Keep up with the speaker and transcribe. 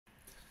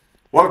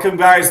Welcome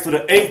guys to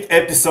the 8th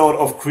episode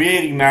of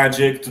Creating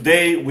Magic.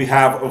 Today we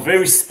have a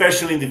very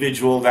special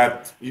individual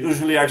that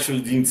usually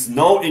actually needs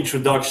no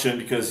introduction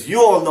because you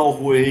all know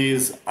who he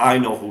is, I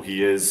know who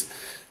he is.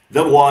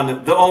 The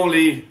one, the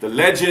only, the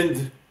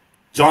legend,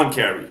 John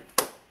Carey.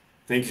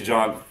 Thank you,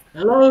 John.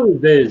 Hello,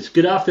 Biz.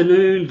 Good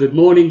afternoon, good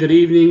morning, good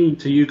evening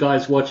to you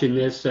guys watching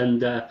this,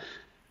 and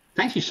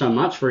thank you so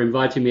much for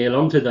inviting me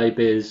along today,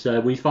 Biz.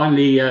 We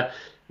finally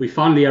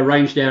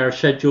arranged our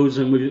schedules,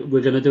 and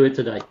we're going to do it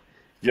today.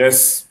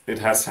 Yes, it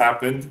has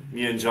happened.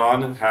 Me and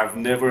John have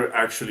never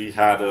actually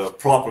had a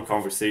proper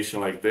conversation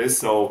like this,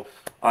 so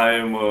I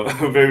am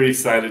very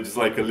excited, just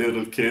like a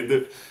little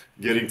kid,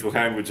 getting to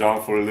hang with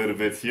John for a little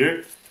bit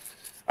here.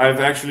 I've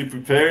actually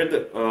prepared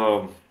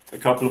a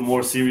couple of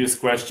more serious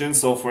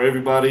questions, so for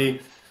everybody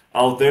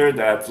out there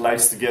that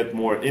likes to get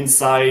more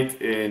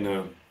insight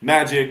in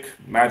magic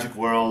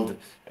world,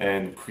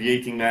 and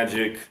creating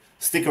magic,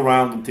 stick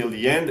around until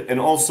the end. And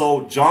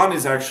also, John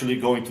is actually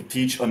going to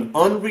teach an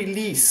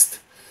unreleased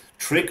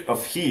trick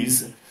of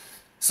his,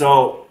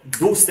 so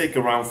do stick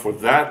around for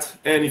that.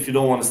 And if you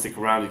don't want to stick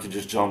around, you can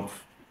just jump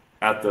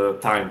at the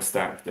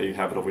timestamp that you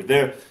have it over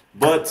there.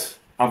 But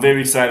I'm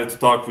very excited to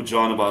talk with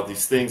John about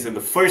these things, and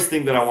the first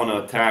thing that I want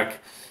to attack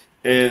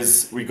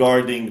is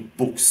regarding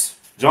books.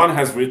 John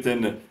has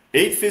written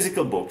 8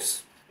 physical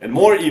books and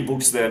more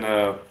ebooks than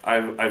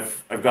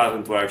I've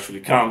gotten to actually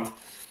count.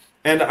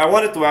 And I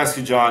wanted to ask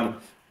you, John,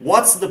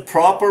 what's the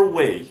proper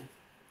way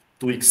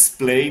to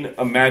explain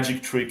a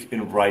magic trick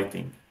in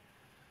writing?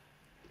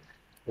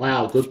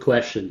 Wow, good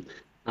question.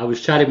 I was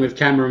chatting with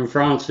Cameron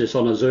Francis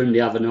on a Zoom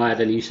the other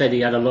night, and he said he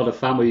had a lot of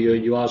fun with you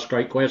and you asked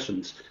great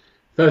questions.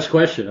 First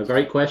question, a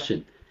great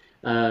question.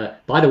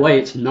 By the way,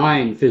 it's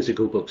 9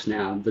 physical books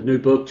now. The new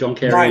book, John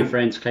Carey and 9.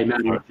 Friends, came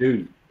out in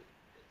June.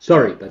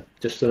 Sorry, but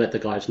just to let the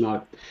guys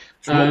know.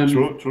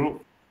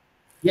 True.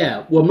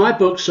 Yeah, well, my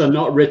books are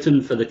not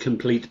written for the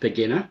complete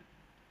beginner.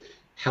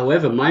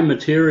 However, my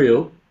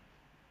material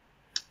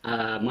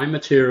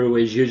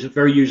is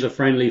very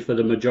user-friendly for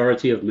the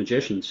majority of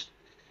magicians.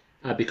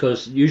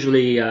 Because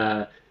usually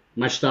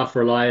my stuff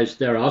relies,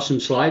 there are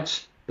some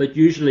slides, but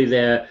usually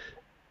they're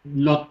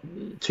not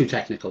too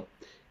technical.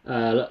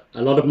 A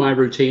lot of my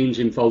routines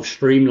involve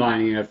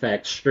streamlining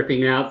effects,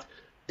 stripping out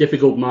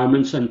difficult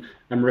moments and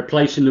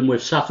replacing them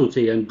with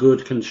subtlety and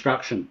good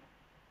construction.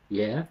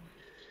 Yeah.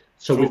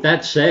 So True. with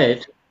that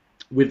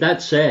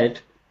said,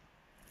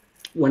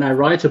 when I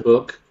write a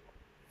book,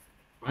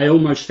 I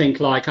almost think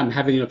like I'm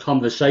having a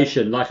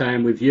conversation, like I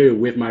am with you,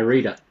 with my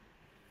reader.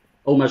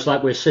 Almost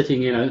like we're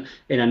sitting in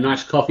a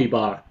nice coffee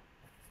bar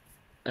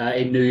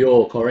in New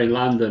York or in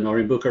London or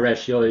in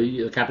Bucharest,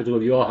 the capital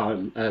of your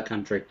home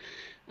country,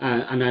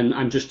 and then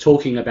I'm just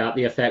talking about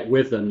the effect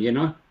with them.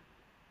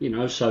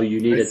 So you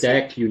need I a see.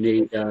 deck, you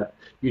need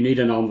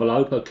an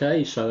envelope.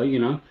 Okay, so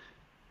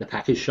the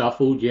pack is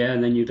shuffled, yeah,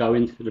 and then you go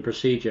into the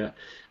procedure.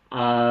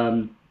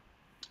 Um,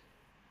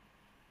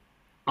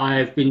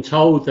 I've been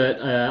told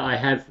that I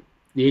have,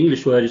 the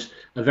English word is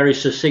a very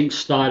succinct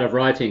style of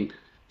writing. Yeah.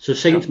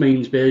 Succinct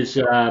means there's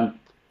a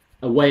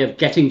way of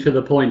getting to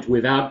the point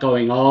without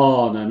going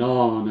on and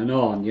on and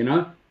on,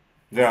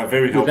 They are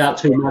very without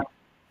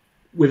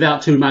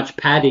helpful. too much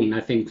padding,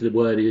 I think the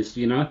word is,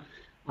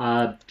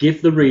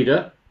 give the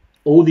reader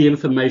all the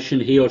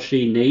information he or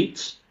she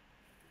needs,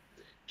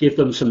 give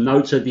them some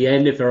notes at the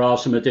end if there are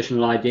some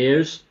additional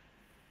ideas,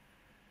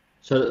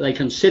 so that they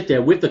can sit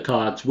there with the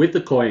cards, with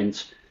the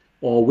coins,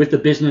 or with the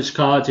business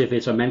cards if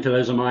it's a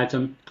mentalism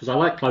item, because I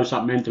like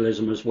close-up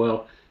mentalism as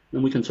well,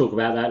 and we can talk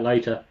about that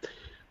later.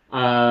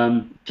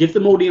 Give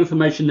them all the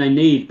information they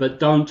need, but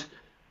don't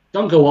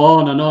go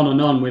on and on and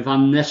on with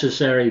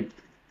unnecessary,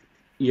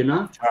 you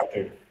know.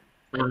 Happy.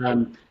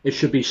 It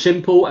should be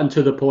simple and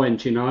to the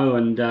point,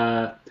 and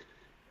I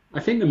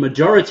think the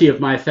majority of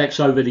my effects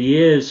over the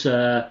years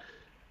are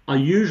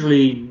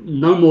usually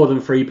no more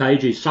than 3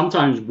 pages,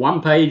 sometimes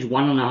 1 page,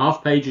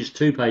 1.5 pages,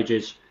 2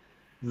 pages.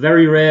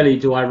 Very rarely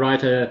do I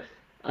write a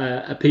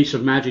piece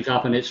of magic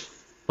up and it's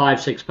 5,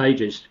 6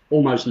 pages,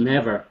 almost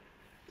never.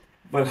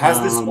 But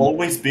has this Um,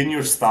 always been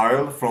your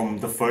style from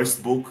the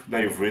first book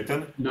that you've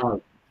written?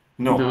 no,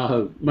 No.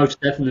 no,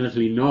 most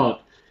definitely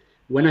not.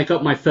 When I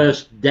got my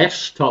first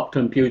desktop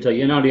computer,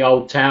 the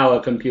old tower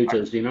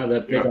computers, the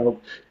big Yeah.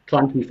 old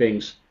clunky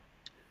things,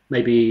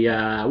 maybe,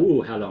 how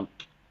long?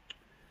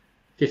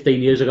 15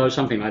 years ago,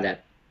 something like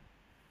that.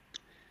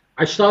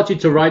 I started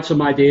to write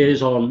some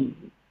ideas on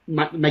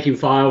making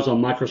files on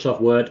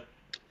Microsoft Word,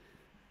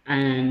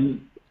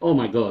 and oh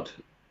my God,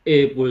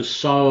 it was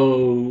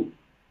so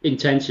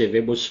intensive.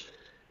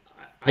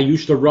 I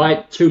used to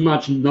write too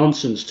much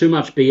nonsense, too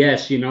much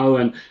BS,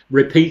 and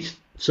repeat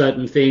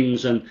certain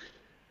things, and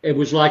it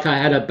was like I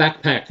had a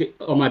backpack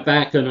on my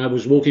back and I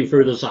was walking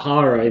through the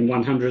Sahara in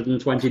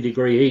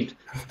 120-degree heat.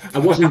 I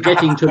wasn't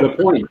getting to the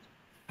point.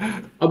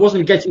 I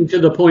wasn't getting to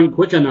the point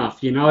quick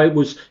enough. It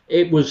was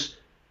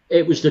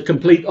the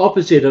complete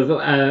opposite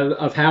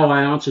of how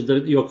I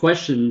answered your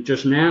question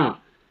just now.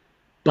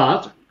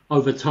 But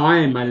over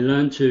time, I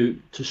learned to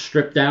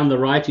strip down the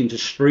writing, to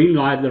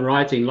streamline the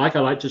writing, like I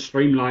like to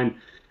streamline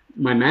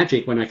my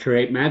magic when I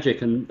create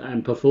magic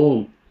and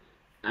perform,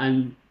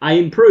 and I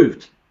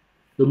improved.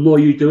 The more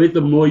you do it,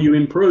 the more you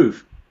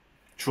improve.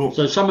 True.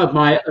 So some of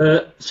my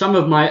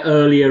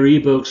earlier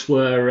ebooks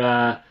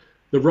were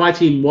the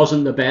writing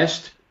wasn't the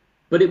best,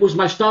 but it was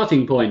my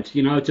starting point,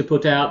 you know, to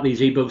put out these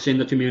ebooks in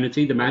the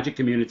community, the magic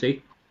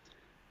community,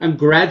 and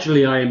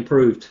gradually I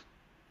improved.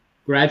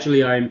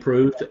 Gradually I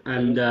improved,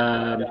 and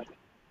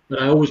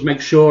but I always make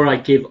sure I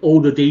give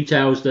all the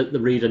details that the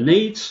reader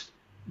needs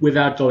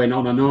without going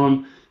on and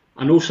on.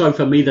 And also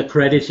for me, the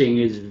crediting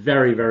is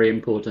very, very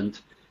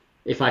important.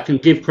 If I can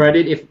give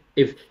credit,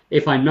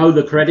 if I know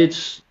the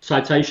credits,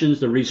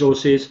 citations, the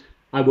resources,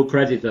 I will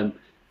credit them.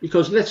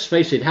 Because let's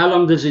face it, how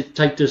long does it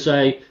take to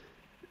say,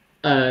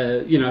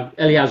 you know,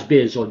 Elias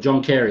Biz or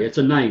John Carey? It's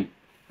a name,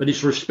 but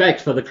it's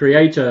respect for the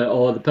creator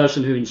or the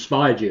person who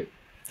inspired you.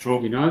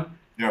 True. You know?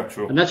 Yeah,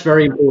 true. And that's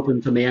very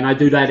important to me. And I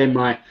do that in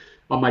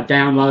on my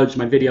downloads,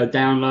 my video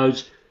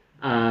downloads,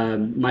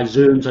 my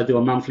Zooms. I do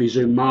a monthly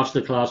Zoom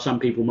masterclass. Some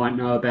people might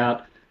know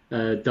about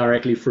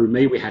directly through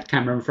me. We had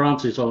Cameron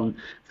Francis on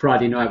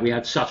Friday night. We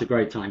had such a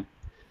great time.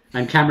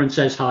 And Cameron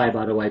says hi,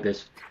 by the way,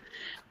 Biz.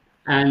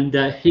 And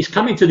he's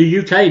coming to the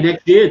UK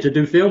next year to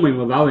do filming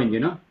with Owen,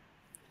 you know.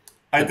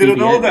 I didn't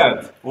know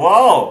that.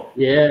 Wow.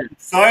 Yeah.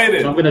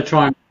 Excited. So I'm going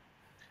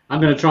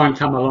to try and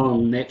come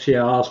along next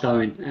year, ask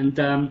Owen.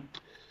 And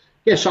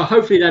yeah, so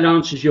hopefully that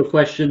answers your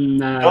question.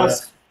 It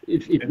does.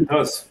 It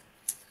does.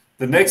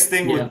 The next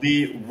thing would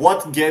be,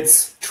 what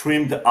gets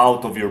trimmed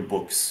out of your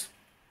books?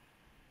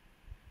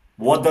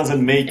 What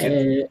doesn't make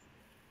it?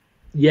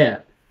 Yeah,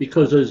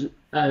 because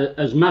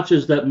as much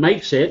as that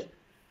makes it,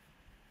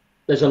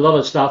 there's a lot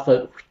of stuff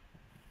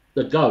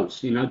that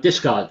goes, you know,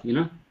 discard, you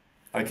know.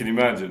 I can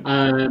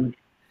imagine.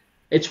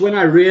 It's when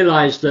I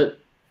realized that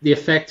the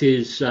effect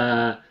is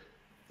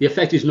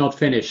not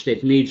finished.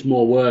 It needs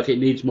more work. It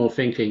needs more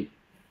thinking,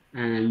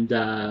 and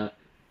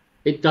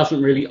it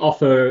doesn't really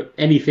offer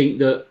anything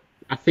that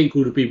I think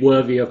would be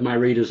worthy of my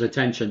reader's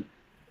attention.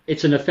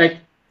 It's an effect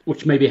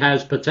which maybe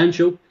has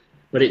potential,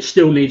 but it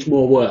still needs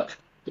more work.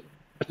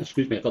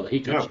 Excuse me, I got the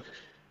hiccups.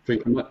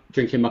 Yeah.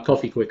 Drinking my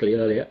coffee quickly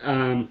earlier.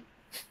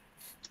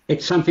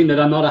 It's something that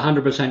I'm not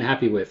 100%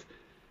 happy with.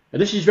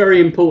 And this is very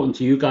important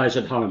to you guys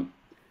at home.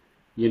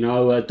 You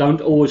know,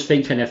 don't always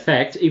think an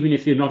effect, even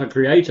if you're not a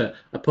creator,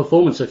 a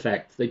performance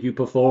effect that you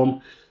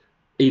perform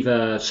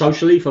either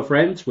socially for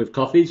friends with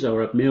coffees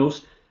or at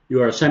meals.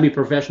 You are a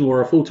semi-professional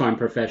or a full-time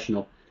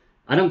professional.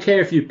 I don't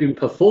care if you've been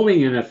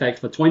performing an effect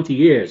for 20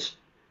 years.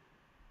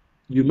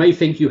 You may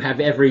think you have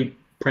every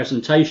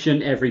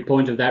presentation, every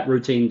point of that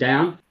routine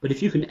down, but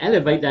if you can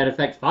elevate that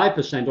effect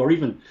 5% or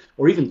even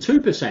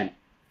 2%,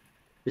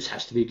 this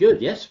has to be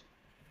good, yes?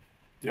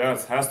 Yeah,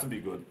 it has to be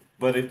good.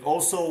 But it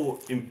also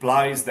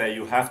implies that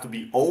you have to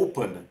be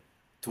open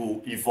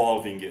to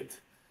evolving it.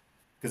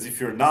 Because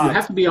if you're not... You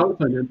have to be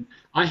open. And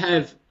I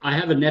have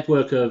a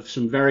network of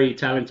some very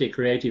talented,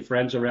 creative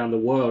friends around the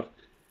world.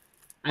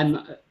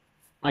 And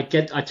I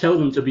tell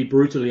them to be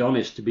brutally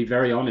honest, to be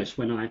very honest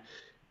when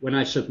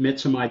I submit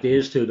some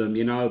ideas to them,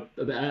 you know,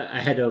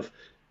 ahead of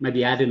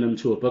maybe adding them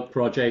to a book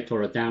project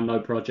or a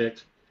download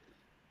project.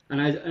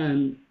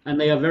 And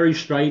they are very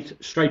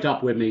straight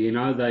up with me, you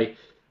know.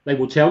 They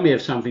will tell me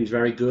if something's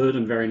very good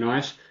and very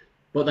nice,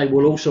 but they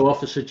will also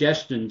offer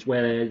suggestions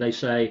where they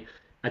say,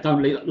 I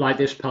don't like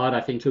this part.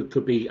 I think it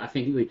could be. I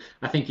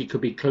think it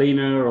could be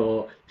cleaner.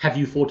 Or have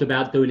you thought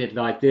about doing it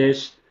like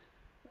this?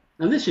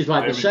 And this is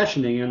like the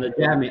sessioning and the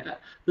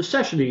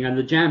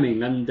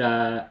jamming, and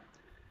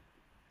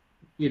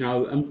you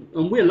know, and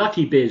we're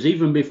lucky, Biz.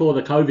 Even before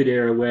the COVID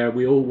era, where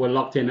we all were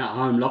locked in at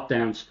home,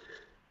 lockdowns.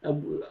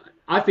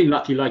 I've been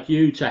lucky, like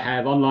you, to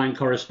have online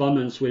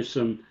correspondence with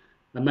some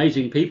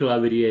amazing people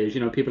over the years.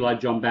 You know, people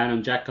like John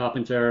Bannon, Jack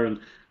Carpenter, and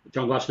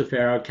John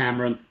Guastafaro,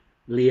 Cameron,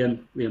 Liam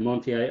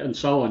Montier, and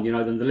so on. You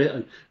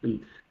know,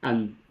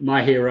 and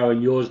my hero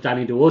and yours,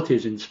 Danny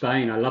Duortiz in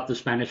Spain. I love the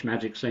Spanish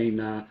magic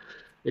scene.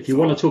 If you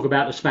want to talk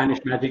about the Spanish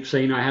magic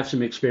scene, I have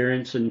some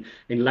experience in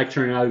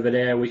lecturing over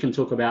there. We can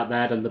talk about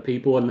that and the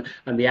people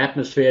and the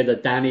atmosphere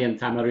that Danny and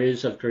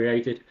Tamariz have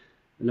created.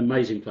 An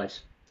amazing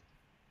place.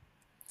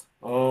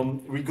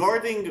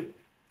 Regarding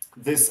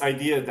this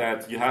idea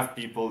that you have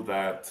people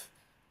that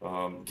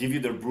give you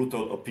their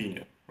brutal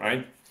opinion,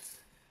 right?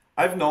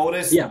 I've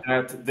noticed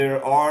that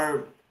there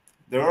are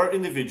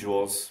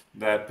individuals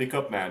that pick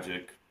up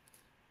magic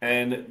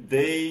and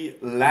they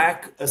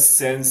lack a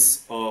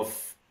sense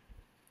of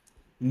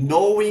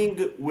knowing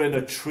when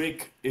a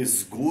trick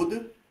is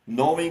good,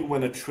 knowing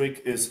when a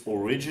trick is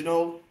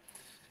original.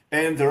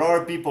 And there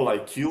are people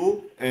like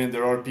you, and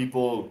there are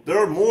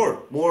more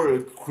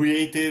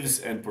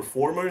creatives and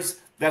performers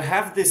that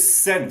have this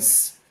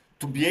sense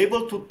to be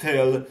able to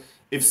tell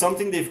if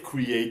something they've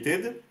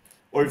created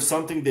or if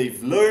something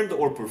they've learned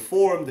or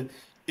performed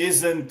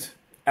isn't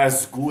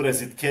as good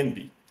as it can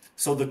be.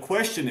 So the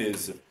question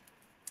is,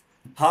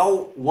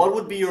 what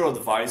would be your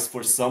advice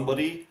for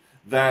somebody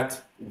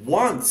that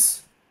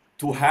wants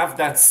to have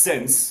that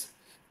sense,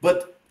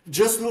 but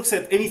just looks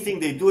at anything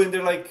they do and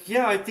they're like,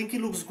 yeah, I think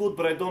it looks good,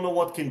 but I don't know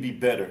what can be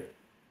better.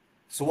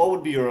 So what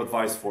would be your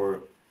advice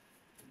for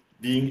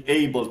being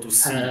able to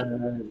see? Uh,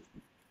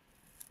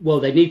 well,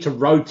 they need to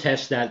road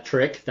test that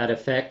trick, that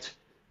effect,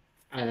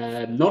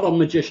 not on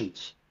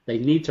magicians. They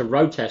need to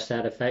road test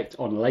that effect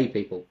on lay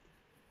people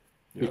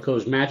Yeah,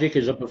 because magic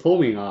is a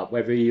performing art.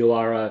 Whether you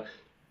are a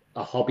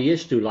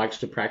hobbyist who likes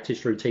to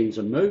practice routines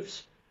and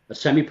moves, a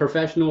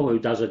semi-professional who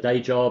does a day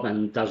job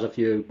and does a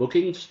few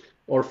bookings,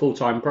 or a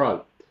full-time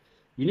pro.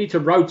 You need to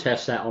road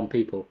test that on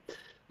people.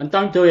 And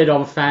don't do it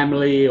on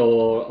family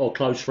or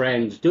close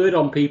friends. Do it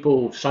on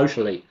people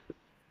socially.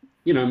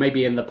 You know,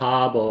 maybe in the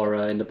pub or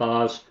in the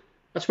bars.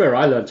 That's where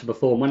I learned to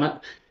perform.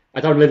 I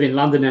don't live in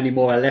London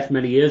anymore. I left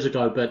many years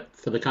ago, but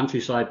for the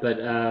countryside. But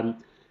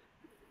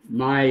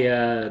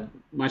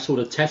my sort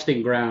of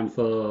testing ground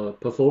for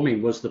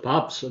performing was the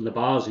pubs and the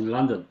bars in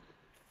London.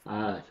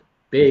 Uh,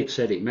 Big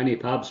city, many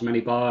pubs,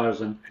 many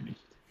bars, and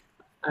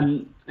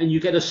you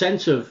get a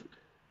sense of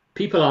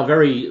people are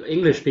very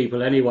English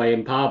people anyway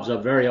in pubs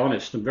are very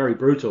honest and very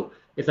brutal.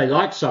 If they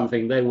like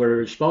something, they will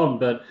respond,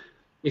 but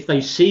if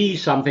they see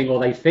something or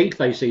they think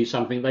they see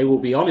something, they will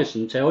be honest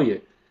and tell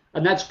you.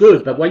 And that's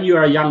good. But when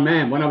you're a young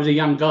man, when I was a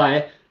young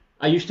guy,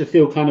 I used to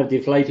feel kind of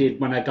deflated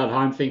when I got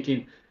home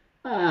thinking,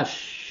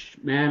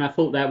 man, I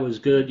thought that was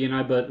good, you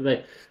know,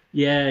 but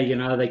yeah, you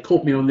know, they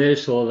caught me on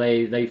this or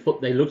they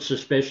looked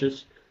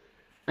suspicious.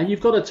 And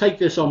you've got to take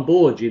this on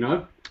board, you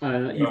know.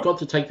 You've yeah, got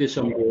to take this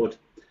on board.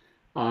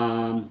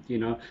 You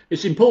know,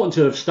 it's important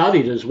to have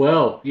studied as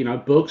well. You know,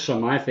 books are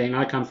my thing.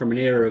 I come from an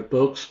era of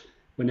books.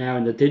 We're now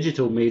in the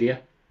digital media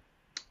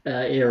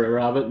era,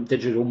 rather,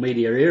 digital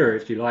media era,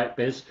 if you like,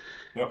 Biz,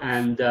 yeah.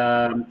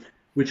 and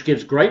which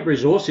gives great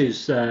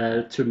resources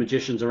to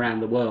magicians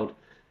around the world.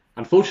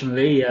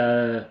 Unfortunately,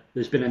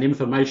 there's been an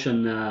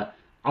information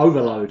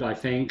overload, I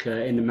think,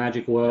 in the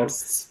magic world,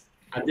 Yes.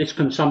 and this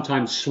can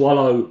sometimes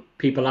swallow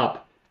people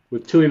up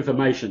with too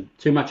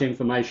much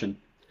information.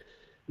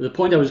 The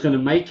point I was going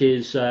to make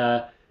is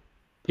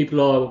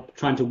people are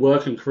trying to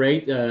work and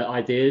create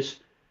ideas.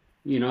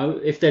 You know,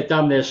 if they've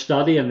done their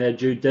study and their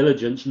due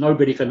diligence,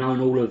 nobody can own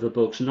all of the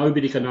books.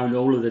 Nobody can own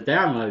all of the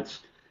downloads.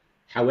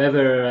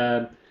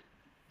 However,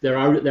 there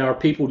are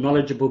people,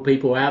 knowledgeable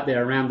people out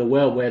there around the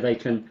world where they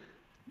can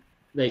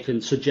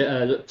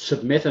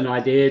submit an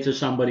idea to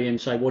somebody and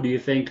say, "What do you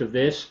think of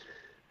this?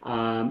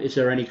 Is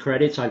there any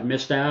credits I've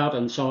missed out?"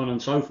 And so on and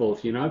so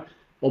forth. You know,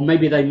 or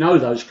maybe they know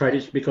those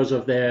credits because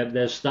of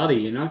their study.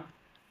 You know.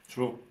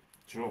 True,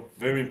 true.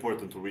 Very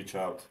important to reach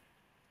out.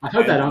 I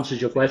hope that And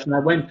answers your question.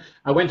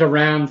 I went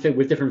around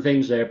with different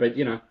things there, but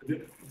you know,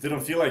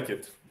 didn't feel like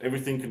it.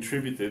 Everything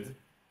contributed.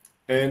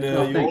 And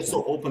well, you thanks, also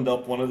man. opened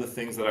up one of the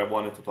things that I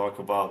wanted to talk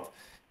about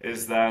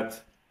is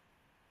that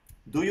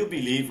do you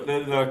believe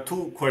there are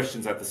two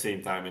questions at the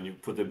same time and you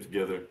put them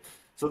together.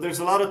 So there's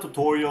a lot of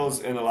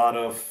tutorials and a lot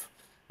of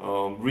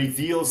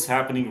reveals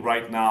happening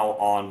right now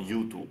on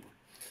YouTube.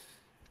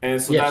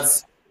 And so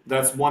Yes,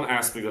 that's one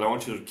aspect that I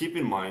want you to keep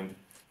in mind.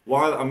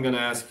 While I'm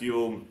gonna ask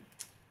you,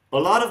 a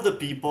lot of the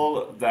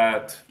people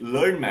that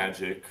learn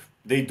magic,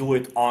 they do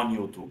it on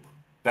YouTube.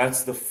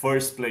 That's the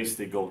first place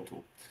they go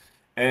to.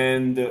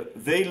 And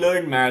they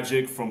learn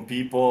magic from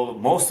people,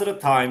 most of the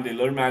time, they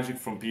learn magic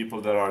from people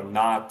that are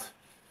not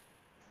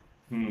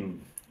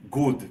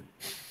good.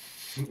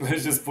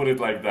 Let's just put it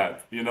like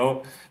that, you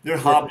know? They're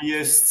yeah,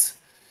 hobbyists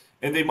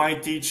and they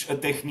might teach a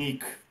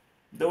technique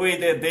the way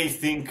that they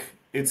think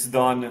it's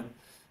done,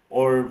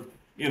 or,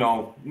 you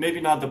know, maybe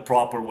not the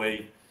proper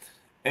way.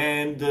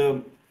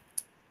 And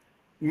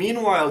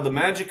meanwhile, the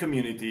magic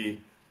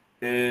community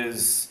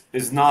is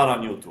not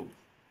on YouTube.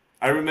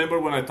 I remember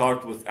when I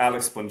talked with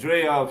Alex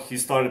Pandrea, he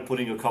started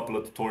putting a couple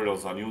of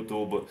tutorials on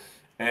YouTube,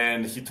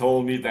 and he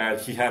told me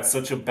that he had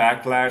such a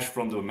backlash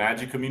from the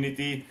magic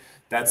community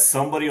that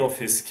somebody of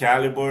his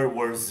caliber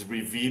was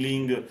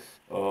revealing,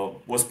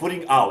 was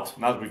putting out,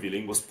 not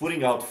revealing, was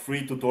putting out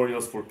free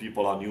tutorials for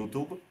people on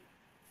YouTube.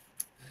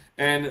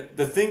 And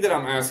the thing that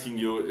I'm asking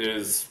you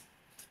is,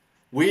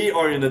 we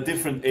are in a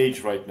different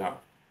age right now.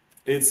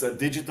 It's a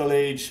digital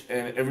age,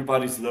 and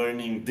everybody's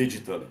learning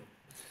digitally.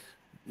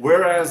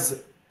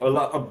 Whereas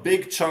a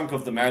big chunk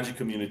of the magic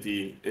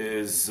community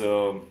is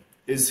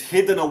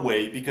hidden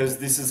away because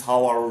this is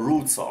how our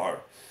roots are.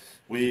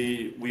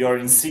 We are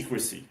in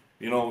secrecy.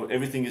 You know,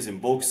 everything is in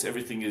books.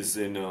 Everything is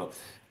in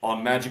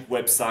on magic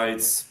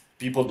websites.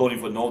 People don't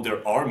even know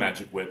there are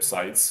magic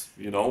websites.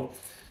 You know,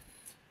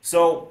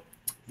 so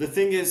the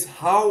thing is,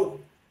 how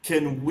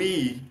can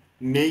we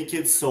make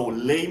it so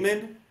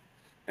laymen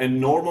and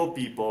normal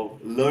people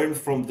learn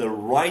from the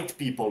right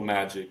people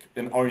magic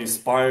and are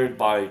inspired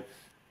by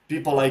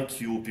people like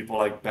you, people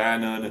like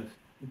Bannon,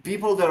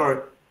 people that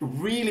are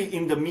really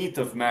in the meat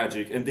of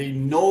magic and they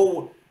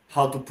know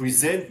how to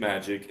present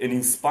magic and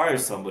inspire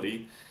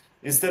somebody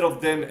instead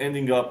of them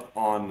ending up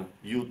on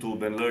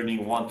YouTube and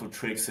learning one, two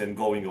tricks and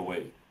going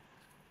away.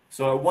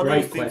 So what do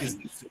you great think is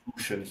question. the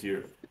solution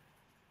here?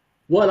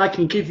 Well, I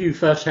can give you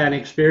first-hand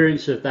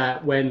experience of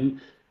that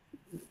when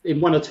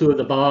in one or two of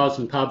the bars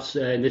and pubs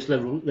in this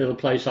little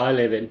place I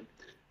live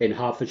in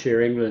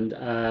Hertfordshire, England,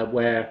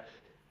 where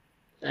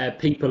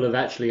people have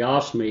actually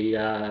asked me.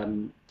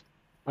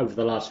 over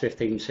the last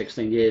 15,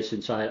 16 years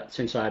since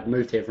I had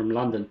moved here from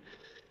London.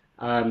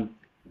 Um,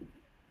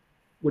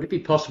 would it be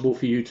possible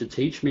for you to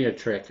teach me a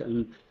trick?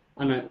 And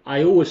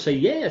I always say,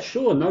 yeah,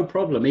 sure, no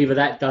problem. Either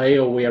that day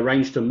or we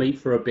arrange to meet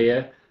for a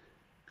beer.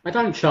 I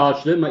don't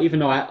charge them, even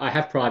though I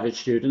have private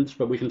students,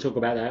 but we can talk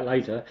about that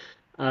later.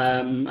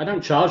 I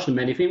don't charge them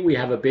anything. We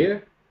have a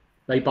beer.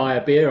 They buy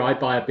a beer. I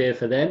buy a beer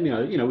for them.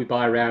 We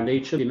buy a round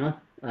each.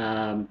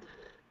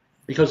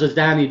 Because as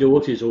Danny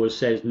Daughters always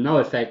says, no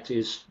effect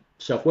is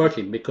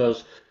self-working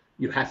because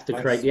you have to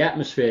create Nice. the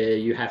atmosphere.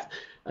 You have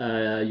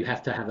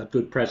to have a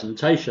good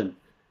presentation.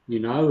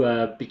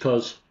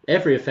 Because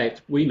every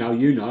effect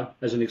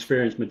as an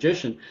experienced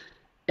magician,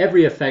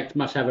 every effect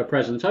must have a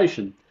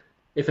presentation.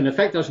 If an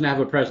effect doesn't have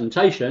a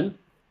presentation,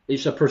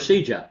 it's a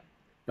procedure.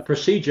 A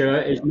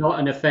procedure is not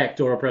an effect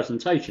or a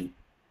presentation.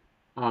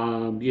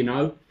 Um, you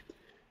know,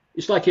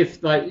 it's like if,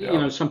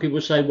 Yeah. some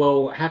people say,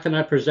 well, how can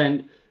I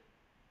present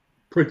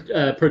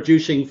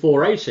producing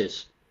four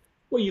aces?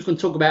 Well, you can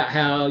talk about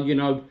how,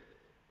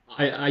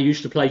 I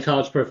used to play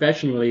cards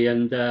professionally,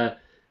 and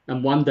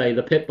one day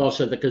the pit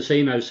boss at the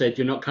casino said,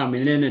 "You're not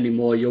coming in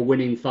anymore. You're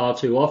winning far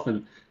too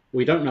often.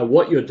 We don't know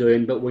what you're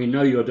doing, but we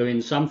know you're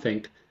doing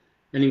something."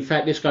 And in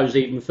fact, this goes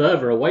even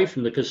further away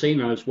from the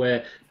casinos,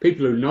 where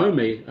people who know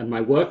me and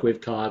my work with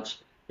cards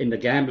in the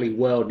gambling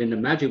world, in the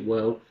magic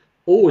world,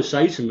 always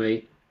say to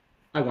me,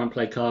 "I won't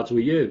play cards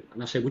with you."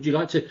 And I say, would you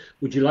like to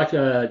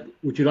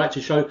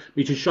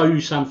show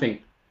you something,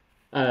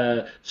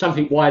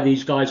 something why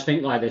these guys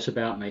think like this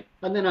about me?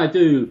 And then I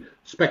do.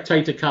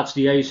 Spectator cuts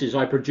the aces.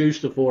 I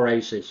produce the four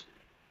aces.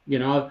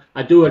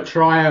 I do a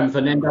triumph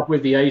and end up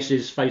with the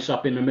aces face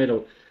up in the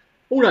middle.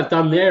 All I've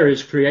done there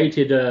is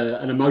created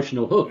an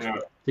emotional hook Yeah.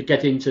 to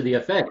get into the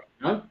effect.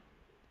 An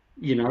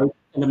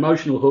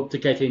emotional hook to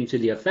get into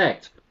the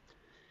effect.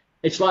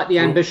 It's like the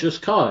True. ambitious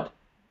card.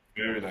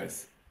 Very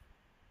nice.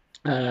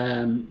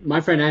 My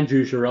friend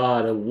Andrew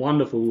Gerard, a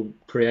wonderful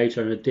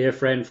creator and a dear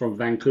friend from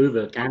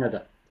Vancouver,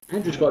 Canada.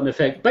 Andrew's got an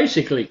effect.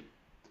 Basically,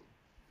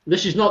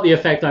 this is not the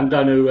effect I'm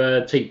going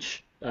to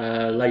teach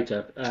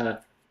later,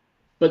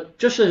 but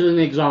just as an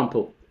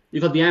example,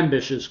 you've got the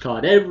ambitious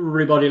card.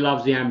 Everybody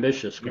loves the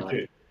ambitious card.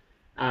 Okay.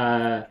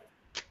 Uh,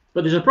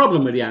 but there's a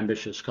problem with the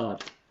ambitious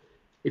card.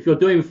 If you're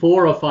doing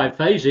 4 or 5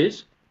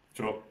 phases,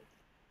 True.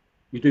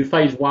 you do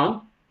phase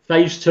one.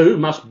 Phase two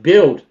must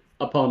build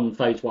upon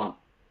phase one.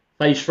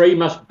 Phase three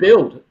must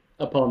build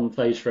upon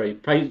phase three.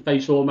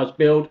 Phase four must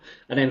build,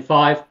 and then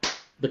five,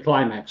 the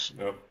climax,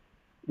 Yep.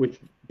 which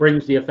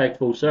brings the effect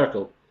full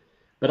circle.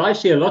 But I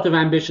see a lot of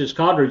ambitious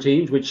card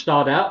routines which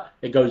start out,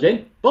 it goes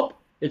in, boop,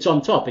 it's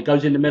on top. It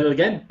goes in the middle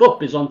again,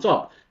 boop, it's on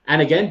top.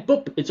 And again,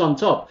 boop, it's on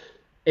top.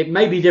 It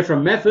may be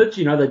different methods,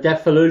 the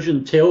depth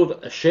illusion, tilt,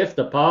 a shift,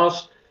 a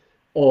pass,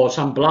 or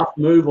some bluff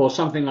move or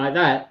something like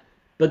that.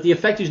 But the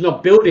effect is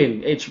not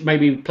building. It's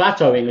maybe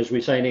plateauing, as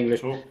we say in English.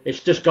 True. It's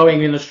just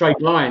going in a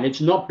straight line. It's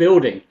not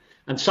building.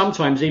 And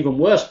sometimes even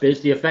worse,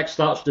 Biz, the effect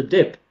starts to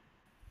dip,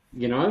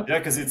 you know? Yeah,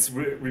 because it's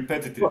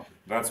repetitive.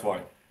 That's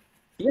why.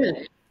 Yeah,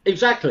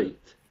 exactly.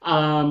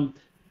 Um,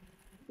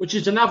 which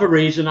is another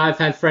reason I've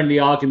had friendly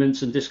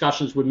arguments and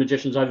discussions with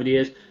magicians over the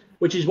years,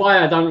 which is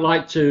why I don't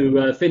like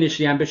to finish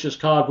the ambitious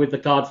card with the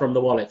card from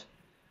the wallet.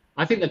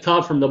 I think the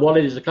card from the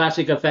wallet is a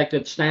classic effect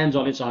that stands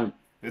on its own.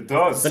 It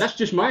But does. that's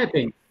just my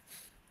opinion.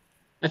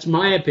 That's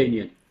my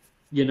opinion.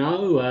 You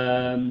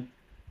know,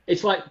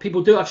 it's like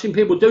people do. I've seen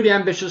people do the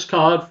ambitious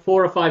card,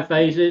 4 or 5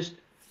 phases.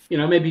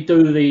 Maybe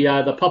do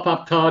the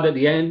pop-up card at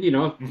the end. Hmm.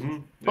 Yeah,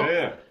 Pop,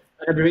 yeah.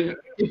 everything.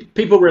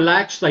 People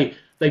relax.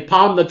 They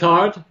palm the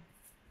card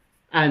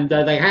and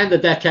they hand the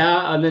deck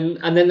out, and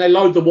then they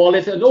load the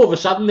wallet, and all of a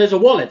sudden there's a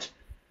wallet.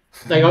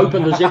 They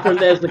open the zipper and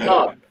there's the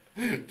card.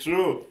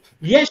 True.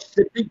 Yes,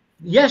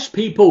 yes,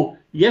 people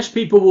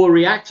will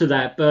react to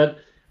that, but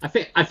I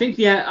think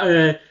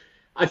the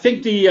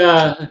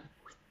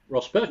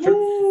Ross Bertram.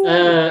 Woo!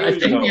 There I you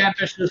think the go.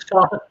 ambitious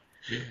card.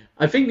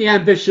 I think the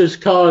ambitious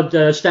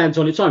card stands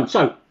on its own.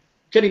 So,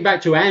 getting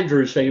back to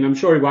Andrew's thing, and I'm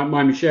sure he won't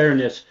mind me sharing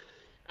this.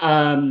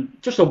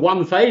 Just a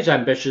one-phase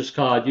ambitious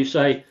card. You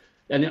say,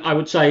 and I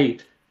would say,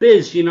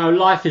 Biz,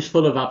 life is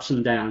full of ups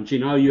and downs.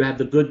 You have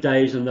the good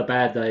days and the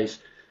bad days.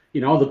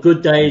 The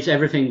good days,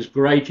 everything's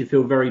great. You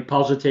feel very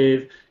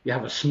positive. You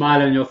have a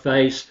smile on your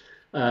face.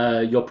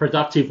 You're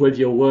productive with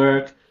your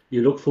work.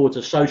 You look forward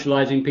to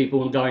socializing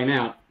people and going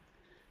out.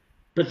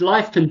 But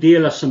life can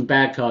deal us some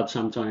bad cards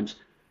sometimes.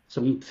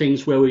 Some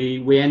things where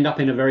we end up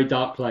in a very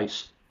dark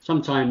place.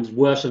 Sometimes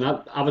worse than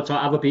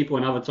other people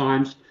and other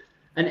times.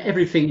 And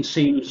everything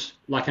seems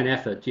like an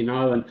effort,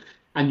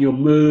 and your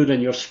mood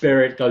and your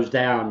spirit goes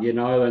down,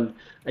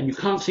 and you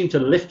can't seem to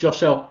lift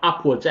yourself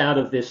upwards out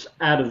of this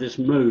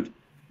mood,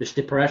 this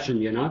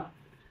depression.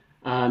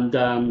 And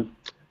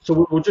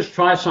so we'll just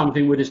try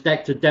something with this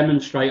deck to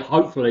demonstrate,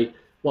 hopefully,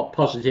 what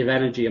positive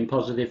energy and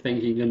positive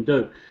thinking can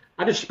do.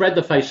 I just spread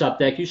the face-up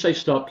deck. You say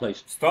stop,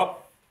 please.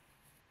 Stop.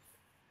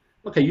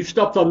 Okay, you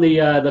stopped on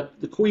the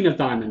Queen of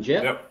Diamonds,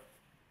 yeah? Yep.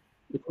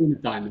 The Queen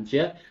of Diamonds,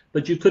 yeah?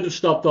 But you could have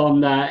stopped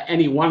on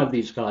any one of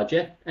these cards,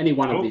 yeah? Any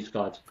one of Cool. these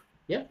cards,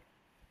 yeah?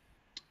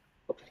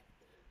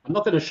 I'm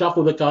not going to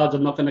shuffle the cards.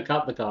 I'm not going to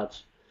cut the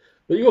cards.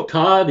 But your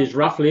card is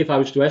roughly, if I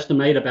was to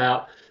estimate,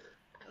 about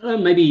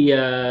maybe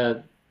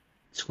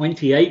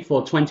 28th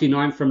or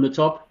 29th from the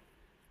top.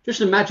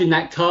 Just imagine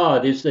that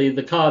card is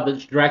the card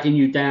that's dragging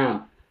you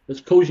down, that's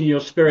causing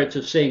your spirit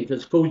to sink,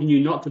 that's causing you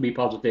not to be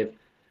positive,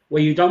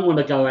 where you don't want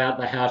to go out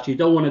the house, you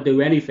don't want to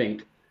do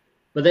anything.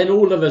 But then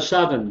all of a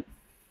sudden,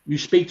 you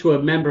speak to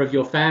a member of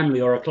your family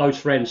or a close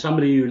friend,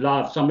 somebody you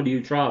love, somebody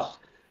you trust,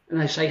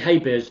 and they say, hey,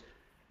 Biz,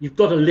 you've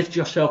got to lift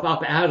yourself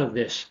up out of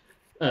this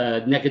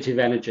negative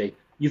energy.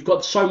 You've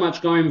got so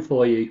much going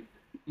for you,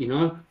 you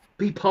know,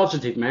 be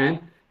positive, man.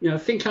 You know,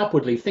 think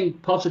upwardly,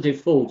 think positive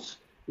thoughts,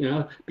 you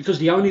know, because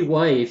the only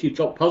way, if you've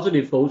got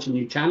positive thoughts and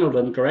you channel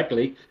them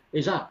correctly,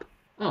 is up,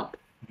 up,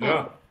 Yeah.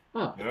 up,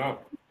 up, Yeah.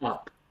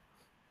 up.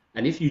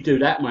 And if you do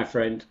that, my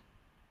friend,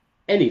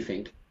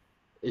 anything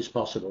is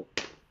possible.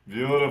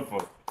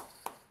 Beautiful.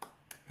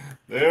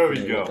 There we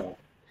There you go. go.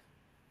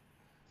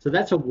 So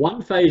that's a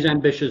one-phase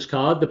ambitious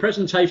card. The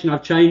presentation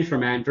I've changed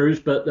from Andrew's,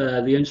 but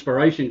the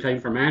inspiration came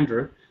from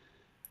Andrew.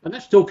 And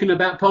that's talking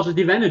about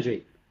positive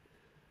energy,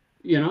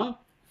 you know?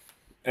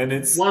 And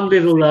it's, One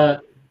little,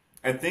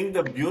 I think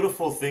the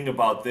beautiful thing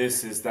about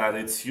this is that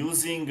it's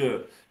using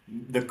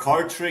the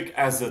card trick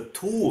as a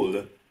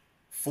tool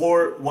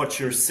for what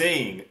you're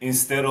saying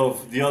instead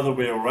of the other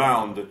way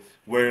around,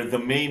 where the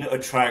main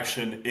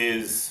attraction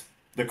is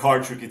the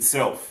card trick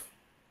itself,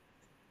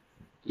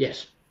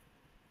 yes,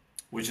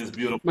 which is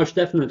beautiful. most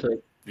definitely.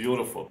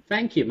 Beautiful.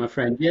 Thank you, my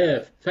friend.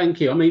 Yeah,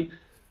 thank you. I mean,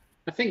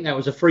 I think that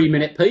was a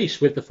 3-minute piece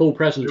with the full It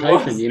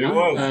presentation, was. you It know?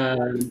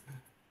 was.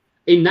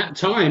 In that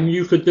time,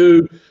 you could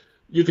do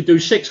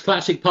 6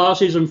 classic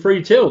passes and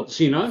 3 tilts,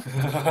 you know?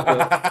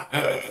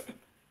 But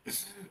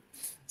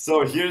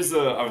So here's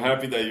I'm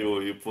happy that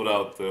you put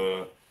out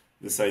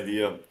this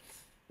idea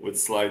with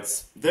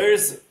slides.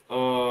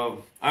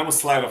 I'm a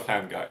sleight of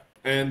hand guy,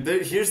 and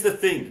here's the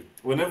thing.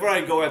 Whenever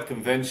I go at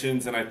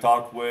conventions and I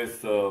talk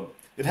with,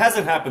 it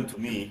hasn't happened to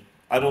me.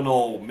 I don't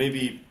know.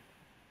 Maybe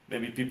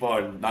people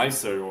are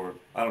nicer, or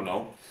I don't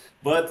know.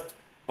 But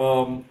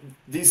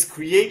these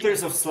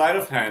creators of sleight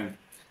of hand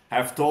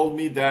have told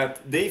me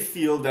that they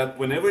feel that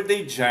whenever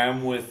they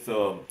jam with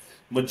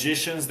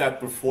magicians that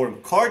perform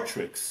card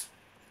tricks,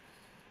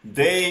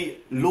 they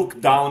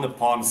look down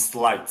upon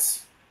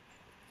sleights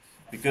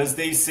because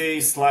they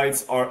say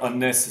sleights are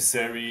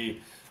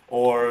unnecessary,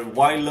 or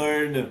why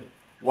learn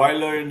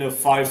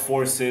 5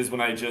 forces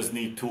when I just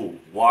need 2?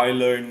 Why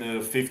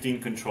learn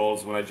 15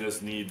 controls when I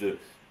just need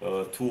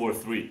 2 or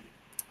 3?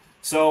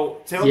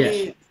 So tell yes.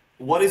 me,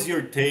 what is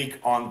your take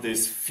on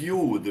this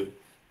feud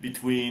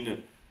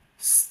between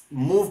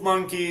move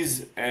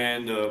monkeys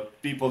and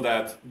people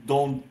that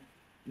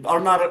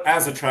are not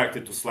as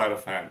attracted to sleight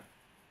of hand?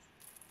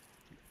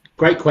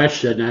 Great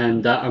question,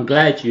 and I'm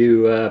glad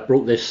you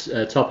brought this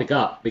topic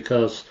up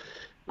because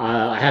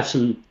I have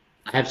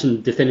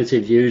some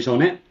definitive views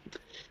on it.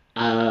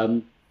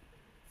 Um,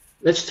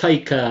 let's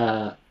take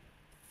a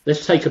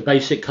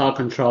basic card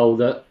control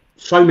that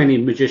so many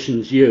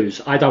magicians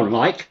use. I don't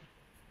like,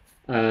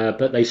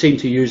 but they seem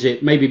to use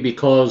it maybe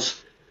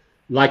because,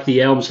 like the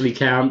Elmsley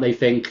count, they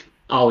think,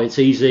 oh, it's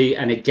easy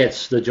and it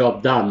gets the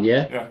job done.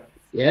 Yeah, Yeah,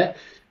 yeah.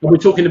 And we're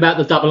talking about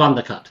the double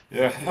undercut.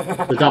 yeah.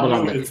 The I double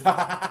knew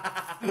undercut.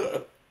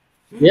 it.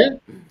 Yeah,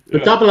 the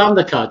Yeah, double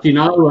undercut. You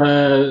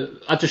know,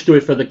 I just do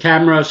it for the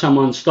camera.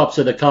 Someone stops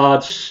at the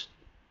cards,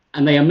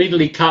 and they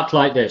immediately cut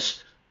like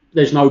this.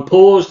 There's no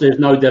pause. There's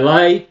no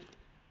delay,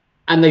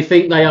 and they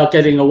think they are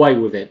getting away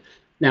with it.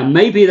 Now,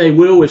 maybe they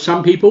will with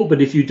some people,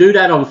 but if you do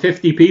that on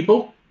 50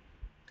 people,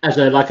 as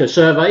like a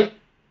survey,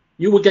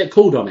 you will get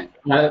called on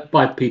it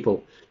by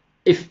people.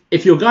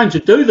 If you're going to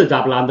do the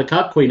double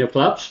undercut, Queen of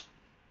Clubs,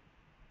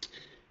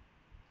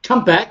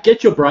 come back,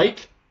 get your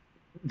break,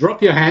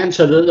 drop your hand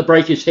so that the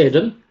break is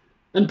hidden,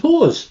 and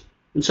pause.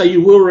 And so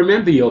you will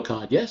remember your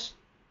card, yes?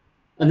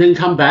 And then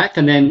come back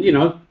and then, you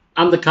know,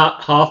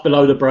 undercut half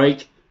below the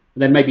break,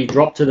 and then maybe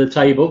drop to the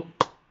table.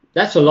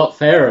 That's a lot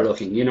fairer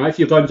looking, you know, if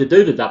you're going to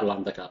do the double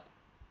undercut.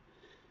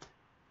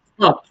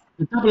 But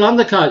the double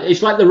undercut,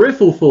 it's like the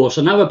Riffle Force,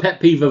 another pet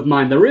peeve of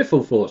mine, the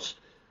Riffle Force.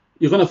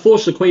 You're going to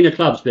force the Queen of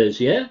Clubs, Biz,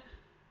 yeah?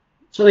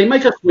 So they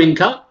make a swing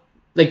cut,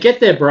 they get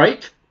their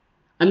break,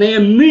 and they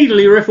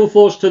immediately Riffle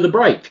Force to the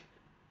break.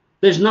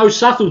 There's no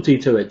subtlety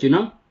to it, you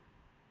know?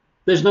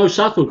 There's no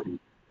subtlety.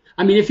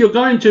 I mean, if you're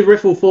going to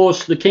Riffle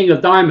Force the King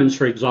of Diamonds,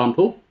 for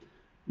example,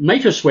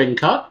 make a swing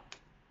cut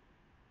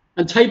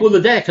and table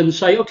the deck and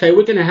say, okay,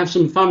 we're going to have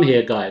some fun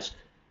here, guys.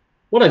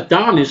 What I've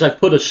done is I've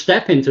put a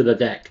step into the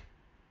deck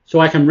so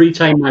I can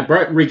regain my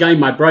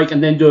break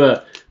and then do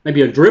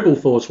maybe a dribble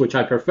force, which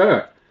I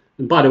prefer.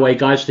 And by the way,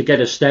 guys, to get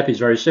a step is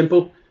very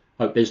simple.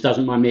 Hope this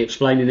doesn't mind me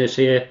explaining this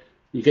here.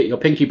 You get your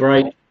pinky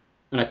break,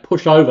 and I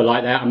push over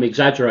like that. I'm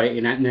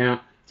exaggerating that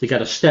now to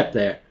get a step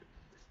there.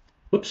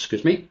 Whoops,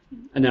 excuse me.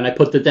 And then I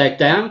put the deck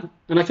down,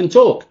 and I can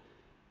talk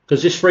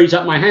because this frees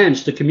up my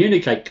hands to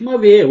communicate. Come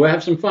over here, we'll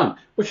have some fun.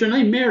 What's your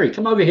name? Mary.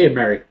 Come over here,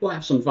 Mary. We'll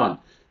have some fun.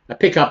 I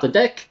pick up the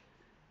deck,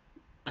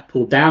 I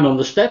pull down on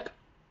the step,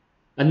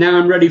 and now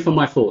I'm ready for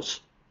my force,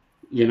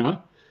 you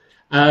know.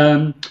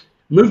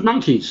 Move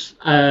monkeys.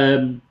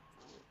 I'm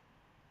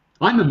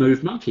a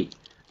move monkey.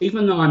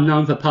 Even though I'm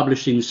known for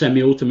publishing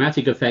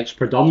semi-automatic effects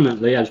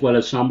predominantly, as well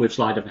as some with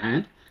sleight of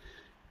hand,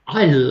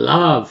 I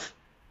love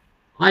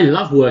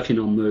working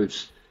on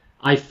moves.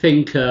 I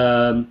think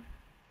in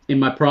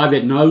my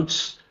private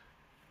notes,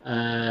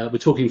 we're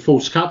talking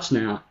false cuts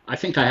now. I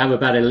think I have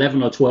about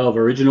 11 or 12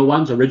 original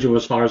ones, original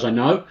as far as I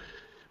know.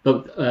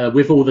 But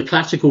with all the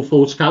classical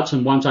false cuts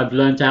and ones I've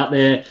learnt out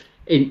there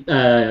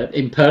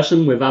in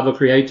person with other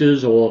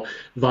creators or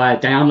via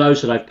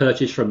downloads that I've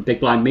purchased from Big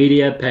Blind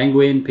Media,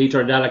 Penguin,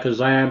 Peter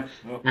Adalakazam,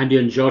 Andy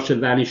and Josh at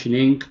Vanishing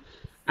Ink,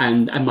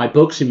 and my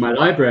books in my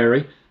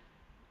library,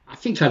 I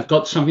think I've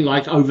got something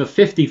like over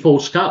 50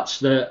 false cuts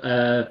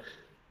that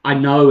I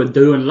know and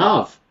do and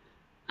love.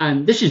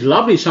 And this is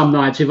lovely some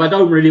nights if I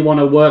don't really want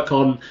to work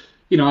on,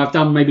 you know, I've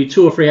done maybe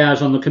 2 or 3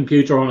 hours on the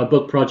computer on a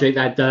book project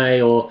that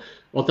day, or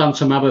done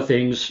some other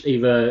things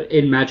either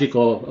in Magic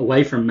or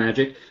away from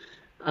Magic.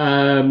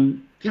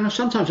 You know,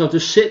 sometimes I'll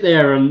just sit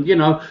there and, you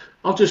know,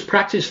 I'll just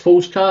practice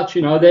false cuts.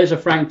 You know, there's a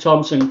Frank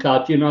Thompson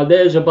cut, you know,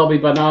 there's a Bobby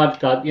Bernard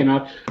cut, you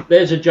know,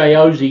 there's a Jay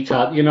Ozzie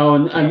cut, you know,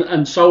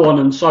 and so on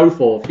and so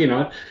forth, you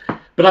know.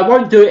 But I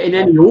won't do it in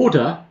any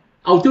order.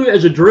 I'll do it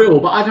as a drill,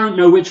 but I don't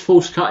know which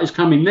false cut is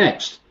coming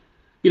next.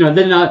 You know,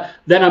 then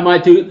I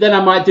might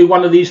do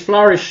one of these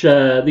flourish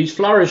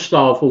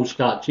style false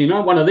cuts. You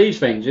know, one of these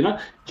things. You know,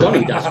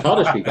 Johnny does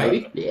cardistry,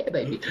 baby, yeah,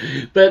 baby.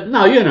 But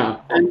no, you know,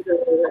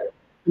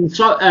 and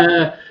so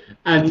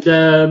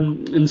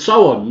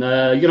on.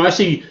 You know, I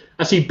see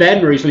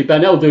Ben recently.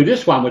 Benel do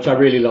this one, which I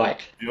really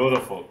like.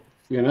 Beautiful.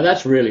 You know,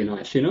 that's really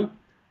nice. You know,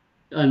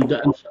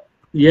 and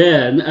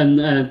yeah,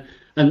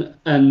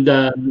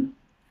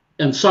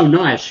 and so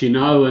nice, you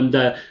know. And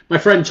my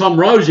friend Tom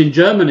Rose in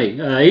Germany,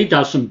 he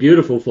does some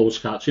beautiful false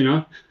cuts, you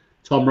know.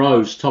 Tom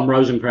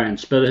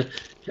Rosenkrantz. But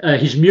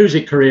his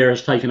music career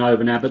has taken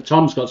over now. But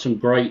Tom's got some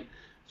great,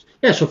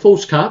 yeah. So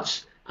false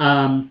cuts,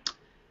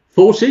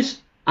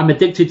 forces. I'm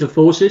addicted to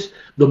forces.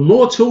 The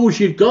more tools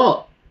you've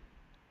got,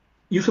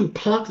 you can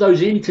plug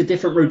those into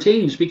different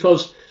routines.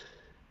 Because,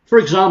 for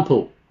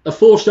example, a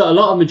force that a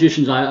lot of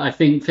magicians I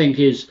think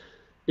is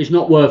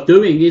not worth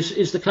doing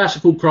is the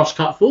classical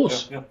cross-cut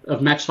force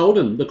of Max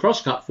Holden, the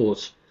cross-cut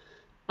force.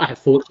 I have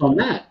thoughts on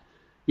that.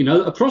 You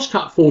know, a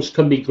cross-cut force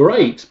can be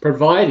great,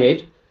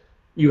 provided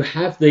you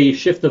have the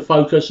shift of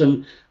focus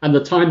and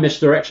the time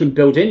misdirection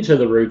built into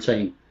the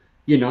routine.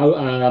 You know,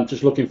 I'm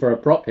just looking for a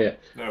prop here.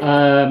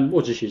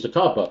 We'll just use a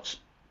card box.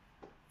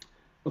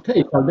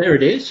 Okay, so there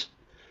it is.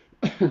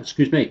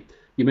 Excuse me.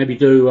 You maybe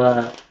do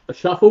a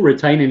shuffle,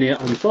 retaining it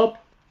on top.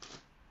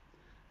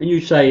 And you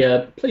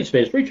say, please,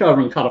 Spears, reach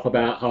over and cut off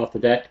about half the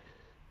deck.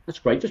 That's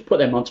great. Just put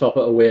them on top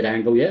at a weird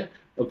angle, yeah?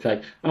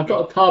 Okay. And I've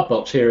got a card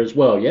box here as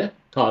well, yeah?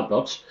 Card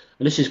box.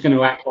 And this is going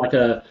to act like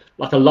a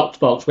locked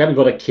box. We haven't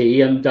got a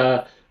key, and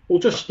we'll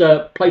just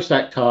place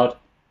that card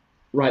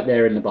right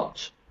there in the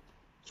box.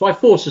 So I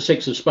force the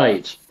 6 of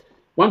spades.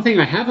 One thing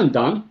I haven't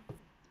done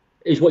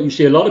is what you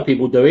see a lot of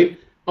people doing.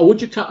 Oh,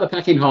 would you cut the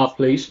pack in half,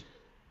 please?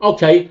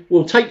 Okay,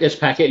 we'll take this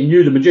packet, and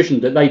you, the magician,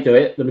 that they do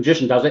it, the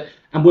magician does it,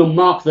 and we'll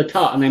mark the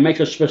cut, and they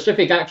make a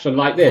specific action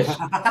like this,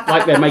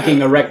 like they're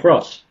making a red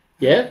cross,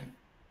 yeah?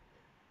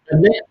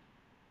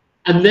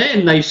 And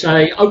then they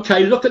say,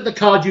 okay, look at the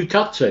card you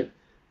cut to.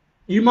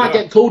 You might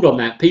get called on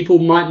that. People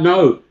might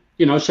know,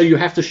 you know, so you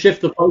have to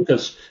shift the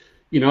focus.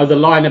 You know, the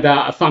line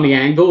about a funny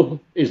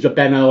angle is the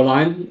Ben Earl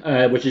line,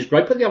 which is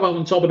great. Put the other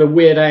on top of a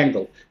weird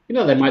angle. You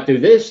know, they might do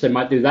this, they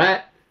might do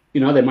that,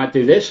 you know, they might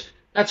do this.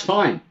 That's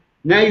fine.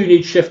 Now you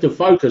need shift of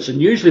focus.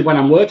 And usually when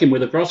I'm working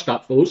with a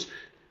cross-cut force,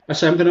 I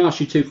say, I'm going to ask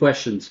you 2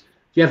 questions. Do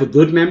you have a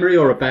good memory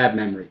or a bad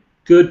memory?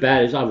 Good,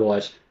 bad is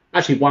otherwise.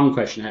 Actually, 1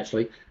 question,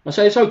 actually. I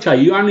say, it's okay.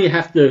 You only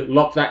have to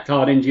lock that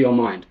card into your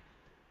mind.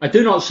 I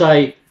do not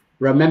say,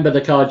 remember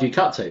the card you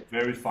cut to.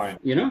 Very fine.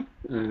 You know,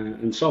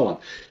 and so on.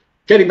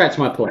 Getting back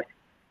to my point.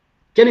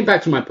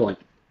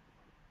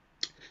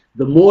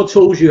 The more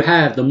tools you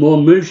have, the more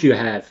moves you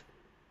have,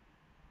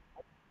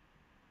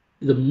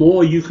 the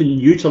more you can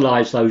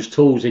utilize those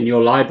tools in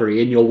your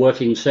library, in your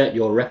working set,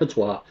 your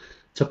repertoire,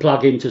 to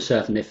plug into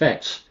certain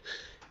effects.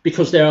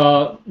 Because there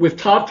are, with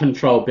card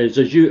control bids,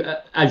 as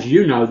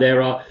you know,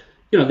 there are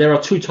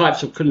 2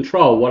 types of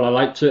control.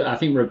 I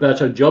think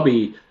Roberto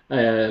Jobbi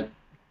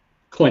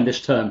coined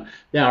this term.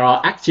 There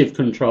are active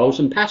controls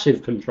and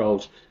passive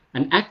controls.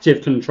 An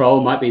active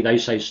control might be they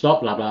say stop,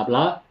 blah blah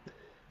blah.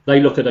 They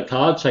look at a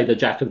card, say the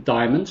Jack of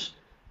Diamonds.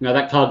 Now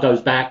that card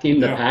goes back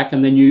in the pack,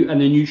 and then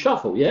you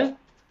shuffle, yeah.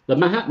 The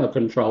Mahatma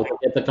control to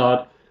get the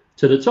card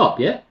to the top,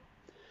 yeah?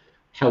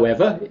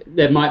 However,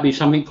 there might be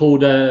something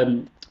called,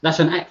 that's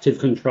an active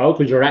control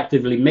because you're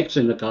actively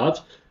mixing the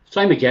cards.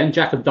 Same again,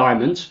 Jack of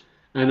Diamonds.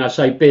 And I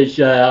say, Biz,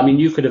 I mean,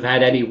 you could have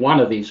had any one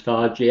of these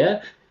cards,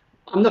 yeah?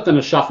 I'm not going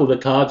to shuffle the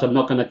cards. I'm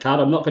not going to cut.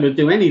 I'm not going to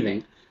do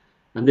anything.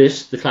 And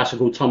this, the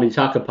classical Tommy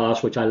Tucker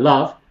pass, which I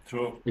love,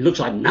 it looks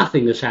like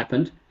nothing has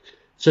happened.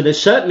 So there's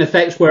certain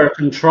effects where a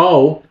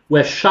control,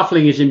 where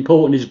shuffling is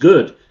important, is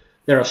good.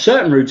 There are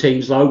certain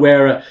routines, though,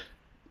 where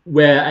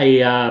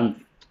a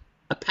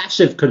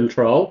passive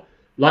control,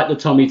 like the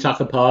Tommy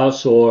Tucker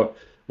pass, or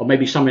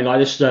maybe something like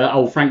this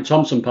old Frank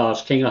Thompson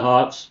pass, King of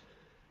Hearts,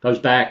 goes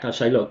back. I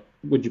say, look,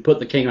 would you put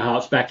the King of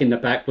Hearts back in the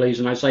back, please?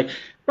 And I say,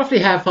 roughly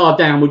how far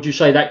down would you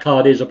say that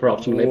card is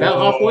approximately?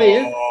 About halfway,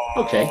 yeah?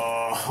 Okay.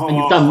 And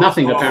you've done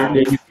nothing,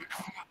 apparently.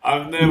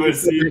 I've never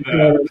seen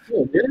that.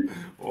 Yeah?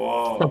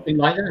 Wow. Something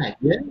like that,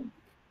 yeah?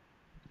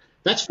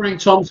 That's Frank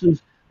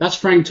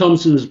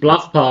Thompson's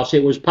Bluff pass.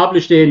 It was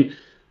published in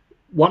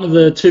one of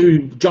the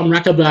two John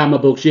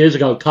Rackablama books years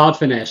ago, Card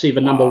Finesse, either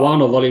number Wow.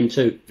 one or volume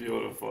two.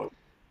 Beautiful.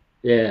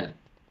 Yeah.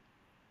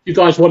 You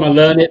guys want to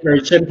learn it,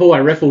 very simple. I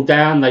riffle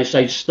down, they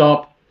say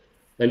stop.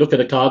 They look at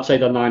the card, say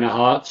the nine of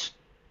hearts.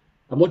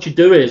 And what you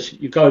do is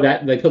you go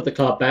that, they put the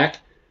card back,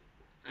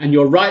 and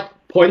your right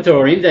pointer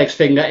or index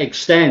finger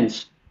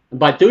extends. And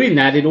by doing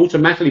that, it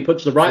automatically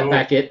puts the right Cool.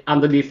 packet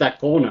underneath that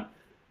corner.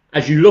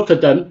 As you look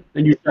at them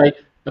and you say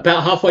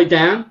about halfway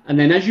down, and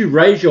then as you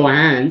raise your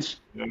hands,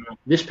 Yeah.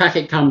 this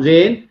packet comes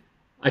in.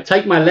 I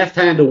take my left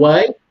hand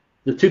away,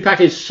 the two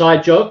packets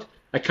side jogged.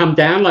 I come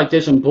down like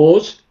this and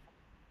pause,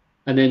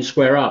 and then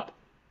square up.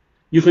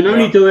 You can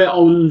only Yeah. do it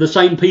on the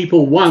same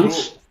people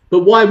once, Cool. but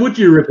why would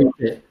you repeat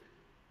it?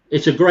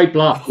 It's a great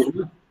bluff. You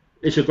know?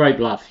 It's a great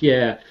bluff,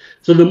 yeah.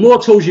 So the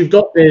more tools you've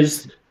got,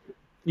 Biz,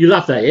 you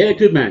love that, yeah?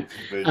 Good man.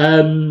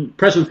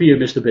 Present for you,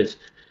 Mr. Biz.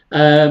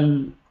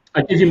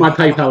 I'll give you my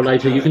PayPal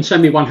later. You can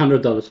send me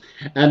 $100.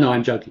 No,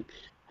 I'm joking.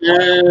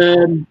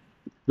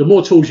 The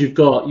more tools you've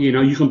got, you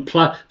know, you can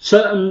play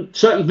certain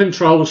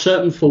controls,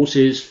 certain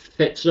forces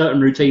fit certain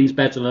routines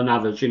better than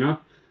others, you know.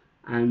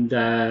 And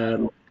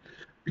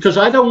because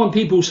I don't want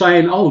people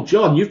saying, "Oh,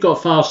 John, you've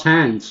got fast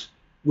hands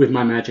with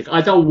my magic."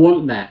 I don't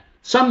want that.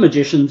 Some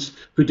magicians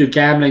who do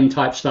gambling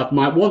type stuff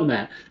might want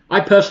that.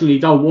 I personally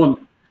don't want.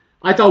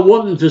 I don't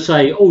want them to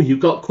say, "Oh, you've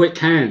got quick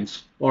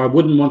hands," or "I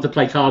wouldn't want to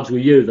play cards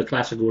with you," the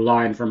classical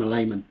line from a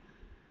layman.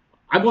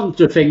 I want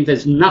them to think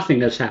there's nothing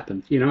that's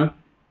happened, you know.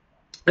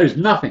 There's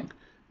nothing,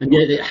 and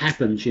yet it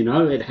happens, you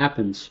know. It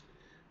happens.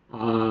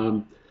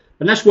 And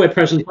that's where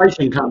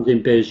presentation comes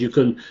in, Biz. You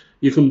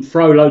can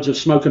throw loads of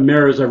smoke and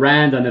mirrors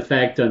around an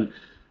effect, and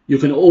you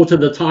can alter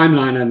the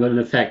timeline of an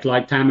effect,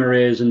 like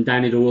Tamariz and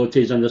Danny de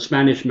Ortiz and the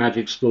Spanish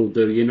magic school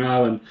do, you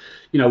know. And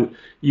you know,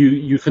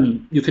 you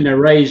can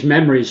erase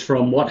memories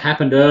from what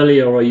happened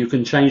earlier, or you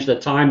can change the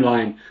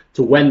timeline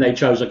to when they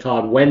chose a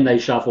card, when they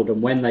shuffled,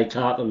 and when they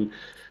cut, and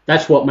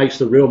that's what makes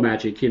the real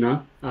magic, you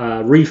know.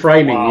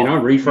 Reframing, you know,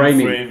 Wow.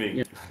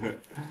 reframing.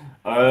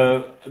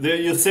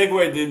 Reframing. You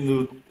segued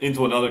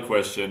into another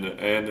question,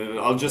 and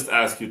I'll just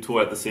ask you two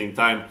at the same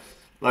time.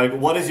 Like,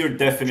 what is your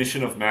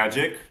definition of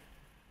magic,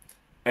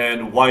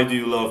 and why do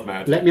you love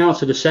magic? Let me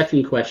answer the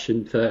second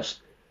question first.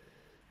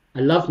 I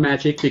love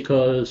magic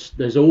because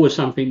there's always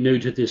something new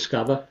to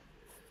discover.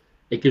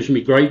 It gives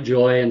me great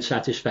joy and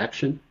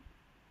satisfaction.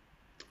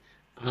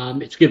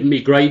 It's given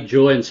me great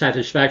joy and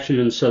satisfaction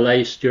and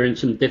solace during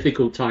some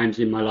difficult times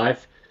in my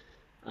life.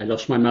 I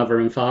lost my mother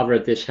and father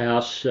at this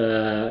house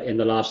in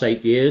the last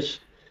 8 years.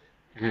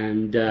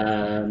 And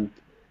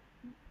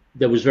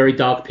there was very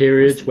dark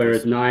periods where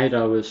at night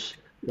I was,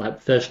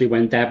 like, firstly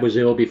when Dad was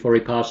ill before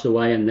he passed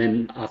away, and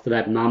then after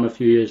that Mum a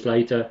few years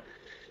later,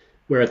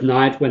 where at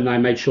night when I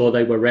made sure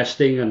they were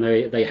resting and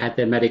they had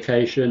their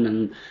medication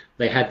and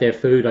they had their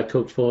food, I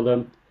cooked for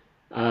them.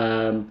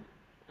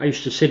 I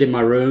used to sit in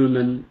my room,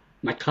 and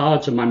my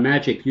cards and my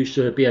magic used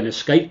to be an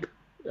escape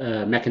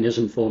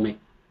mechanism for me,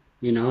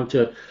 you know,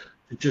 to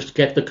just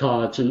get the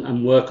cards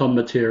and work on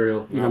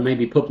material, you know,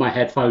 maybe put my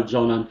headphones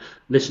on and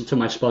listen to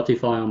my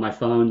Spotify on my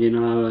phone, you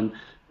know,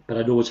 but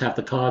I'd always have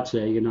the cards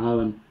there, you know,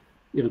 and,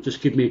 you know,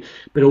 just give me,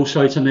 but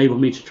also it's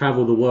enabled me to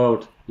travel the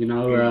world, you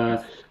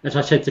know. As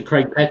I said to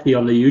Craig Petty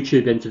on the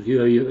YouTube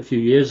interview a few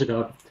years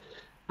ago,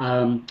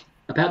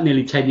 about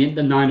nearly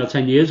 9 or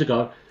 10 years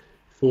ago,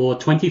 for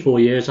 24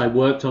 years, I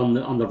worked on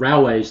the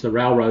railways, the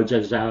railroads,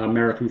 as our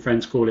American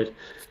friends call it,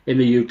 in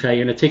the UK,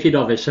 in a ticket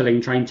office,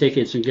 selling train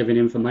tickets and giving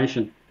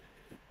information.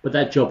 But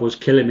that job was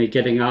killing me,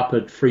 getting up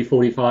at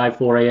 3:45,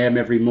 4 a.m.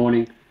 every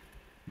morning,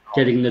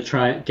 getting the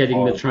train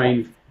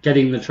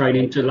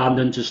into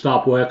London to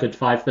start work at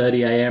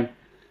 5:30 a.m.,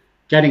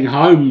 getting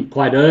home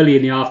quite early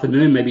in the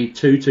afternoon, maybe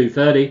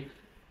 2:30,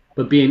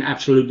 but being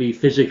absolutely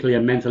physically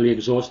and mentally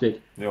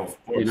exhausted. Yeah,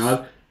 of course. You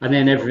know. And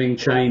then everything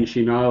changed,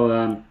 you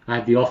know. I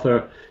had the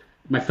offer.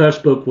 My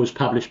first book was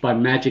published by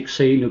Magic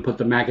Scene, who put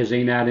the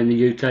magazine out in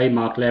the UK,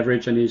 Mark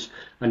Leveridge and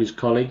his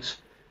colleagues.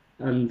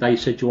 And they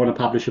said, "Do you want to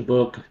publish a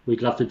book?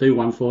 We'd love to do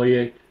one for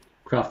you,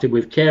 crafted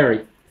with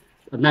Carey."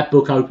 And that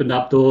book opened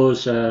up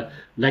doors.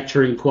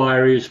 Lecture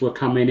inquiries were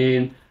coming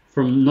in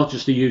from not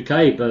just the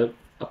UK, but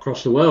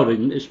across the world,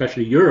 and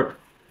especially Europe.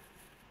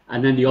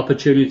 And then the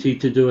opportunity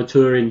to do a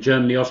tour in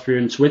Germany, Austria,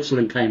 and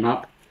Switzerland came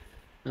up.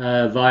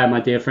 Via my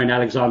dear friend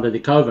Alexander de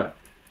Kover,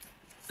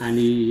 and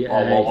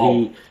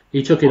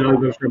he took it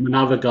over from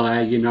another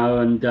guy, you know,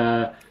 and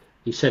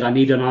he said, "I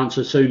need an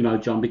answer soon, though,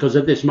 John," because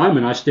at this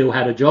moment I still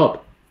had a job,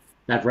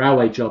 that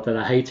railway job that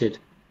I hated,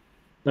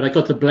 but I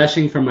got the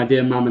blessing from my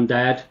dear mum and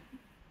dad.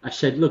 I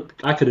said, "Look,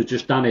 I could have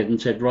just done it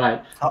and said,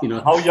 right, you know,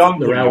 How young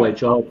the were railway you?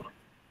 job."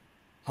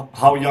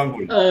 How young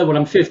were you? Well,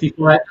 I'm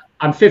 55.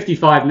 I'm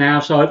 55 now,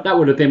 so that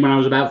would have been when I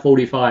was about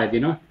 45.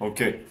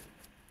 Okay.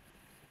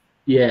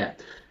 Yeah.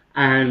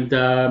 And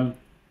I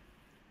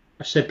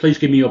said, please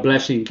give me your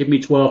blessing. Give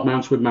me 12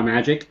 months with my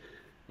magic.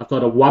 I've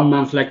got a 1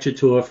 month lecture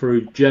tour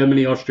through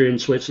Germany, Austria,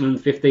 and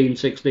Switzerland, 15,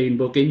 16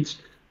 bookings,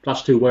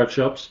 plus 2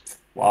 workshops.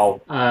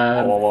 Wow. Wow,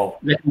 Um, wow, wow.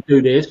 Let me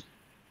do this.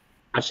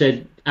 I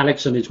said,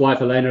 Alex and his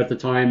wife Elena at the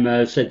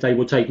time said they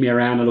would take me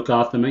around and look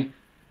after me.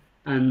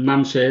 And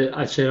Mum said,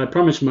 I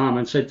promised Mum.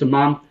 I said to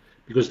Mum,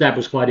 because Dad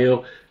was quite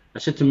ill, I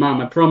said to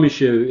Mum, I promise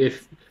you,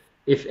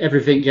 if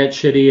everything gets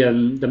shitty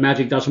and the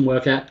magic doesn't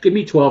work out, give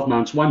me 12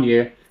 months, 1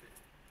 year.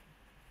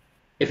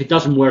 If it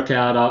doesn't work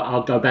out,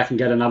 I'll go back and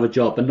get another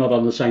job, but not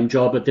on the same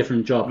job, a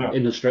different job Yeah.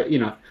 in the street,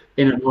 in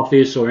an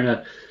office or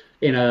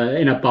in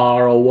a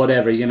bar or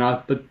whatever.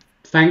 But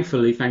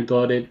thankfully, thank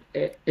God,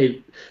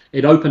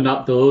 it opened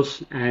up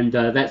doors, and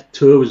that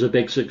tour was a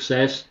big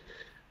success,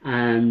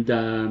 and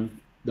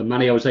the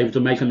money I was able to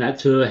make on that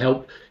tour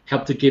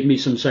helped to give me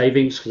some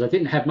savings because I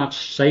didn't have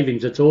much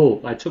savings at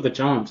all. I took a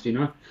chance.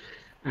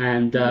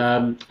 And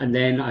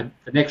then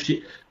the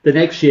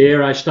next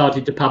year I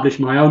started to publish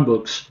my own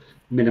books,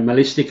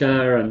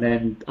 Minimalistica, and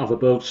then other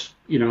books,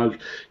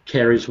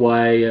 Carey's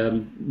Way,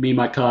 Me,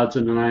 My Cards,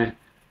 and I,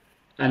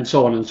 and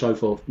so on and so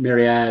forth.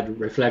 Myriad,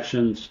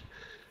 Reflections,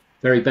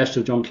 Very Best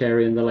of John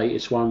Carey, and the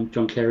latest one,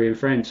 John Carey and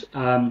Friends.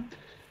 And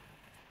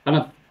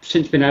I've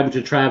since been able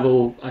to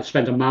travel. I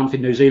spent a month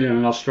in New Zealand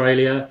and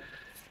Australia.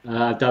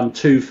 I've done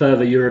 2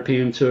 further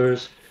European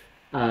tours.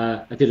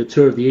 I did a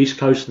tour of the East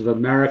Coast of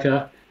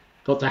America.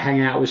 Got to hang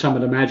out with some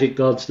of the magic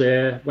gods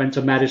there. Went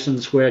to Madison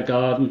Square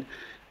Garden,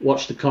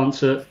 watched the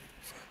concert,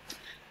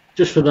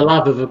 just for the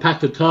love of a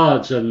pack of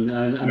cards and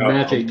Yeah,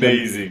 magic.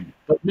 amazing.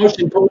 But most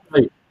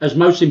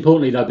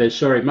importantly, though, Biz,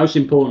 sorry, most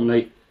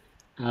importantly,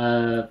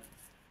 uh,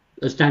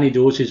 as Danny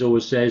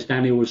always says,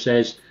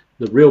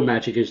 the real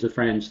magic is the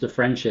friends, the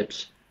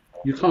friendships.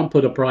 You can't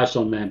put a price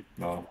on them.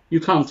 No. You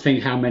can't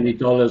think how many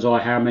dollars or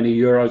how many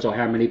euros or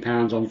how many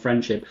pounds on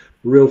friendship,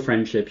 real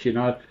friendships.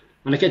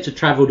 And I get to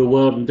travel the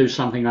world and do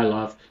something I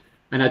love.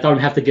 And I don't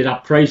have to get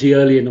up crazy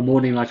early in the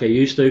morning like I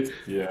used to,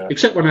 Yeah.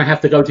 except when I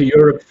have to go to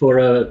Europe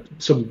for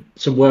some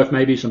work,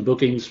 maybe some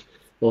bookings,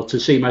 or to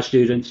see my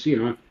students.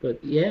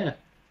 But yeah,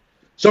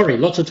 sorry,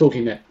 lots of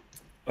talking there.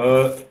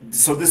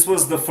 So this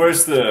was the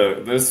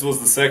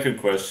second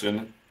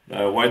question.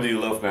 Why do you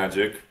love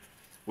magic?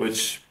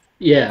 Which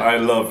Yeah. I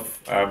love.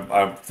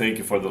 I'm thank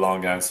you for the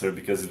long answer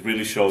because it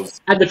really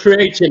shows. And the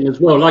creating as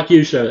well, like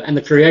you, sir, and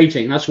the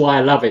creating. That's why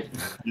I love it.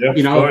 Yeah, You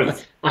of know,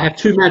 course. I have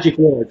 2 magic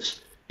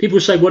words. People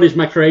say, what is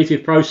my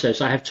creative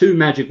process? I have 2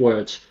 magic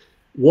words.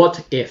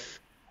 What if?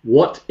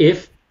 What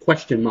if?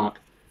 Question mark.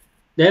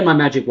 They're my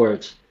magic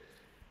words.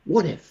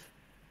 What if?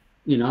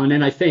 And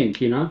then I think,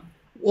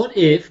 what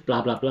if,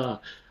 blah, blah, blah.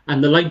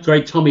 And the late,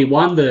 great Tommy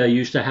Wonder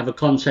used to have a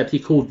concept he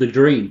called the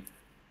dream.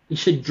 He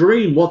said,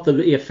 dream what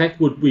the effect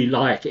would be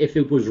like if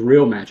it was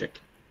real magic.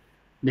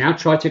 Now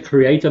try to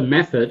create a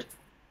method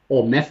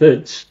or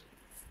methods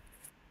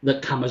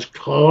that come as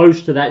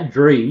close to that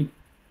dream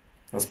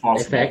That's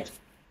possible. effect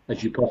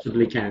as you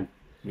possibly can.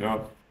 Yeah.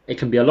 It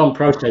can be a long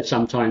process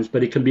sometimes,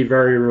 but it can be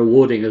very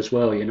rewarding as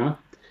well.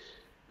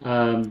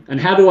 And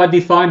how do I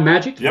define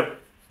magic? Yep.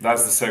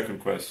 That's the second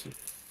question.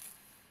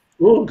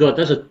 Oh, God,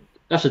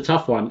 that's a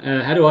tough one.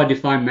 How do I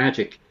define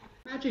magic?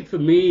 Magic for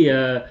me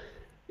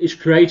is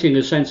creating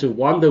a sense of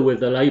wonder with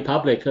the lay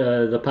public,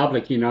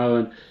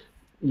 and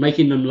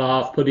making them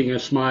laugh, putting a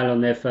smile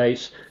on their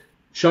face,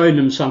 showing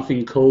them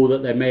something cool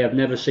that they may have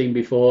never seen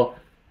before.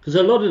 Because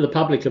a lot of the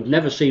public have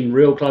never seen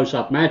real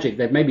close-up magic.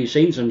 They've maybe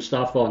seen some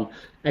stuff on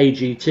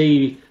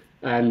AGT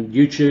and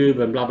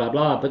YouTube and blah, blah,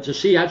 blah. But to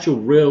see actual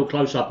real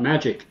close-up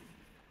magic,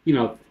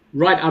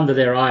 right under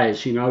their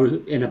eyes,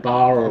 in a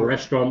bar or a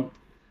restaurant,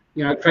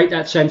 create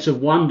that sense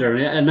of wonder.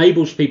 And it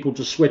enables people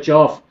to switch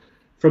off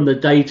from the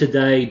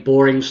day-to-day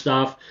boring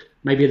stuff.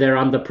 Maybe they're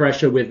under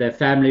pressure with their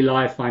family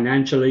life,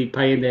 financially,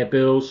 paying their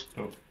bills.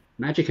 Oh,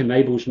 Magic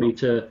enables me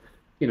to,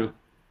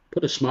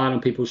 put a smile on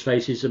people's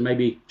faces and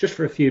maybe just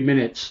for a few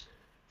minutes,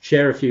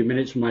 share a few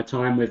minutes of my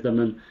time with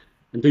them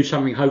and do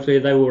something hopefully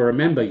they will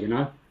remember.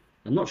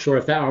 I'm not sure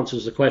if that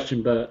answers the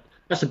question, but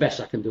that's the best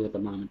I can do at the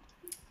moment.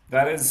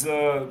 that is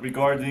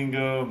regarding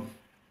the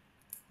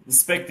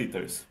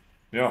spectators.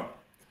 Yeah.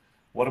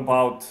 What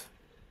about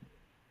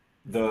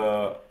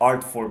the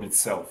art form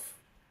itself?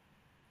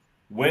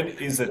 When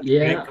is a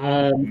Yeah.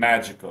 trick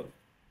magical?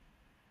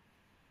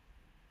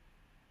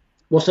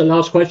 What's the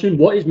last question?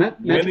 What is When is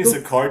a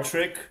magical? card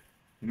trick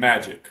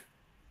magic?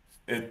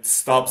 It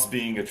stops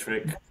being a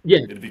trick. Yeah.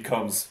 It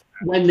becomes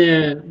When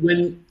there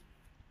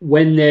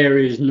when there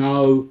is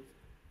no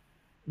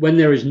when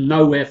there is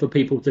nowhere for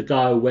people to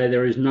go, where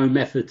there is no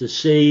method to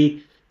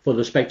see, for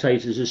the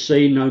spectators to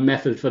see, no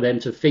method for them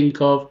to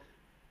think of,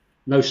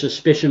 no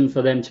suspicion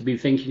for them to be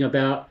thinking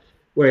about,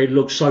 where it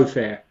looks so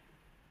fair,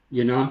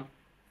 you know?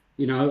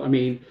 I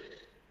mean,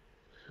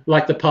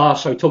 like the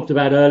pass I talked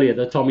about earlier,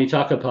 the Tommy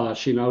Tucker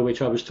pass,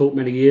 which I was taught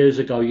many years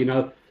ago,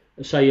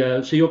 So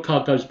your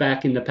card goes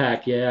back in the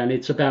pack, yeah, and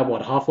it's about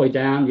what, halfway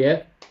down,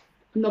 yeah.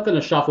 I'm not going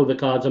to shuffle the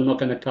cards. I'm not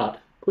going to cut.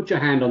 Put your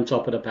hand on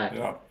top of the pack.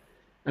 Yeah.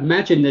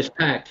 Imagine this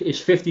pack is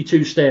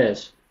 52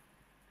 stairs,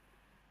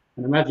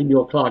 and imagine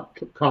your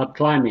card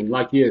climbing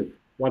like you,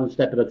 one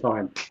step at a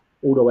time,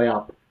 all the way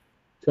up.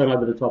 Turn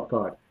over the top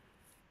card.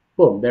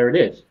 Boom, there it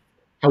is.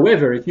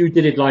 However, if you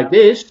did it like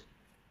this,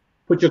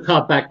 put your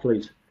card back,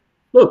 please.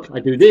 Look, I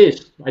do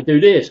this, I do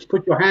this.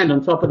 Put your hand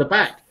on top of the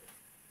pack.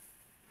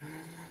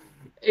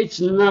 It's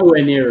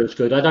nowhere near as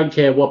good. I don't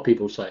care what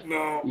people say.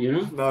 No, You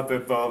know? not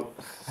at all.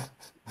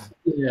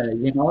 Yeah,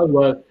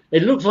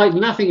 it looks like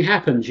nothing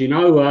happens.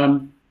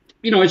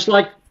 It's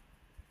like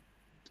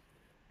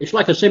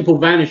a simple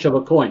vanish of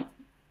a coin,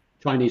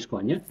 Chinese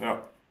coin. Yeah, Yeah.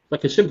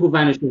 like a simple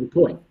vanish of a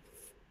coin.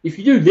 If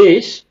you do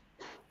this,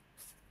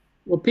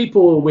 well,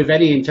 people with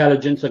any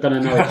intelligence are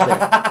going to know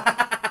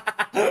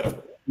it's there.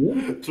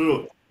 Yeah,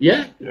 True.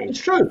 yeah, Yeah. it's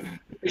true.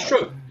 It's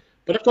true.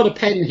 But I've got a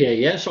pen here,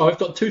 yeah? So I've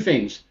got two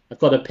things. I've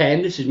got a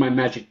pen, this is my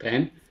magic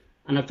pen,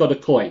 and I've got a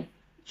coin.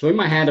 So in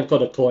my hand, I've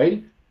got a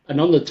coin,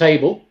 and on the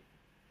table,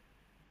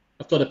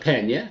 I've got a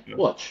pen, yeah? Yeah.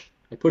 Watch.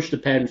 I push the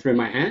pen through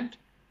my hand.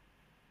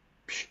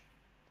 Psh,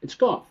 it's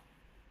gone.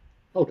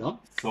 Hold on.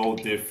 So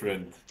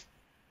different.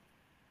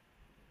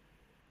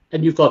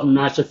 And you've got a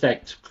nice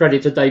effect.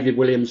 Credit to David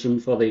Williamson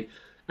for the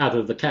out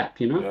of the cap,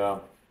 Yeah.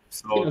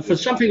 So For different.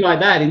 something like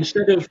that,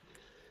 instead of,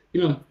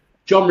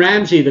 John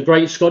Ramsay, the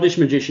great Scottish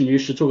magician,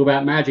 used to talk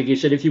about magic. He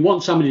said, if you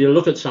want somebody to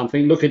look at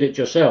something, look at it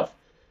yourself.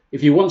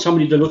 If you want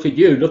somebody to look at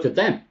you, look at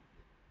them.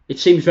 It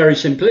seems very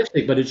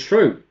simplistic, but it's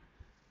true.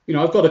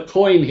 I've got a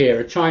coin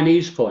here, a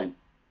Chinese coin.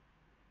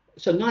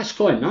 It's a nice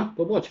coin, no?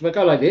 But watch, if I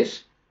go like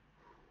this,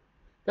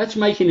 that's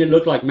making it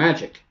look like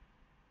magic,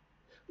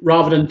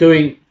 rather than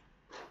doing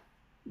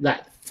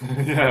that.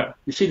 Yeah.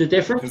 You see the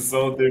difference? It's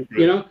so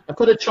different. I've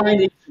got a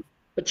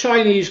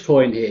Chinese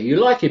coin here. You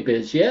like it,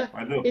 Biz, yeah?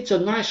 I do. It's a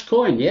nice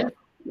coin, yeah?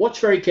 Watch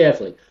very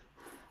carefully.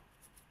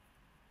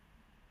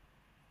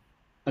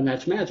 And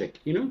that's magic.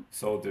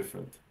 So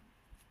different.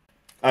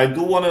 I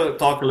do want to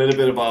talk a little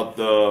bit about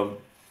the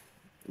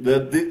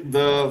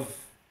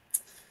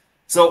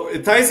so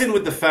it ties in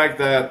with the fact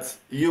that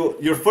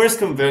your first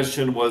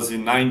convention was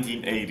in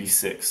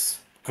 1986.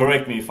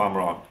 Correct me if I'm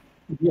wrong.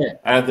 Yeah.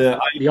 At the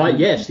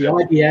Yes, the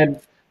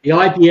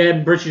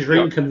IBM British yeah.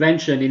 Ring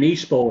Convention in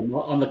Eastbourne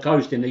on the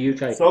coast in the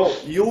UK. So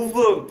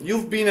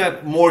you've been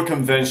at more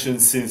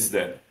conventions since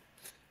then,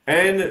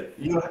 and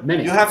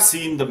Many. you have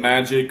seen the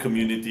magic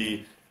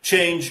community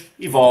change,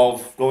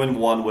 evolve, go in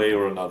one way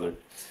or another.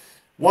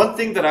 One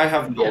thing that I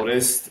have Yeah.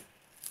 noticed,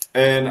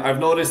 and I've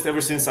noticed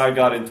ever since I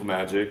got into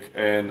magic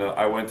and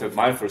I went at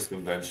my first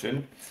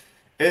convention,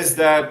 is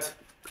that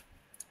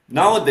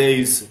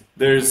nowadays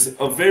there's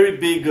a very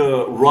big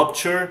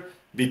rupture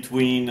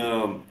between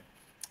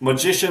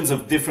magicians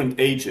of different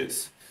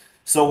ages.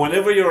 So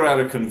whenever you're at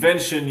a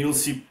convention, you'll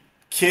see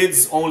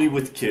kids only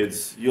with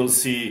kids. You'll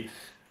see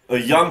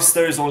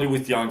youngsters only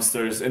with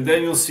youngsters. And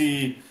then you'll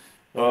see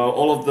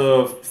all of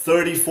the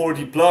 30,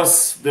 40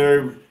 plus,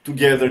 they're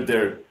together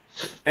there.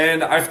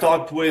 And I've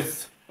talked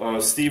with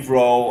Steve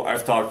Rowe,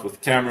 I've talked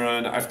with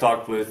Cameron, I've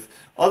talked with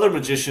other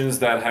magicians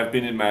that have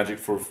been in magic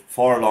for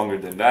far longer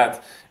than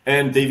that,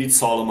 and David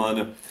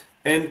Solomon.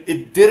 And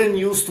it didn't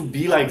used to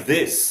be like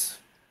this.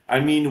 I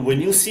mean,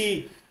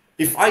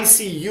 if I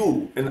see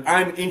you and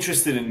I'm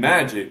interested in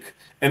magic,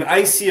 and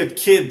I see a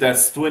kid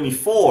that's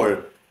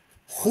 24,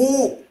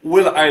 who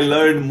will I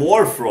learn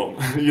more from?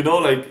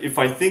 Like if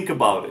I think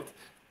about it,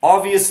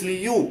 obviously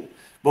you.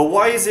 But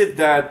why is it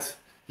that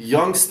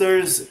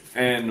youngsters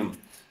and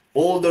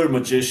older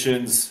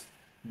magicians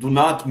do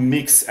not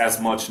mix as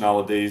much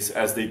nowadays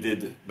as they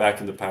did back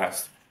in the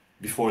past,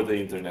 before the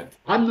internet?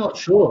 I'm not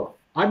sure.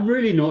 I'm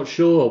really not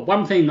sure.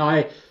 One thing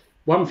I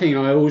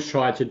always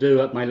try to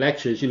do at my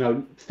lectures,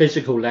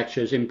 physical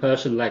lectures,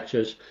 in-person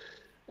lectures,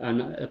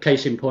 and a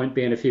case in point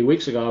being a few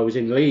weeks ago, I was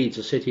in Leeds,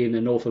 a city in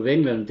the north of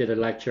England, did a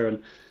lecture,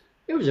 and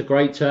it was a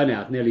great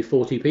turnout, nearly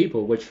 40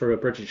 people, which for a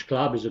British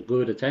club is a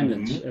good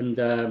attendance, and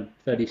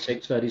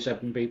 36,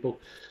 37 people.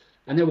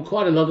 And there were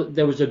quite a lot.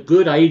 There was a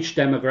good age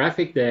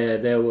demographic there.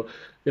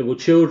 There were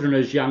children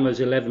as young as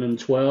 11 and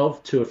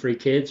 12, 2 or 3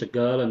 kids, a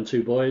girl and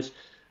 2 boys.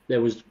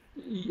 There was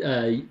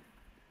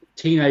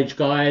teenage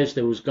guys.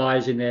 There was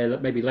guys in their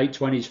maybe late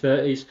 20s,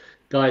 30s,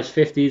 guys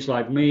 50s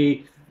like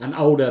me, and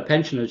older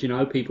pensioners.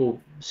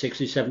 People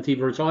 60, 70,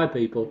 retired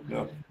people.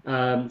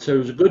 Yeah. So it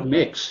was a good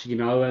mix.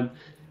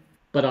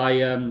 But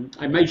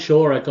I made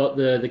sure I got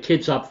the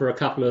kids up for a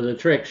couple of the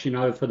tricks.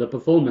 For the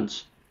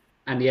performance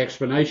and the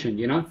explanation,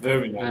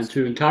 Very nice. and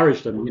to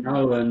encourage them,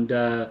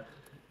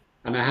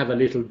 and I have a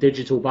little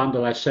digital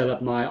bundle I sell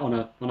at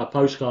on a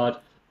postcard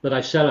that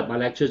I sell at my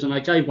lectures, and I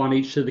gave one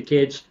each to the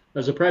kids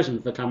as a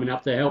present for coming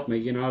up to help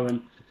me,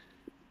 and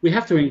we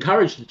have to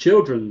encourage the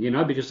children,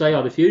 because they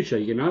are the future,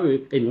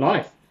 in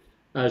life.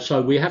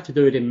 So we have to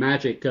do it in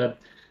magic.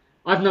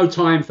 I've no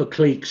time for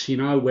cliques,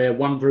 where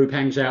one group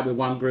hangs out with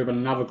one group and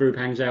another group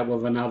hangs out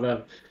with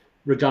another,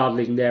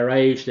 regarding their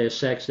age, their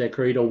sex, their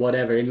creed, or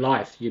whatever in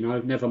life,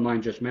 never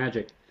mind just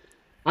magic.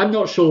 I'm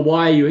not sure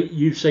why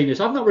you've seen this.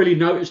 I've not really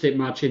noticed it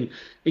much in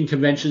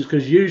conventions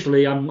because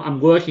usually I'm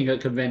working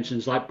at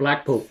conventions like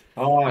Blackpool.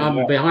 Oh, I'm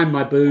yeah. behind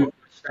my booth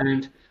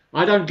and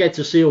I don't get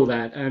to see all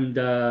that. And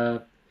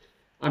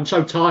I'm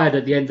so tired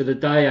at the end of the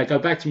day. I go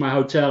back to my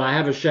hotel. I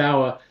have a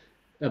shower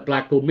at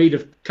Blackpool, meet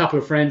a couple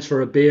of friends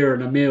for a beer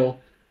and a meal,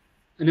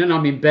 and then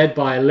I'm in bed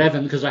by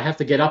 11 because I have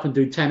to get up and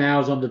do 10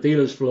 hours on the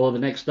dealer's floor the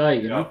next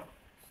day. Yeah.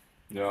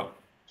 Yeah.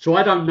 So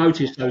I don't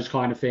notice those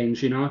kind of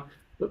things.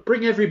 But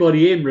bring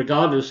everybody in,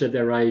 regardless of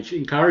their age.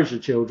 Encourage the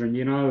children,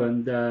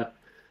 and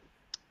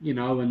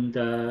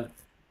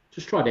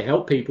just try to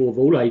help people of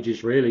all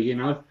ages, really.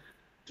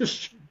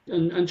 Just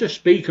and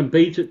just be kind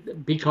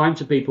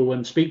to people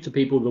and speak to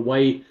people the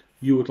way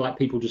you would like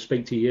people to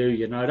speak to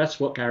you.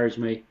 That's what carries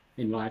me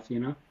in life.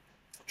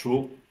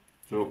 True.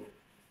 True.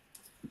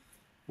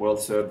 Well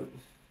said.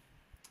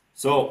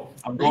 So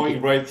I'm Thank you.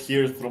 going right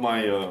here through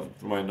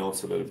my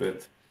notes a little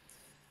bit,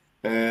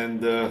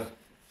 and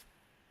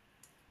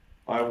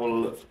I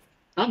will.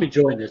 I'm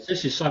enjoying this.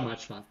 This is so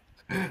much fun.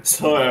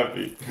 So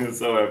happy,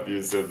 so happy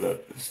you said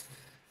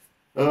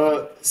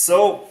that.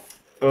 So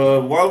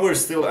while we're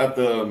still at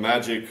the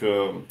magic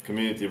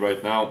community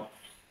right now,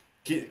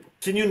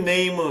 can you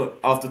name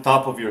off the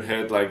top of your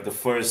head like the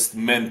first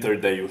mentor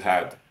that you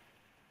had?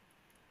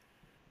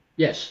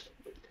 Yes,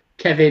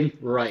 Kevin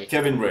Ray.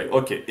 Kevin Ray.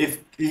 Okay, if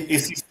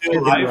is he still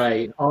Kevin alive?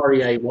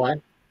 Ray,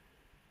 Reay.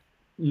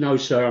 No,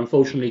 sir.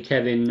 Unfortunately,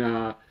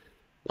 Kevin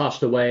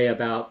passed away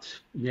about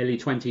nearly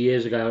 20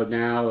 years ago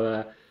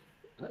now.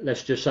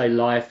 Let's just say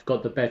life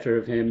got the better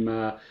of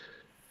him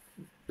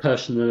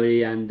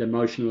personally and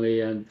emotionally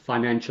and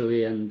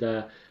financially,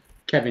 and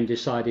Kevin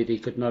decided he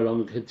could no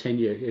longer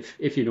continue,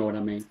 if you know what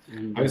I mean.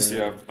 And I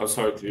see. I'm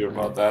sorry to hear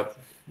about that.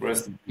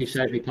 Rest in he peace,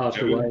 sadly passed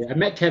Kevin. away. I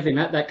met Kevin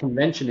at that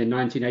convention in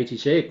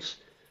 1986.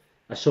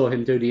 I saw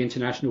him do the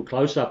international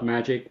close-up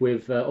magic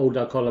with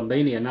Aldo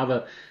Colombini,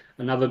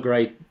 another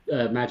great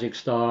magic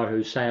star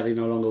who's sadly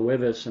no longer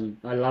with us. And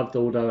I loved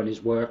Aldo and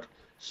his work,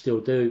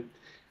 still do.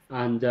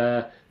 And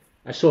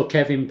I saw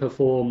Kevin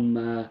perform.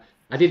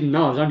 I didn't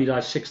know, I was only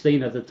like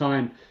 16 at the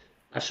time.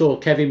 I saw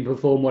Kevin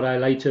perform what I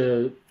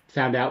later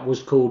found out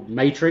was called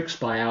Matrix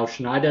by Al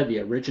Schneider,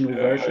 the original Yeah,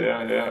 version.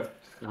 yeah, yeah.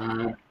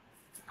 Uh,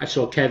 I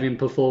saw Kevin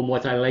perform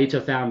what I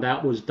later found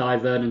out was Di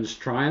Vernon's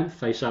Triumph,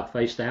 face up,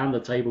 face down, the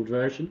tabled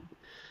version.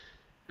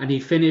 And he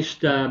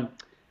finished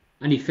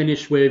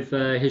with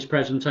his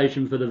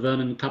presentation for the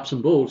Vernon Cups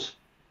and Balls,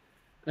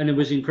 and it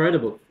was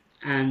incredible.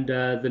 And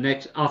the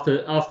next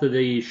after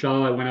the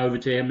show, I went over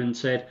to him and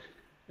said,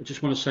 "I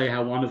just want to say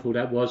how wonderful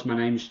that was. My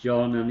name's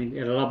John," and he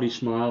had a lovely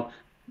smile,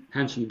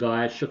 handsome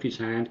guy. Shook his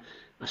hand.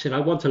 I said, "I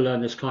want to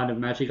learn this kind of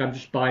magic. I'm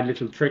just buying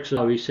little tricks."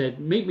 So he said,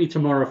 "Meet me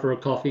tomorrow for a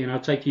coffee, and I'll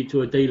take you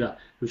to a dealer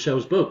who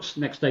sells books."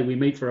 Next day, we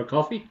meet for a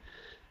coffee.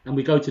 And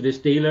we go to this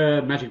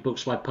dealer, Magic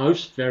Books by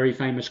Post, very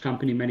famous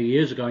company many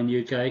years ago in the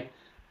UK.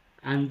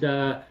 And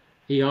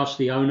he asked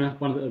the owner,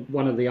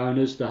 one of the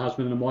owners, the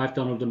husband and wife,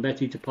 Donald and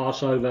Betty, to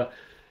pass over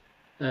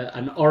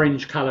an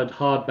orange-coloured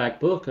hardback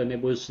book, and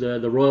it was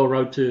the Royal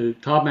Road to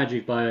Card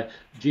Magic by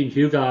Gene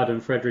Hugard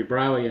and Frederick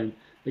Browie, and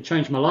it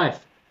changed my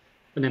life.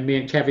 And then me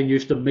and Kevin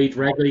used to meet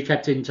regularly,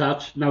 kept in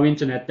touch, no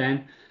internet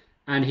then,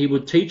 and he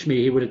would teach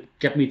me. He would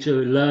get me to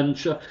learn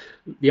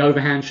the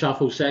overhand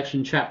shuffle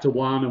section, chapter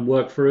one, and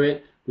work through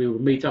it. We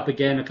would meet up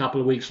again a couple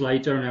of weeks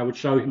later, and I would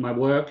show him my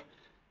work.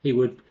 He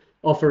would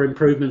offer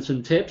improvements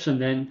and tips, and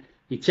then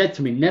he said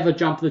to me, "Never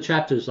jump the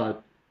chapters, though.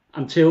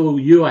 Until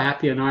you are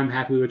happy and I'm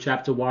happy with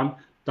chapter one,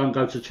 don't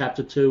go to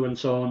chapter two," and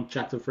so on,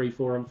 chapter three,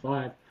 four, and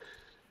five.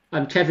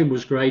 And Kevin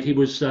was great. He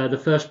was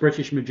the first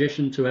British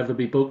magician to ever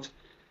be booked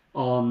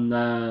on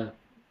the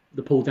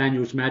Paul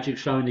Daniels Magic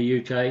Show in the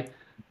UK.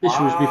 This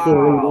was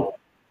before all Wow.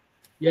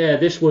 yeah,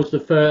 this was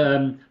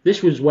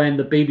when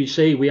the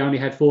BBC, we only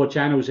had four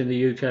channels in the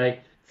UK,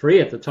 three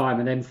at the time,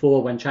 and then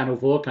four when Channel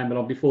 4 came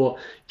along, before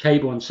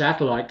cable and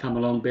satellite come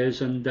along,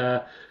 Biz. And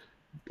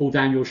Paul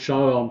Daniels'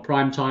 show on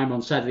prime time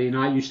on Saturday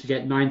night used to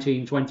get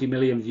 19, 20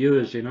 million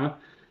viewers, in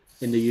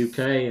the UK.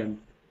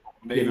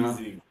 You know,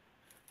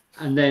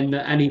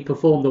 Amazing. and he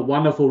performed a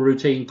wonderful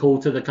routine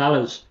called To the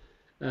Colours,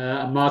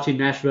 a Martin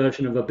Nash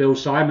version of a Bill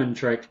Simon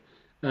trick,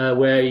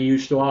 where he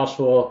used to ask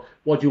for,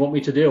 "What do you want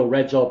me to deal,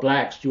 reds or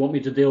blacks? Do you want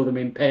me to deal them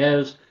in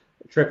pairs,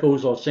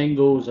 triples or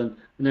singles?" And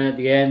then at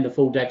the end, the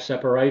full deck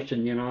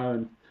separation.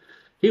 And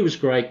he was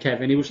great,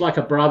 Kevin. He was like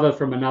a brother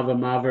from another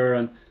mother,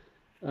 and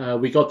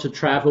we got to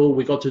travel.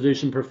 We got to do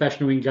some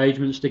professional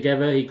engagements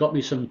together. He got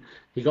me some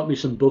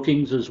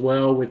bookings as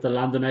well with the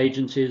London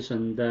agencies,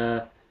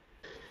 and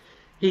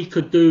he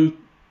could do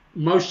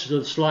most of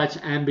the sleights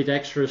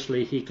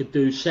ambidextrously. He could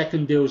do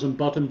second deals and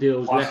bottom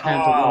deals, left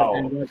hand to Wow.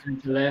 right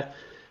hand to left,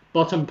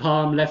 bottom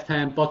palm left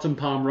hand, bottom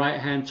palm right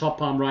hand, top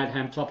palm right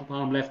hand, top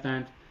palm left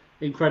hand.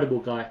 Incredible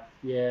guy.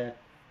 Yeah.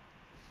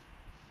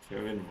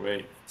 Kevin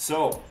Ray.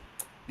 So,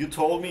 you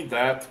told me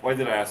that, why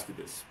did I ask you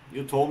this?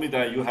 You told me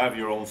that you have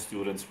your own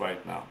students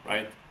right now,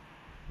 right?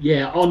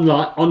 Yeah,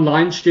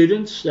 online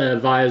students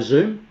via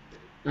Zoom,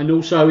 and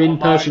also Online.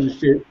 in-person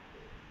Yeah,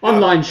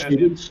 online and in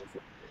students. person.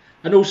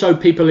 And also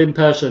people in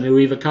person who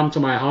either come to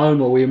my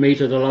home or we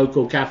meet at a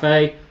local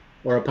cafe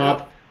or a Yeah.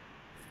 pub.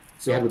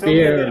 We So have a tell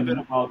me a beer little bit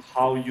and about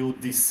how you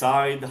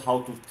decide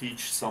how to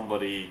teach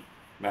somebody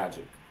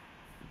magic.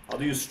 How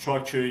do you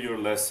structure your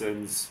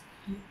lessons?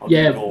 How do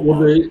you yeah, go well,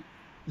 about it?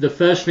 the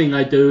first thing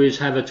I do is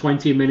have a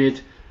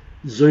 20-minute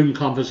Zoom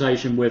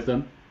conversation with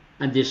them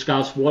and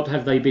discuss what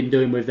have they been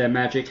doing with their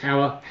magic,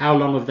 how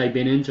long have they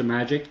been into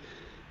magic.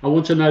 I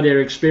want to know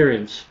their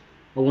experience.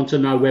 I want to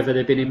know whether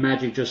they've been in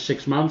magic just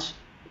 6 months,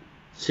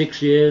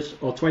 6 years,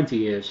 or 20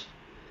 years.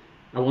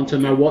 I want to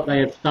know Okay. what they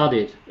have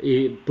studied,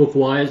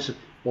 book-wise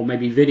or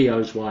maybe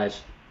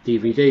videos-wise,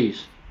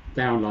 DVDs,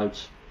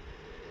 downloads.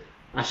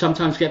 I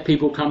sometimes get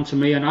people come to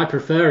me, and I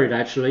prefer it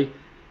actually,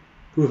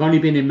 who have only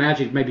been in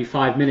magic maybe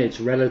 5 minutes,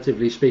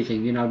 relatively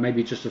speaking,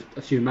 maybe just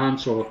a few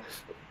months or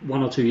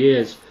 1 or 2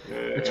 years.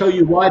 I Yeah. tell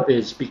you why,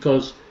 Biz,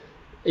 because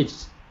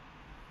it's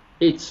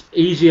it's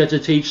easier to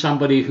teach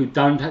somebody who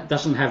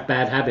doesn't have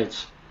bad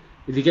habits.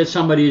 If you get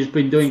somebody who's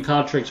been doing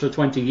card tricks for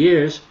 20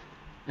 years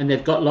and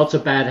they've got lots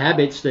of bad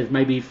habits, they've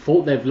maybe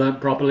thought they've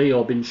learnt properly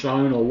or been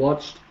shown or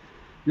watched.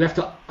 You have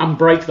to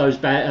unbreak those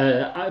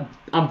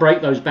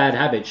bad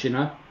habits.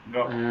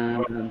 No.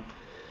 Um,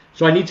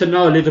 so I need to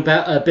know a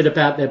bit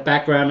about their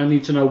background. I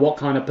need to know what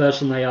kind of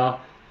person they are.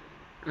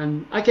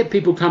 And I get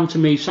people come to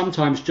me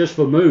sometimes just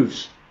for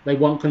moves. They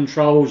want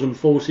controls and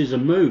forces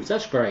and moves.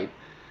 That's great.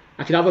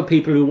 I get other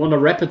people who want a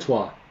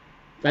repertoire.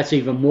 That's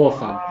even more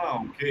fun. Ah,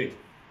 okay.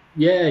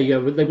 Yeah, yeah,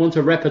 they want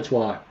a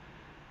repertoire.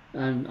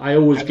 And I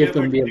always Have you give ever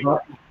them the advice.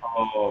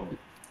 taken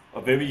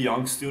a very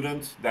young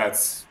student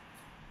that's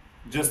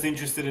just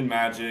interested in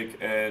magic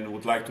and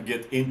would like to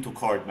get into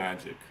card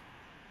magic?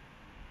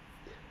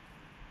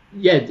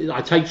 Yeah,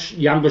 I take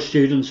younger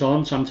students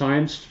on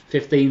sometimes,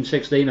 15,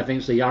 16, I think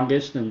is the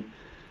youngest, and,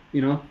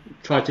 you know,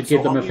 try to So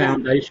give them a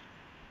foundation.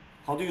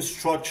 how do you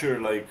structure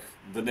like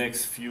the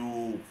next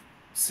few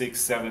 6,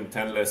 7,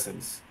 10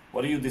 lessons?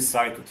 What do you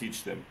decide to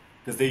teach them?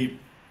 Because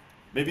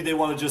maybe they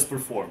want to just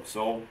perform.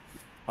 So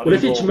how do Well,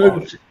 you go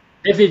about it?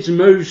 if it's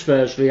moves,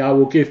 firstly, I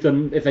will give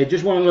them, if they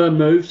just want to learn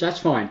moves, that's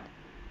fine.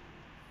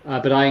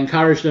 But I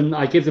encourage them,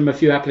 I give them a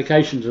few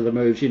applications of the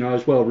moves,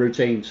 as well,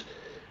 routines,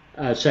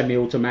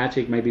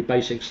 semi-automatic, maybe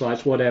basic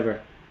sleights, whatever.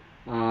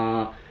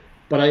 Uh,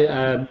 but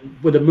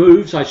with the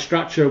moves, I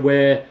structure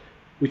where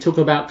we talk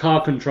about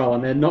car control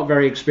and they're not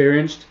very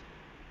experienced.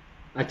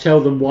 I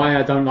tell them why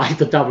I don't like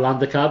the double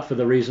undercut for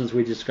the reasons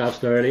we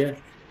discussed earlier.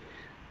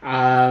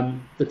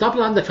 The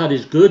double undercut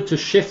is good to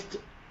shift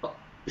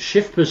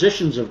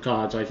positions of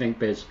cards, I think,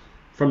 Biz,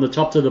 from the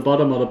top to the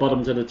bottom or the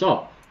bottom to the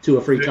top, 2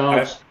 or 3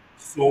 cards.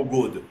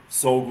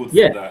 So good for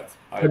Yeah, that.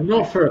 I but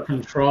not agree. for a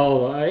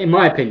control, in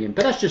my opinion.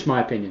 But that's just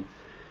my opinion.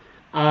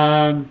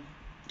 Um,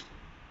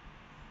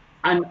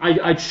 and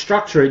I'd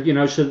structure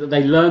it, so that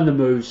they learn the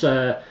moves.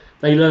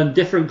 They learn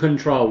different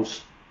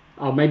controls.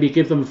 I'll maybe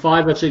give them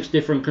 5 or 6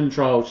 different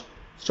controls,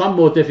 some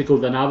more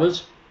difficult than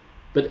others,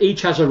 but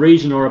each has a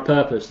reason or a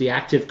purpose. The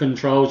active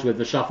controls with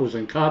the shuffles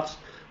and cuts,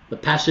 the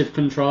passive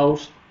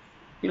controls,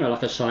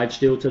 like a side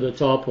steal to the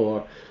top,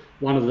 or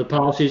one of the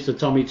passes, the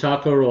Tommy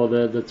Tucker or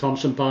the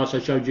Thompson pass I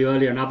showed you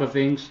earlier, and other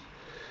things.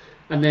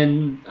 And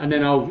then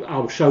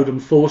I'll show them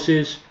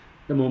forces.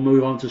 Then we'll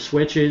move on to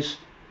switches.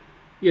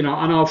 And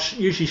I'll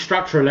usually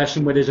structure a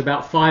lesson where there's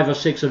about 5 or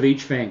 6 of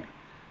each thing.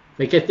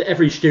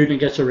 Every student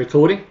gets a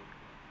recording,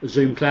 a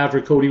Zoom cloud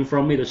recording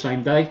from me the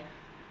same day,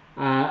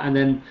 and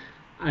then.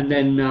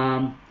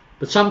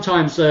 But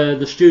sometimes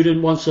the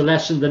student wants the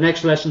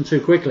next lesson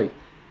too quickly,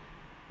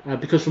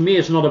 because for me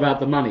it's not about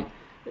the money.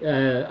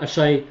 I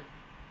say,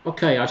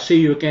 okay, I see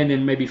you again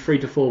in maybe 3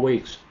 to 4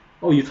 weeks.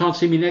 Oh, you can't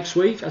see me next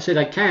week? I said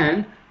I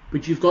can,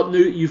 but you've got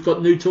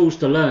new tools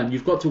to learn.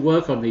 You've got to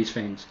work on these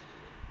things.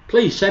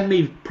 Please send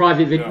me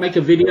Yeah. make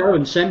a video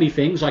and send me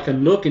things. I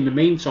can look in the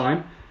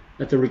meantime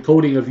at the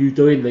recording of you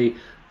doing the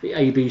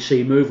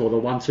ABC move or the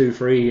 1, 2,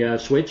 3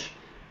 switch.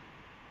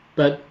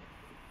 But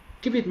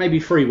give it maybe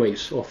 3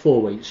 weeks or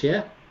 4 weeks,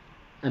 yeah?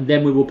 And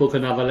then we will book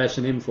another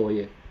lesson in for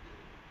you.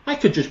 I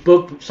could just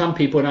book some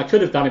people, and I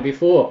could have done it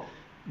before,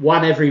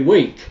 one every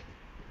week.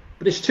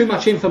 But it's too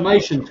much Yes, of course.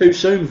 information too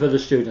soon for the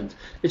student.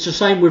 It's the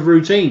same with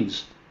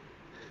routines.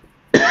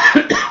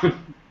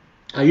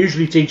 I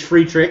usually teach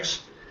 3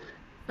 tricks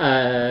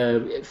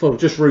for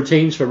just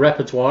routines for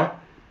repertoire.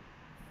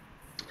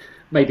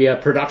 Maybe a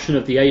production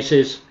of the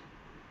aces,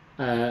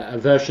 a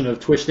version of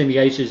twisting the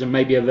aces, and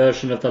maybe a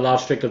version of the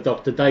last trick of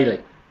Dr. Daly,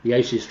 the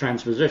aces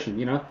transposition.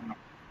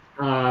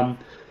 Um,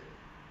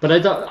 but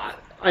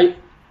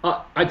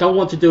I don't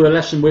want to do a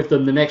lesson with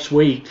them the next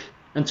week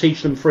and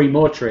teach them 3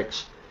 more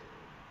tricks.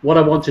 What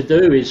I want to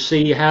do is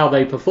see how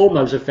they perform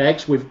those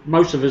effects.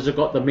 Most of us have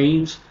got the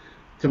means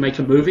to make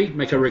a movie,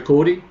 make a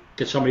recording,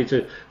 get somebody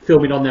to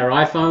film it on their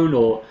iPhone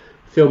or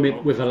film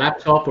it with a Okay.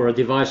 laptop or a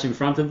device in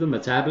front of them, a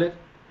tablet,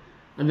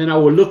 and then I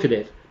will look at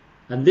it.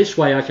 And this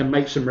way I can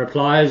make some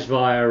replies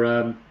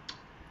via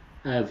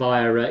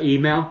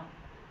email,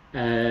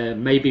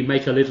 maybe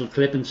make a little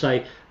clip and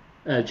say,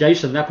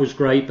 Jason, that was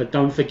great, but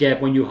don't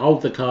forget when you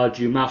hold the cards,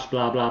 you must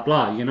blah, blah,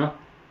 blah,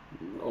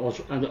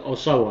 or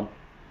so on.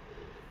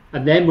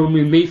 And then when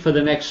we meet for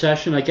the next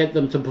session, I get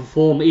them to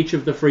perform each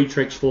of the 3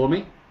 tricks for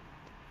me.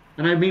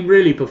 And I mean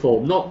really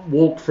perform, not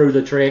walk through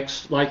the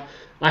tricks. Like,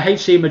 I hate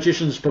seeing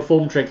magicians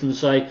perform tricks and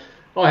say,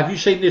 oh, have you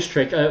seen this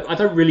trick? I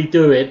don't really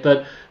do it,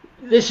 but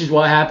this is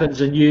what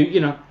happens. And you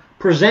know,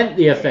 present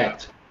the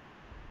effect.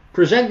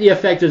 Present the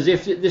effect as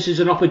if this is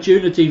an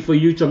opportunity for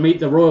you to meet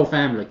the royal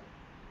family.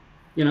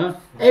 You know,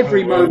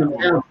 every moment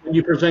counts when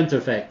you present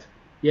effect.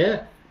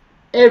 Yeah,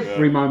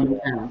 every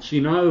moment counts.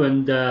 You know,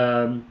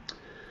 and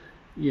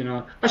you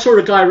know, I saw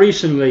a guy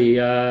recently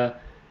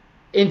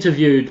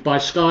interviewed by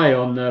Sky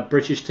on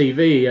British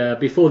TV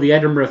before the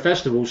Edinburgh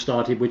Festival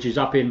started, which is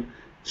up in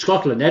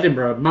Scotland.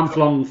 Edinburgh, a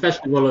month-long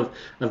festival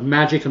of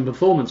magic and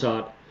performance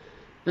art.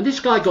 And this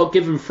guy got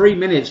given 3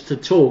 minutes to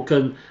talk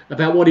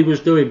about what he was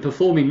doing,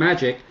 performing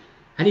magic,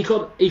 and he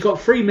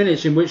got 3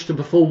 minutes in which to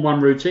perform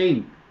one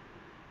routine.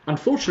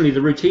 Unfortunately,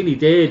 the routine he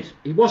did,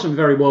 he wasn't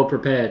very well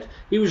prepared.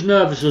 He was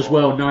nervous as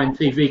well. 9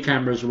 TV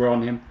cameras were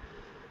on him.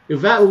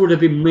 If that would have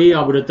been me,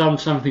 I would have done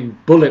something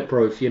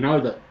bulletproof, you know,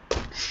 that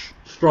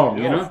strong,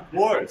 you know. Of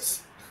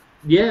course.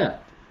 Yeah,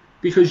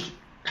 because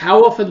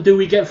how often do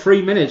we get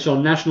 3 minutes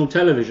on national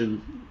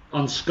television,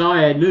 on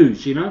Sky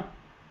News, you know?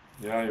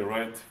 Yeah, you're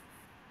right.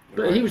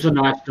 But he was a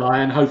nice guy,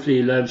 and hopefully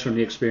he learns from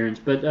the experience.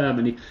 But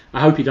I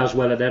hope he does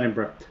well at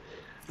Edinburgh.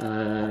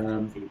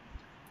 So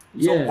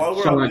Yeah. while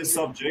we're on this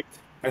subject,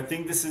 I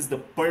think this is the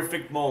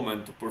perfect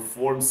moment to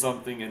perform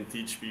something and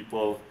teach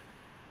people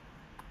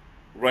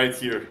right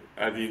here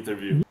at the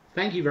interview.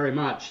 Thank you very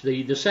much.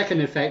 The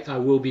second effect I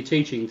will be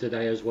teaching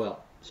today as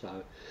well.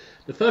 So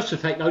the first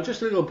effect, though,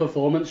 just a little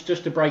performance,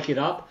 just to break it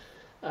up.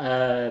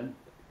 I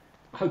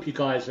hope you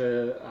guys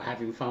are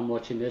having fun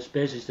watching this.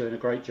 Bez is doing a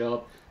great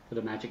job for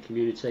the magic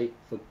community,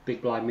 for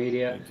Big Blind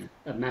Media,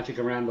 and magic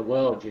around the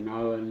world, you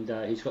know, and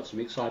he's got some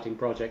exciting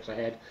projects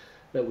ahead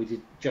that we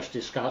just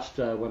discussed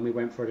when we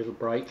went for a little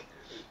break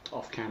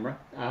off camera.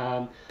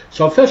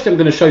 So first I'm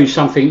going to show you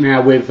something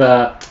now with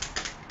a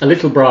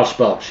little brass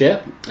box,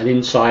 yeah, and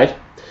inside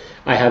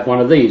I have one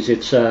of these.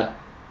 It's a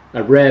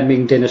rare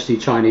Ming Dynasty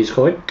Chinese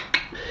coin,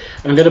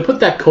 and I'm going to put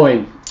that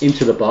coin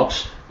into the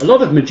box. A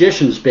lot of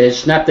magicians, Biz,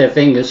 snap their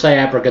fingers, say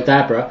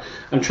abracadabra,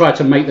 and try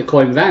to make the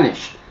coin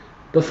vanish.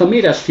 But for me,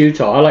 that's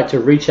futile. I like to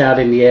reach out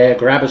in the air,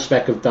 grab a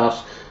speck of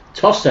dust,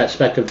 toss that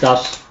speck of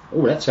dust.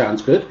 Oh, that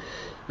sounds good.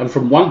 And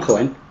from one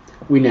coin,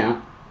 we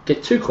now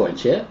get 2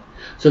 coins, yeah?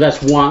 So that's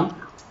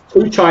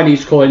 2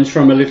 Chinese coins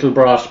from a little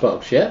brass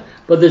box, yeah?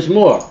 But there's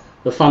more.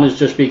 The fun has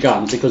just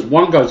begun, because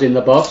 1 goes in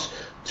the box,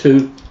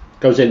 2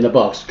 goes in the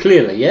box.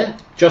 Clearly, yeah?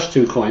 Just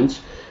 2 coins.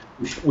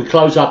 We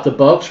close up the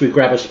box, we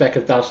grab a speck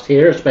of dust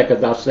here, a speck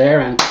of dust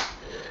there, and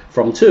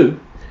from 2,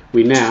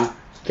 we now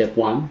get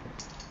 1,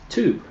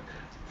 2,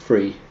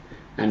 3,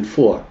 and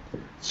 4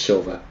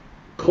 silver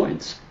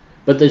coins.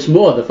 But there's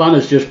more. The fun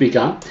has just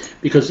begun,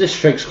 because this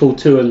trick's called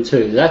 2 and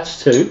 2.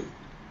 That's 2,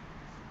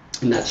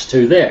 and that's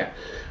 2 there.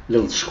 A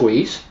little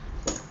squeeze,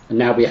 and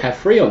now we have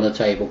 3 on the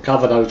table.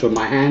 Cover those with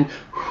my hand.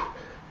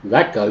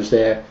 That goes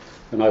there,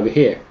 and over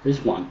here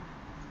is 1,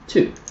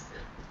 2,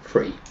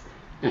 3,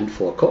 and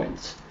 4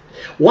 coins.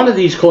 One of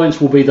these coins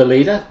will be the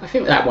leader. I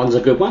think that one's a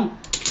good one.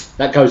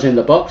 That goes in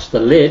the box. The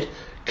lid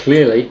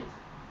clearly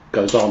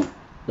goes on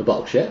the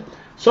box, yeah?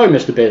 So,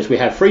 Mr. Biz, we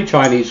have 3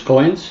 Chinese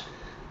coins,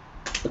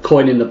 a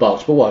coin in the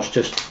box. But watch,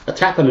 just a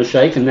tap and a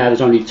shake, and now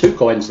there's only 2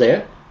 coins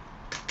there.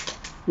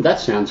 That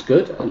sounds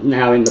good. And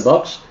now in the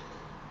box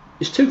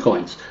is 2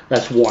 coins.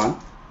 That's 1,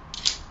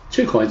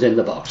 2 coins in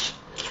the box.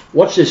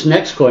 Watch this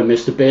next coin,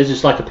 Mr. Biz.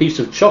 It's like a piece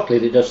of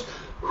chocolate. It just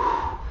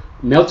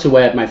melts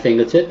away at my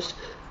fingertips.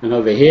 And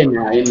over here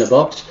now in the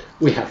box,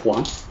 we have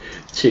 1,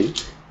 2,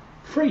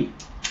 3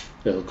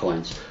 little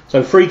coins.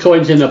 So 3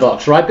 coins in the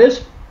box, right,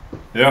 Biz?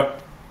 Yeah.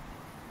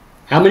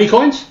 How many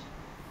coins?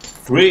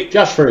 3.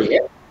 Just 3,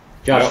 yeah?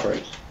 Just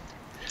 3.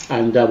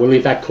 And we'll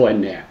leave that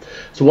coin there.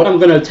 So what I'm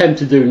going to attempt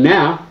to do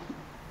now,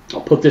 I'll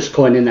put this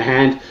coin in the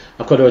hand.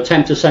 I've got to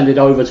attempt to send it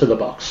over to the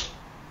box.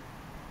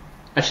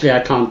 Actually,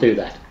 I can't do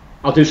that.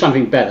 I'll do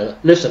something better.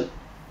 Listen,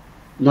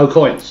 no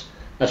coins.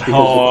 That's because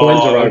the coins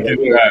are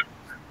over.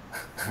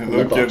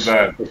 Look at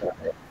that.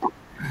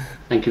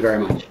 Thank you very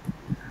much.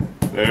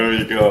 There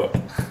we go.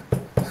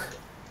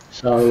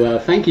 So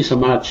thank you so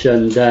much,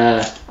 and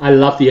I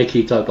love the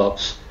Akito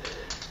box.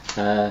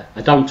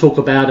 I don't talk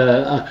about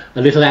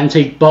a little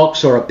antique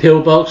box or a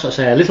pill box. I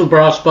say a little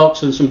brass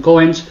box and some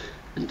coins,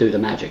 and do the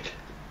magic.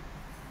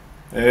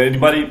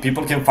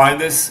 People can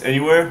find this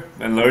anywhere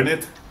and learn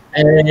it?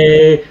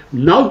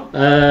 No,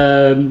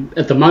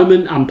 at the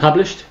moment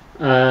unpublished.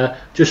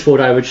 Just thought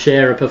I would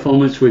share a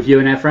performance with you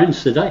and our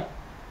friends today.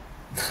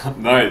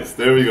 Nice,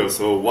 there we go.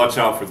 So watch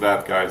out for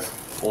that, guys.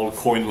 All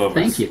coin lovers.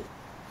 Thank you.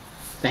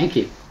 Thank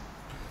you.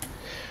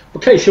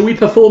 Okay, shall we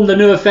perform the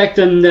new effect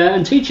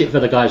and teach it for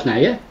the guys now,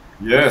 yeah?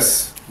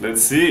 Yes,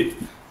 let's see.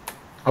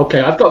 Okay,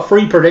 I've got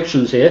 3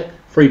 predictions here,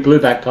 3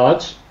 blueback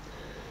cards.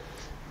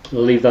 I'll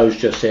leave those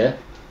just here.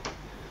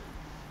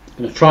 I'm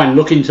going to try and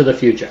look into the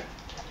future.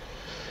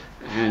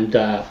 And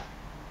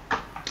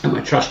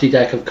my trusty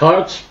deck of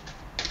cards.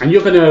 And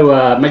you're going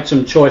to make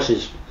some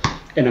choices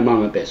in a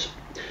moment, Biz.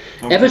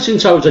 Ever Okay.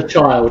 since I was a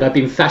child, I've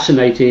been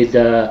fascinated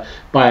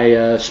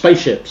by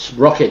spaceships,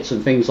 rockets,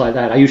 and things like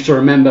that. I used to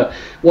remember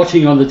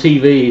watching on the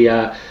TV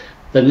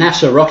the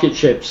NASA rocket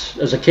ships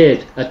as a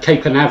kid at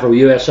Cape Canaveral,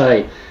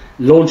 USA,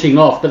 launching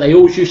off, but they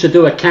always used to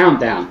do a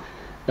countdown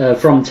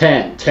from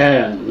 10,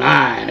 10,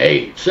 9,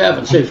 8,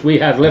 7, 6, we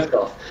have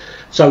liftoff.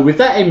 So with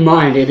that in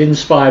mind, it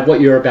inspired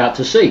what you're about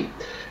to see,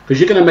 because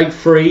you're going to make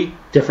 3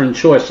 different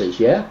choices,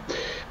 yeah?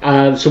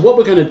 So what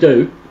we're going to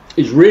do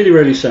is really,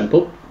 really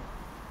simple.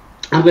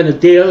 I'm going to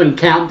deal and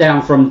count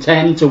down from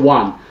 10 to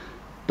 1,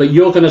 but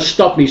you're going to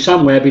stop me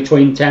somewhere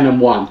between 10 and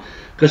 1,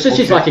 because this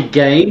is Okay. like a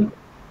game,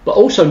 but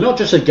also not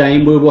just a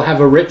game, we will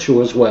have a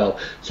ritual as well.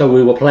 So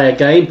we will play a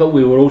game, but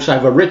we will also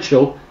have a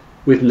ritual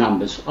with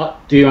numbers.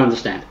 Do you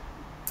understand?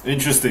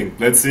 Interesting.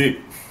 Let's see.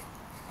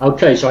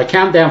 Okay, so I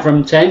count down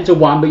from 10 to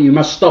 1, but you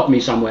must stop me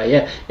somewhere,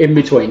 yeah? In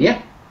between,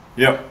 yeah?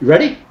 Yep. You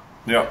ready?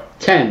 Yep.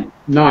 10,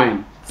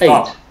 9, 8,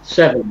 Stop.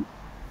 7.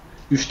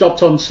 You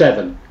stopped on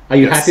 7. Are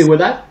you Yes. happy with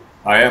that?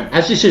 I am.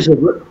 As this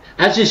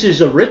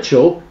is a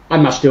ritual, I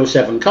must deal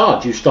 7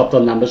 cards. You stopped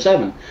on number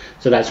 7.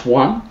 So that's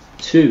 1,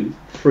 2,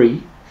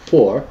 3,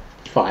 4,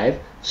 5,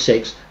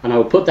 6, and I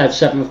will put that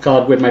 7th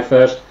card with my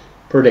first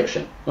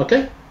prediction.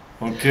 Okay?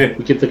 Okay.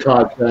 We give the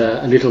card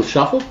a little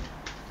shuffle.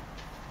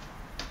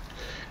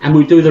 And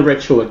we do the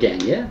ritual again,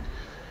 yeah?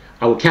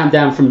 I will count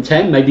down from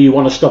 10. Maybe you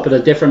want to stop at a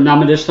different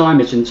number this time.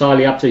 It's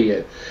entirely up to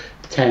you.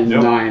 10,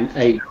 Yep. 9,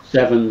 8,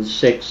 7,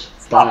 6,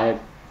 5,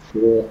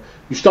 4.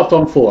 You stopped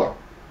on 4.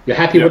 You're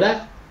happy Yep. with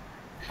that?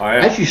 I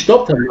am. As you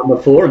stopped on number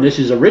 4, and this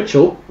is a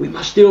ritual, we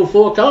must deal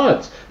 4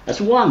 cards. That's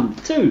 1,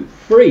 2,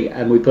 3,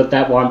 and we put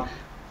that one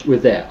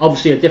with there.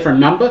 Obviously, a different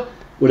number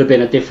would have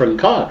been a different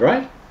card,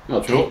 right?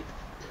 Okay. Sure.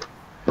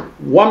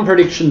 1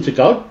 prediction to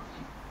go.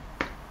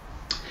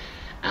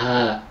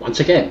 Once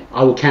again,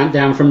 I will count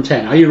down from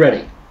 10. Are you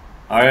ready?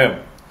 I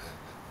am.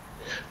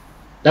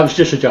 That was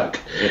just a joke.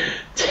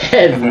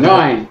 10,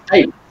 9,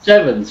 8,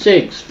 7,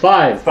 6,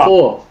 5, Stop.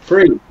 4,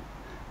 3.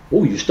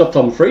 Oh, you stopped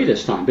on 3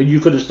 this time, but you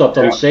could have stopped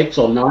on Yeah. 6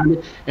 or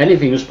 9.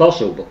 Anything is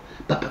possible.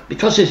 But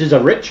because this is a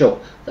ritual,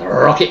 the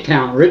rocket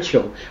count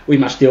ritual, we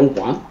must deal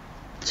 1,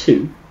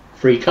 2,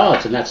 3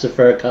 cards, and that's the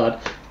 3rd card.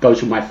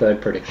 Goes with my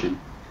 3rd prediction.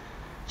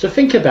 So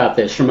think about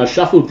this. From a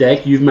shuffled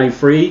deck, you've made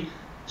 3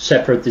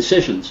 separate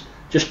decisions,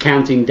 just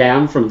counting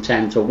down from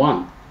 10 to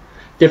 1.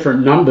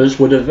 Different numbers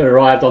would have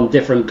arrived on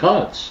different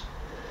cards.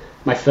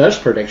 My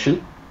first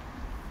prediction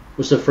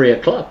was the 3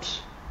 of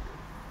clubs.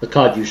 The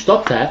card you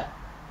stopped at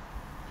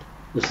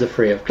was the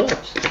 3 of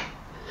clubs.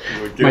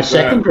 We'll get My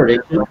second that.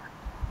 prediction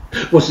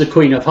was the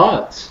Queen of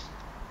Hearts.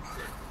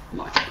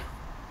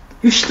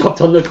 You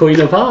stopped on the Queen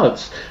of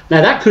Hearts.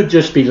 Now that could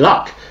just be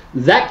luck.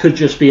 That could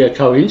just be a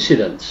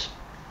coincidence.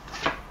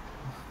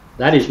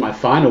 That is my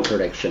final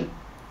prediction.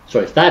 So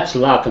if that's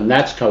luck and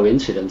that's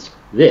coincidence,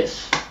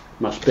 this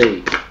must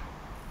be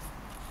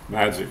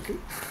Magic.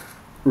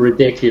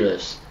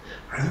 ridiculous.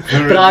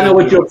 But I know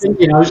what you're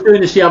thinking. I was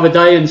doing this the other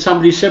day and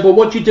somebody said, well,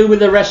 what do you do with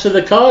the rest of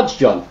the cards,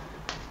 John?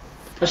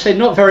 I said,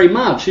 not very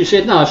much. He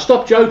said, no,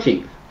 stop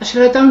joking. I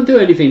said, I don't do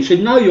anything. He said,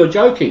 no, you're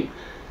joking.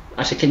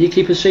 I said, can you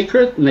keep a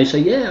secret? And they say,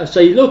 yeah. I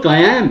say, look, I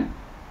am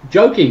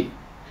joking.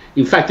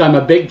 In fact, I'm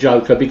a big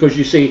joker because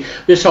you see,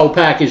 this whole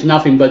pack is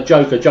nothing but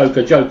joker,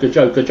 joker, joker,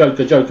 joker,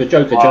 joker, joker,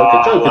 joker,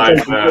 Wow, joker, I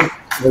like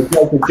joker,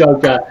 joker,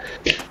 joker,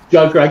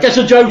 joker. I guess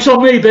the joke's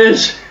on me,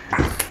 Biz.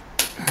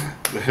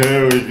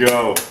 There we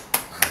go.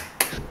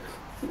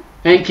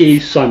 Thank you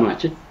so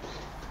much.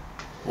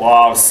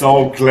 Wow,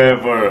 so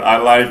clever. I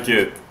like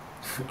it.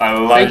 I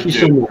like Thank you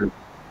it. so much.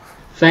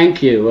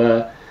 Thank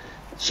you.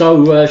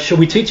 Shall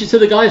we teach it to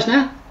the guys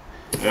now?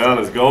 Yeah,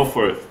 let's go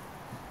for it.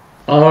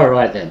 All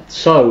right then.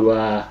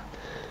 So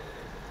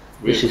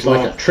this is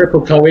like a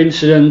triple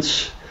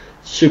coincidence,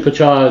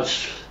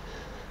 supercharged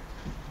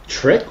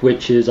trick,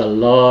 which is a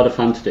lot of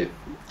fun to do.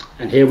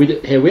 And here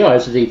we are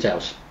as the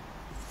details.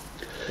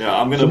 Yeah,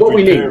 I'm gonna So what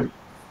we prepare need-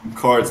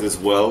 cards as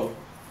well.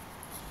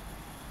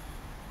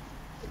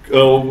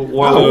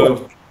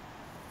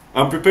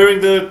 I'm preparing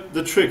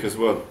the trick as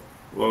well.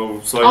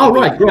 Well, so I Oh, can do-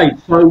 right, great.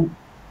 So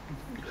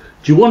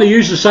do you want to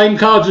use the same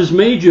cards as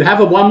me? Do you have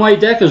a one-way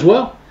deck as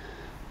well?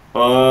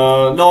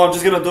 No, I'm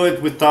just gonna do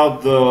it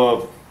without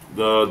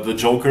the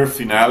Joker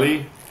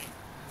finale.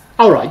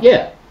 All right,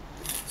 yeah.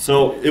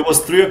 So it was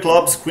 3 of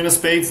clubs, Queen of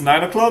spades,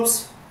 9 of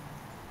clubs.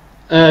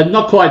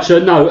 Not quite, sir.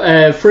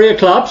 No, 3 of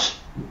clubs,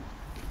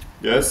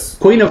 Yes,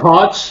 Queen of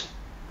hearts,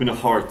 Queen of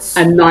hearts.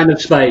 and 9 of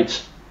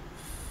spades.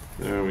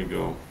 There we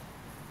go.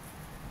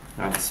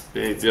 And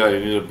spades. Yeah, you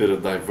need a bit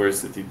of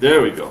diversity.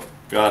 There we go.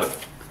 Got it.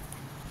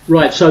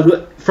 Right,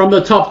 so from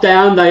the top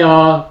down, they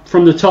are,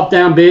 from the top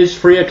down, Biz,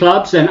 3 of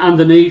clubs, then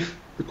underneath,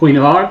 the Queen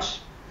of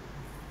hearts.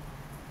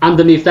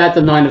 Underneath that,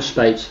 the 9 of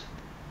spades.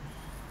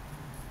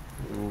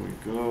 There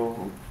we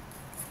go.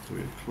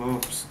 3 of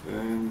clubs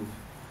and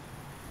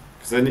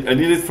because I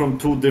need it from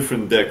 2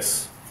 different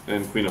decks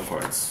and Queen of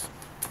hearts.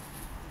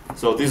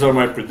 So these are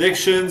my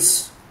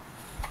predictions.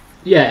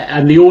 Yeah,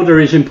 and the order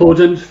is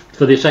important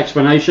for this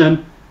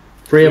explanation.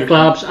 3 of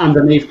clubs,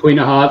 underneath Queen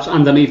of hearts,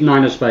 underneath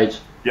 9 of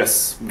spades.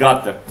 Yes,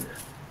 got them.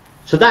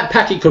 So that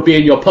packet could be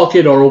in your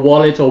pocket or a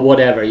wallet or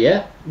whatever,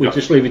 yeah? We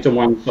just leave it to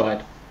one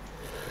side.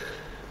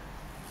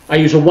 I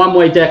use a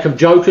one-way deck of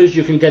jokers.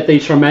 You can get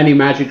these from any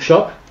magic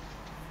shop.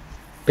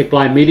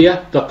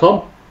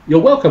 BigBlindMedia.com. You're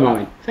welcome,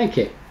 Owen. Thank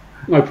you.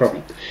 No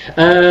problem.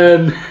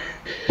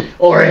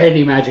 Or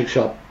any magic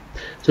shop.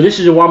 So this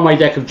is a one-way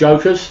deck of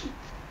jokers.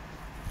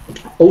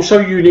 Also,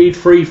 you need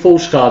 3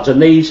 false cards,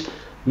 and these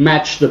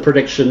match the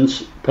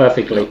predictions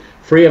perfectly.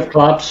 3 of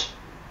clubs,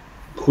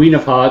 Queen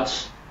of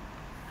hearts,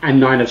 and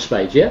 9 of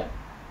spades, yeah?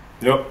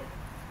 Yep.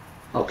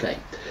 Okay.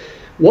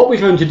 What we're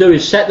going to do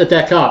is set the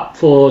deck up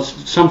for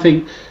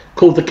something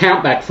called the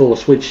countback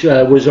force, which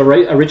was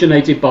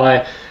originated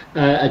by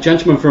a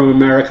gentleman from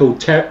America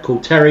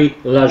called Terry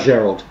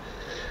LaGerald.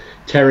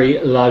 Terry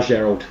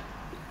LaGerald.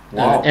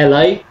 Wow.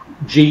 L-A-G-E-R-A-U-L-D.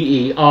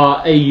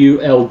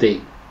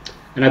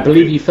 And I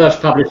believe he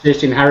first published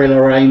this in Harry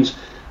Lorraine's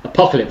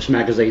Apocalypse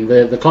magazine,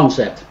 the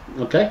concept.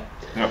 Okay?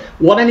 Yep.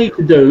 What I need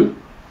to do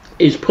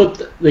is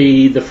put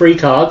the 3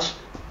 cards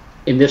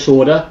in this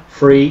order,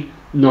 3,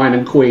 9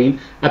 and queen,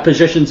 at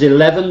positions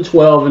 11,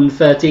 12 and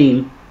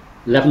 13.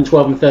 11,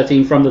 12 and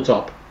 13 from the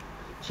top.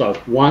 So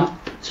 1,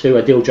 2,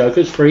 I deal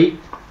jokers, 3,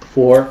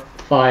 4,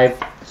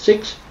 5,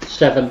 6,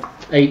 7,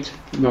 8,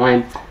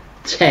 9,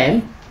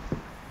 10.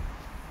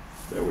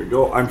 There we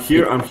go. I'm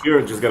here.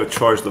 Just got to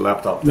charge the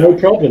laptop. No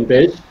problem,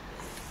 Biz.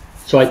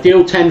 So I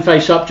deal 10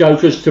 face-up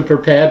jokers to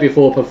prepare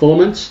before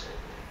performance.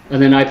 And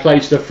then I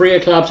place the 3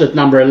 of clubs at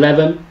number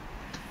 11,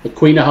 the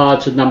Queen of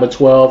hearts at number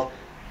 12,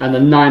 and the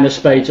 9 of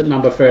spades at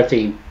number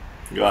 13.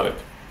 Got it.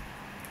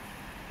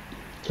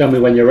 Tell me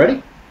when you're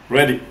ready.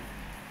 Ready.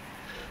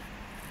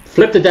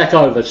 Flip the deck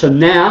over. So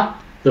now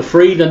the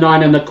 3, the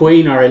 9 and the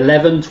queen are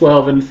 11,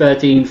 12 and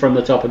 13 from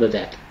the top of the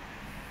deck.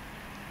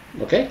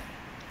 Okay?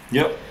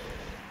 Yep.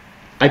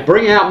 I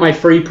bring out my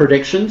 3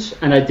 predictions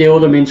and I deal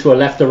them into a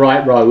left or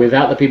right row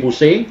without the people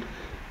seeing.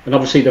 And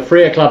obviously the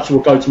 3 of clubs will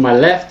go to my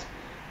left,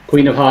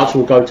 Queen of hearts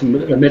will go to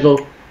the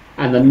middle,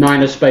 and the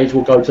 9 of spades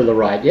will go to the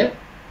right, yeah?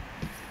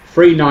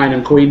 3, 9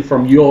 and queen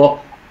from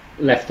your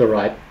left to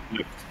right.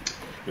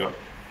 Yep.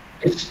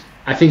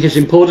 I think it's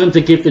important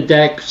to give the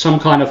deck some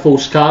kind of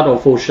false card or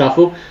false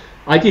shuffle.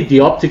 I did the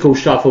optical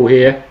shuffle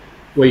here,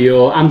 where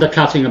you're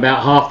undercutting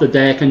about half the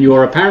deck and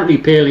you're apparently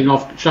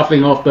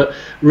shuffling off, but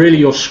really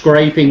you're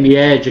scraping the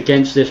edge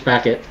against this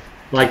packet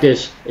like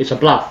this. It's a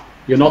bluff.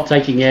 You're not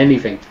taking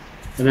anything.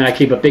 And then I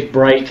keep a big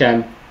break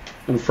and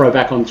throw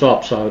back on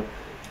top. So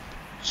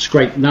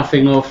scrape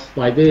nothing off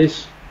like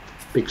this,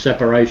 big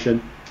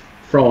separation,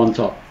 throw on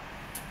top.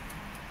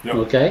 Yep.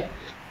 Okay.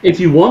 If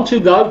you want to,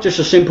 though, just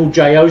a simple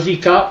J-O-Z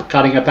cut,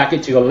 cutting a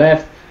packet to your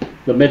left,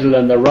 the middle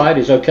and the right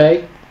is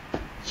okay.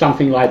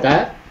 Something like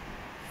that.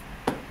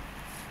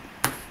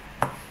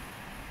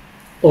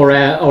 Or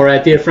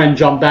our dear friend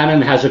John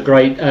Bannon has a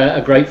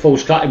great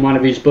false cut in one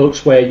of his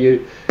books where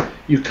you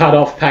cut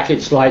off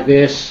packets like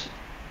this,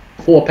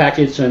 4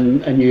 packets,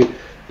 and you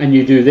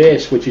do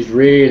this, which is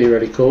really,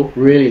 really cool,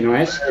 really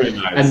nice. Very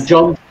nice. And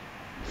John,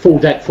 full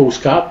deck false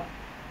cut.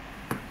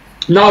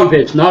 No,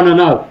 Viz,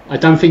 no. I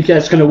don't think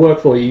that's going to work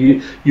for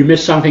you. You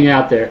missed something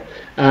out there.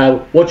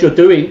 What you're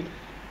doing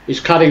is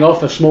cutting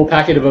off a small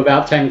packet of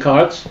about 10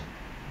 cards.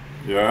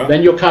 Yeah.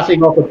 Then you're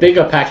cutting off a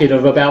bigger packet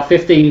of about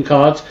 15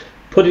 cards,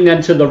 putting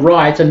them to the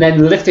right, and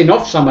then lifting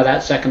off some of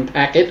that second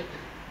packet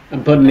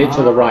and putting it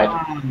to the right.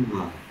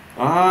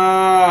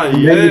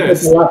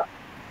 Yes.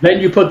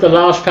 Then you put the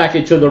last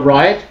packet to the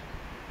right.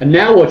 And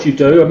now what you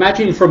do,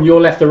 imagine from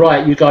your left to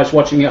right, you guys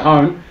watching at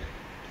home,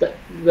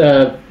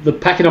 the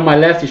packet on my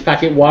left is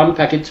packet 1,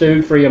 packet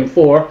 2, 3 and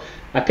 4.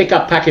 I pick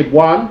up packet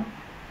 1,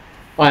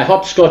 I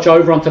hopscotch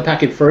over onto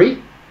packet 3,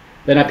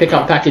 then I pick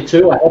up packet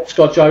 2, I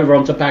hopscotch over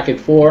onto packet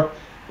 4,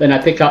 then I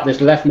pick up this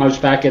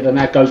leftmost packet and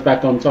that goes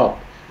back on top.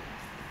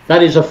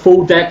 That is a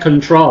full deck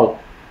control.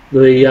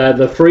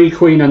 The 3,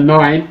 queen and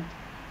 9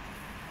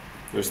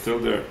 they're still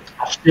there.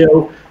 Are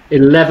still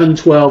 11,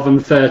 12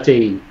 and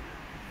 13.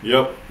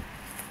 Yep.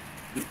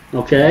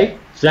 Okay?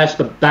 So that's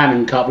the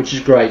Bannon cut, which is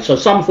great. So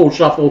some false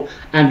shuffle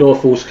and or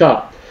false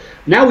cut.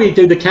 Now we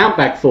do the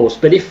countback force.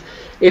 But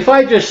if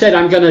I just said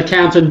I'm going to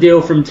count and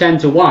deal from 10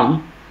 to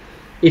 1,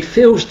 it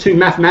feels too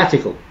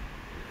mathematical.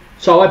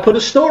 So I put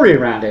a story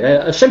around it,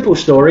 a simple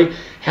story.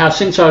 How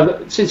since I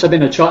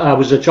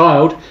was a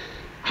child,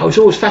 I was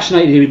always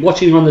fascinated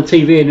watching on the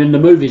TV and in the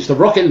movies the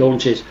rocket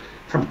launches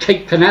from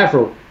Cape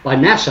Canaveral by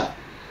NASA.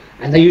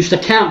 And they used to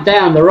count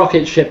down the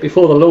rocket ship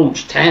before the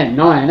launch, 10,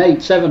 9,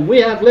 8, 7,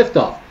 we have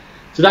liftoff.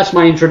 So that's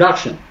my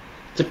introduction,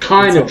 to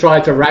kind of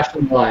try to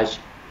rationalize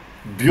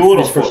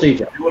this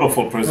procedure.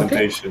 Beautiful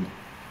presentation. Okay.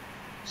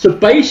 So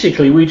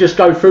basically, we just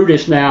go through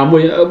this now,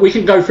 and we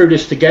can go through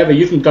this together.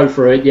 You can go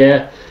through it,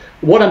 yeah.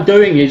 What I'm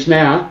doing is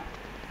now,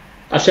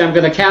 I say I'm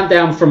going to count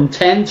down from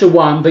 10 to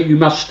 1, but you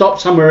must stop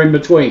somewhere in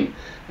between.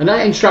 And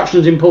that instruction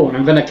is important.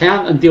 I'm going to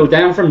count and deal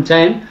down from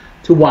 10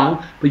 to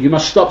 1, but you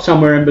must stop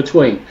somewhere in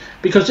between.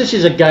 Because this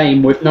is a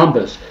game with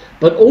numbers.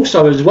 But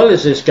also, as well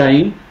as this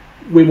game,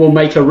 we will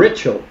make a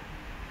ritual.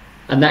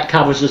 And that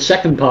covers the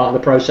second part of the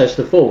process,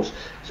 the force.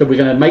 So we're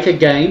going to make a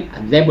game,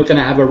 and then we're going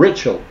to have a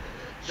ritual.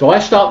 So I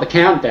start the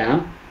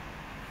countdown,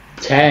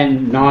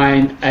 10,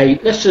 9,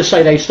 8, let's just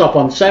say they stop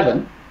on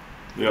 7.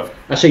 Yeah.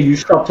 I say you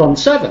stopped on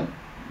 7,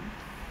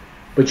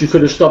 but you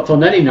could have stopped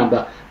on any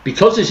number.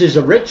 Because this is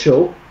a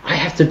ritual, I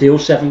have to deal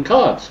 7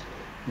 cards.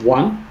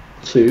 1,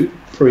 2,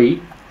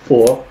 3,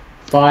 4,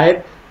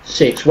 5,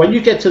 6. When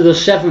you get to the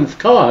 7th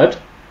card,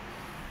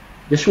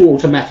 this will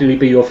automatically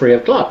be your 3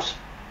 of clubs.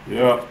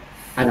 Yeah.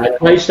 And I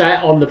place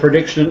that on the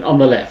prediction on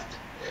the left.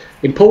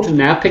 Important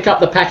now, pick up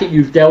the packet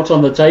you've dealt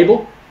on the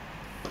table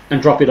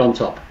and drop it on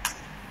top.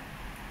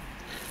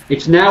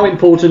 It's now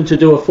important to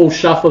do a full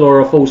shuffle or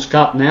a false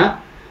cut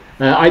now.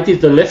 I did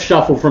the left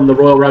shuffle from the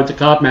Royal Road to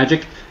Card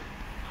Magic,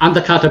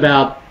 undercut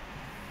about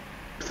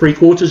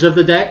 3/4 of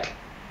the deck,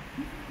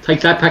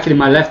 take that packet in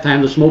my left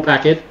hand, the small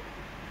packet,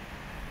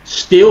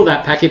 steal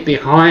that packet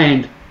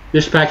behind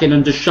this packet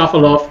and just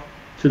shuffle off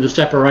to the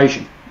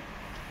separation,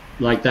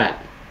 like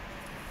that.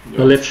 Yep.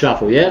 The left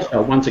shuffle, yeah?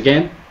 So once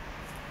again,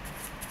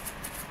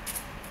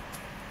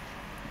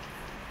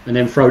 and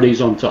then throw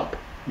these on top,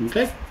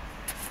 okay?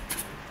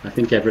 I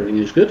think everything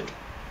is good.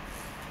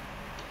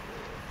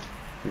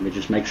 Let me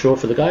just make sure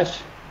for the guys.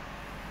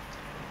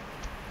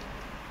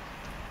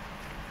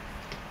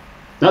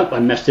 Nope, I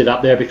messed it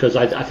up there because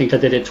I think I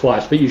did it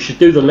twice. But you should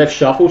do the left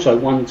shuffle. So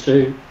 1,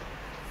 2,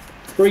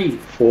 3,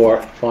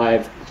 4,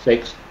 5,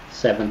 6,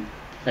 7,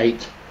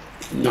 8,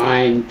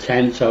 9,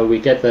 10. So we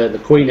get the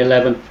Queen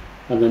 11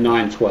 and the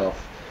 9, 12.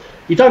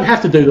 You don't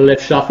have to do the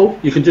left shuffle.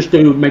 You can just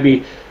do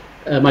maybe,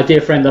 my dear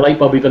friend, the late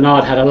Bobby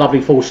Bernard, had a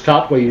lovely false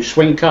cut where you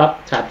swing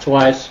cut, tap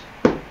twice,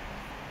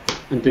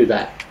 and do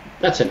that.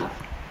 That's enough.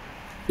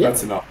 Yeah?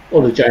 That's enough.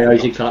 Or the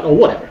JOZ cut, or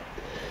whatever.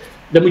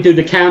 Then we do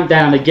the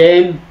countdown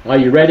again. Are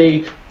you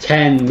ready?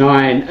 10,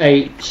 9,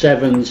 8,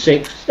 7,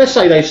 6. Let's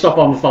say they stop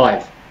on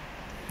 5.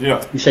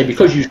 Yeah. You say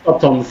because you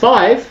stopped on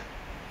 5,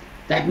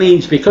 that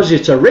means because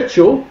it's a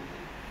ritual,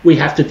 we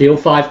have to deal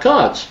 5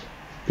 cards.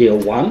 Deal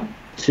 1,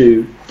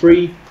 2,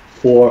 3,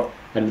 4,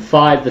 and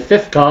 5. The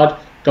 5th card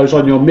goes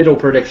on your middle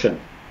prediction.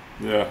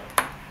 Yeah.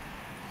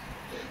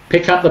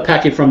 Pick up the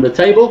packet from the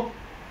table.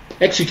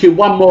 Execute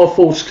one more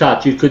false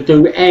cut. You could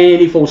do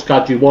any false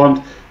cut you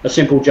want. A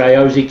simple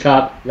JOZ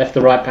cut, left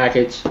to right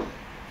packets.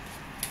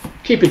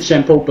 Keep it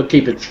simple, but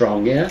keep it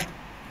strong, yeah?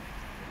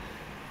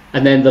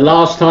 And then the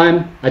last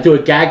time, I do a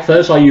gag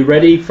first. Are you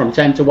ready? From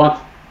 10 to 1.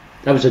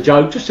 That was a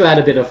joke, just to add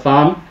a bit of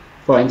fun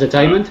for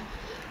entertainment.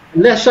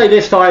 And let's say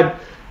this time,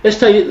 let's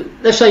say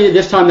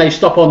this time they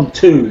stop on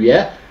 2,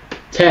 yeah?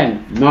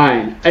 10,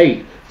 9,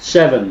 8,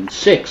 7,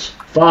 6,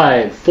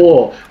 5,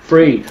 4,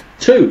 3,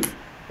 2.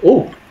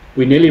 Oh,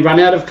 we nearly ran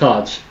out of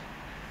cards.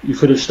 You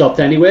could have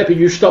stopped anywhere, but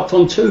you stopped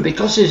on 2.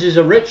 Because this is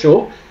a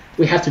ritual,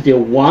 we have to deal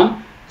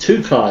 1,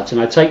 2 cards. And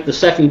I take the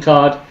 2nd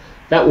card,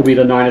 that will be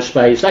the 9 of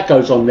spades. That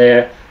goes on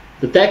there.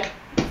 The deck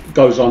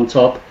goes on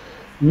top.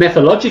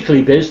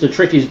 Methodologically, Biz, the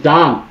trick is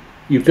done.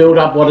 You build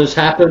up what has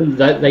happened,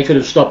 that they could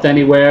have stopped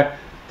anywhere,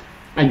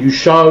 and you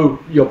show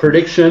your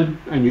prediction,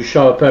 and you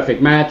show a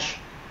perfect match.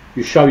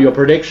 You show your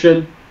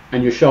prediction,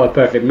 and you show a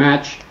perfect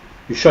match.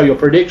 You show your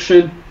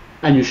prediction,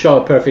 and you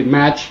show a perfect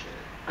match.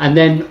 And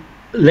then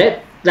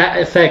let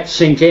that effect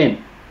sink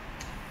in,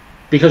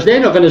 because they're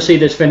not going to see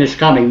this finish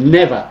coming.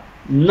 Never.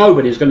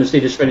 Nobody's going to see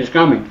this finish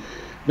coming.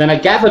 Then I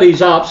gather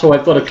these up so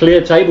I've got a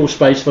clear table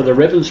space for the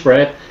ribbon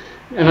spread.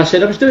 And I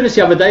said, I was doing this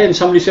the other day, and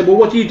somebody said, well,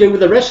 what do you do with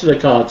the rest of the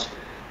cards?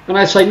 And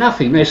I say,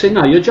 nothing. They say,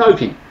 no, you're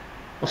joking.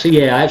 I say,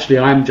 yeah, actually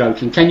I am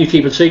joking. Can you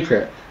keep a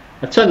secret?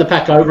 I turn the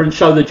pack over and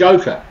show the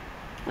joker.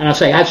 And I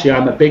say, actually,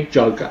 I'm a big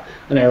joker.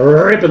 And then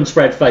ribbon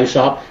spread face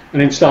up,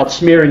 and then start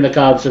smearing the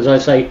cards as I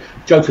say,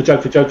 joker,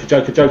 joker, joker,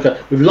 joker,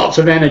 joker, with lots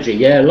of energy.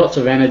 Yeah, lots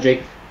of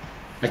energy.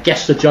 I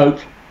guess the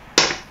joke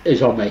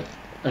is on me,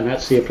 and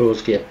that's the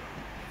applause gear.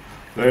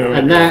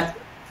 And that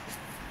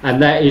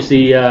is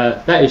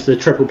the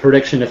triple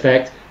prediction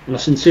effect. And I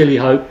sincerely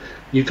hope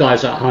you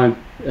guys at home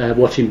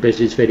watching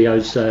Biz's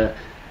videos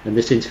and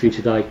this interview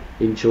today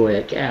enjoy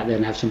it. Get out there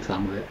and have some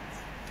fun with it.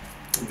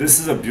 This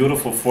is a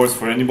beautiful force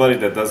for anybody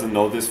that doesn't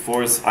know this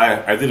force.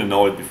 I didn't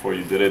know it before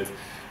you did it.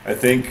 I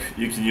think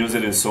you can use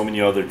it in so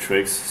many other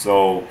tricks.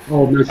 So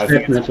most I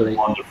think definitely. it's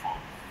a wonderful,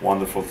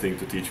 wonderful thing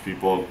to teach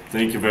people.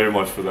 Thank you very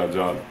much for that,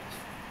 John.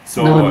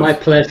 So no, my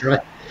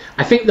pleasure.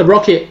 I think the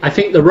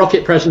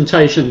rocket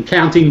presentation,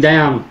 counting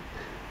down,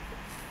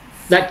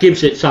 that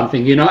gives it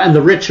something, you know, and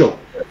the ritual.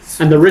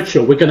 And the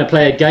ritual. We're going to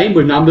play a game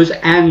with numbers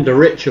and a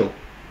ritual.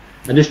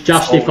 And this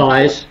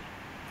justifies,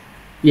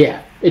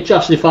 yeah, it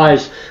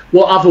justifies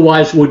what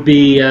otherwise would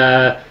be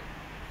a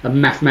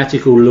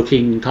mathematical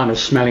looking kind of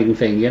smelling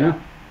thing, you know?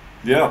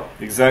 Yeah,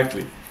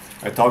 exactly.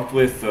 I talked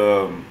with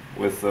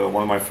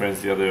one of my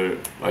friends the other,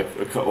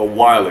 like a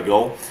while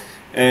ago,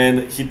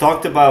 and he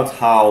talked about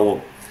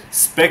how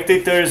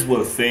spectators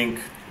will think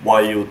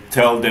while you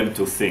tell them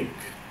to think,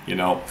 you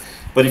know.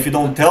 But if you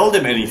don't tell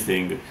them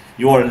anything,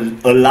 you are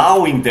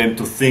allowing them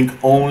to think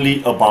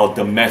only about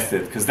the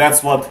method, because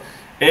that's what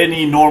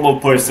any normal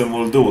person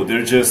will do.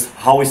 They're just,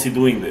 how is he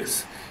doing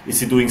this? Is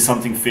he doing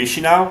something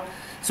fishy now?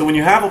 So when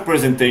you have a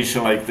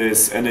presentation like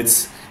this and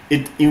it's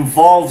it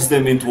involves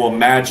them into a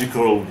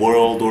magical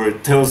world or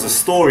it tells a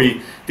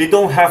story, they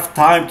don't have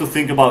time to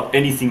think about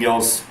anything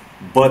else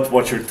but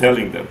what you're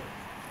telling them.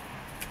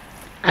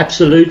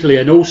 Absolutely,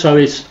 and also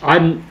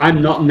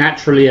I'm not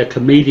naturally a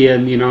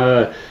comedian, you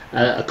know,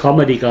 a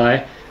comedy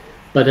guy,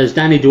 but as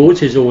Danny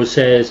D'Ortiz always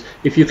says,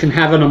 if you can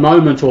have in a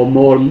moment or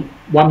more,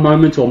 one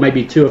moment or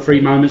maybe 2 or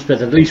 3 moments,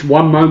 but at least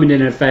one moment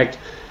in effect,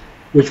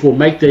 which will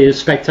make the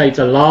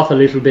spectator laugh a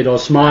little bit or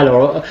smile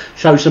or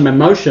show some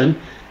emotion,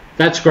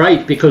 that's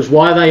great, because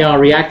while they are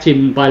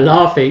reacting by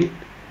laughing,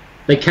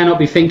 they cannot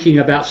be thinking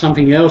about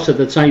something else at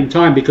the same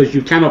time, because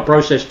you cannot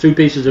process 2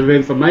 pieces of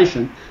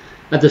information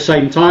at the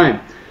same time.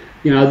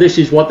 You know, this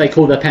is what they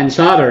call the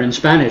pensada in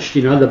Spanish,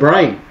 you know, the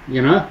brain,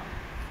 you know?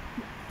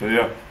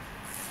 Yeah.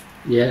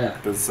 Yeah.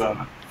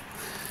 Pensada.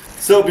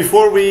 So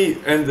before we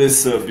end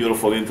this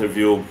beautiful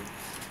interview,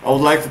 I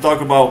would like to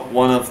talk about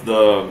one of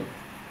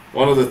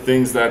the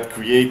things that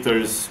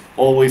creators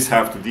always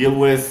have to deal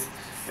with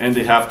and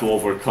they have to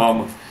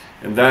overcome,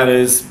 and that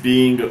is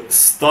being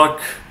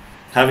stuck,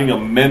 having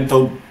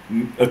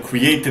a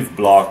creative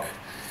block.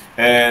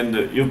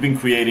 And you've been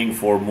creating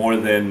for more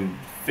than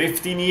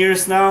 15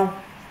 years now.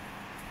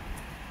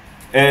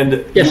 And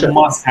yes, you sir.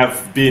 must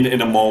have been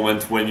in a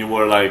moment when you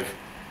were like,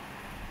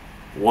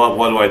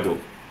 what do I do?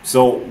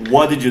 So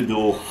what did you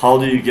do? How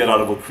did you get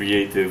out of a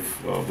creative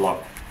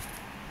block?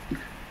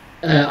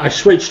 I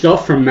switched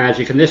off from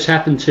magic, and this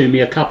happened to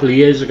me a couple of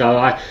years ago.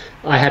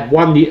 I had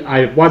 1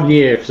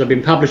 year, because I've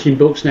been publishing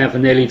books now for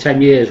nearly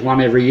 10 years,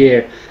 one every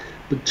year.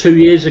 But 2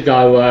 years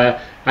ago,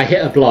 I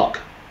hit a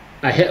block.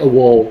 I hit a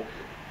wall,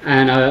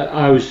 and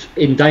I was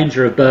in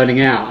danger of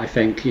burning out, I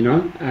think, you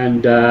know.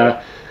 And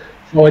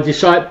so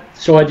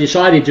I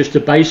decided just to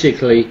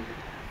basically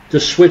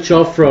just switch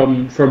off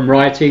from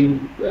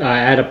writing. I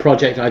had a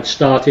project I'd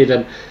started,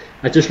 and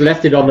I just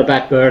left it on the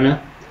back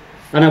burner.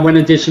 And I went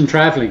and did some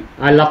traveling.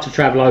 I love to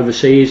travel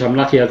overseas. I'm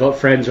lucky I got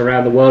friends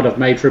around the world I've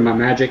made through my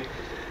magic.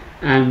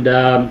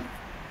 And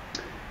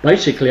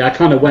basically, I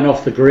kind of went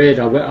off the grid.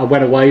 I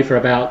went away for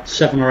about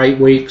 7 or 8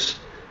 weeks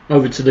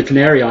over to the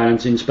Canary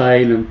Islands in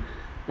Spain, and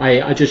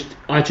I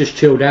just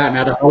chilled out and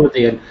had a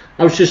holiday. And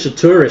I was just a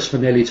tourist for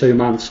nearly 2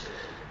 months.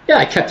 Yeah,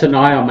 I kept an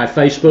eye on my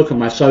Facebook and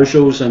my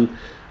socials, and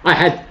I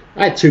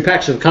had 2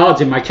 packs of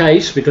cards in my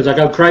case, because I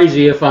go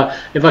crazy if I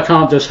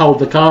can't just hold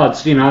the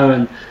cards, you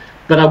know.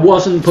 But I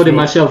wasn't putting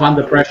myself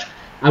under pressure.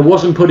 I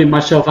wasn't putting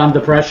myself under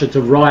pressure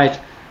to write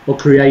or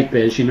create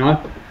biz, you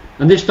know.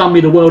 And this done me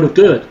the world of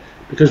good,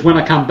 because when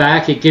I come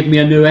back, it gave me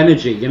a new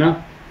energy, you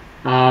know.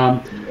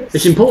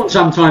 It's important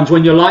sometimes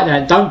when you're like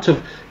that,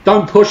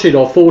 don't push it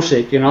or force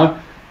it, you know.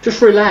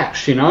 Just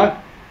relax, you know,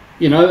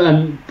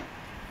 and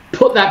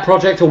put that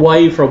project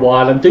away for a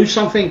while and do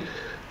something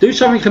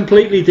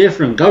completely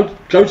different.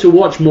 Go to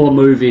watch more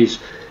movies.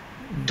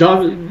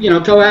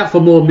 Go out for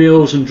more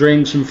meals and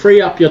drinks, and free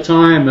up your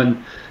time,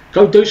 and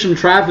go do some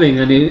traveling,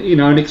 and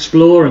and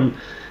explore, and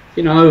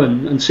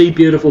and see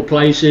beautiful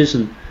places,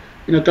 and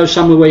go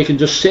somewhere where you can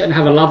just sit and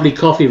have a lovely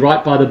coffee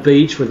right by the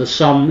beach with the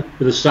sun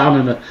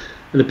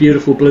and a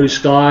beautiful blue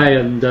sky.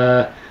 And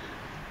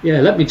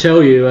yeah, let me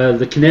tell you,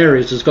 the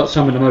Canaries has got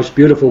some of the most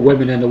beautiful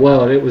women in the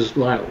world. It was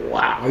like,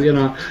 wow,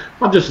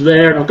 I'm just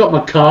there, and I've got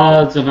my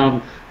cards, and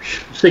I'm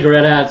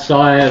cigarette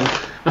outside, and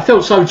I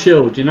felt so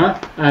chilled,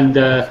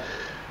 and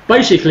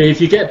basically, if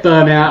you get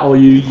burnt out or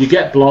you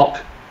get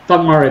blocked,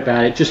 don't worry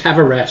about it. Just have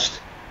a rest.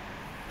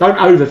 Don't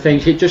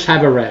overthink it. Just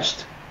have a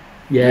rest.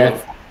 Yeah,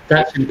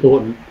 that's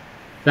important.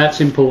 That's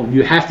important.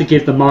 You have to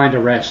give the mind a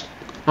rest.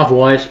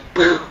 Otherwise,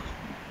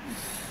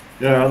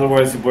 yeah.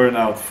 Otherwise, you burn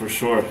out for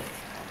sure.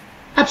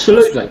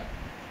 Absolutely.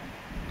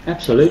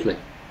 Absolutely.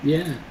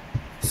 Yeah.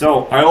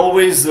 So I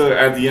always,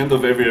 at the end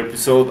of every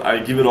episode, I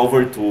give it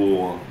over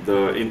to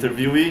the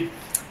interviewee,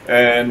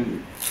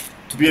 and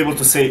to be able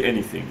to say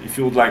anything. If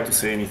you would like to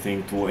say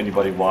anything to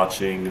anybody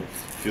watching,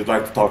 if you'd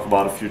like to talk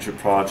about a future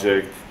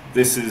project,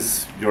 this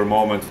is your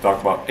moment to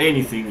talk about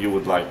anything you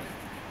would like.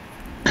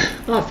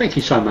 Oh, thank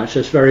you so much.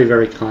 That's very,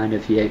 very kind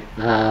of you.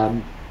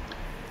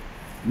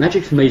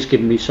 Magic for me has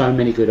given me so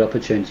many good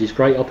opportunities,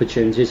 great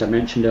opportunities. I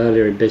mentioned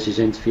earlier in Biz's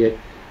interview,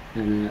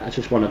 and I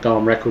just want to go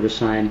on record as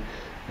saying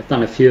I've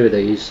done a few of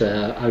these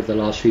over the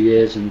last few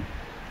years, and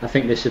I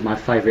think this is my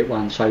favourite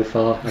one so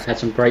far. I've had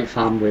some great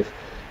fun with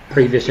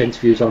previous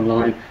interviews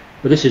online,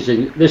 but this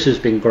has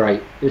been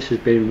great. This has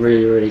been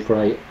really, really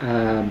great,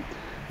 and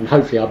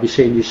hopefully I'll be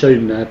seeing you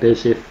soon,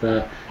 Biz, if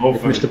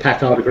Mr.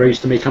 Packard agrees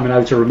to me coming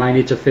over to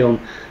Romania to film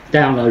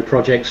download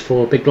projects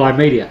for Big Blind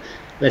Media.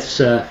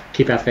 Let's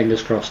keep our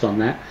fingers crossed on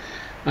that.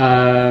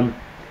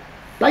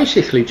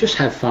 Basically, just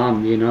have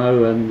fun,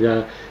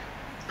 and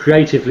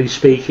creatively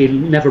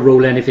speaking, never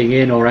rule anything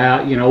in or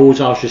out. Always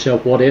ask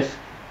yourself, what if,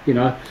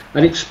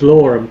 and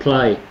explore and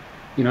play.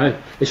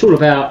 It's all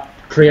about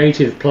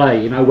creative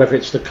play, whether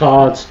it's the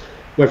cards,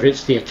 whether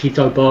it's the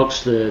Akito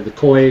box, the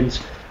coins,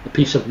 a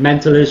piece of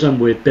mentalism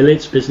with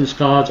billets, business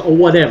cards, or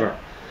whatever.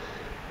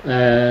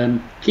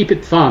 Keep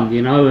it fun,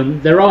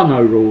 and there are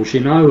no rules,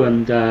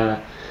 and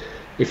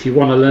if you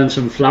want to learn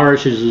some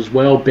flourishes as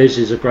well, Biz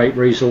is a great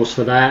resource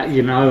for that,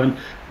 you know, and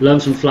learn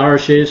some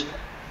flourishes.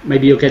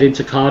 Maybe you'll get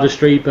into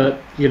cardistry,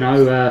 but, you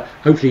know,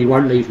 hopefully you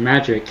won't leave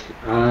magic.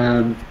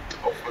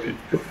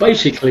 But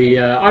basically,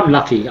 I'm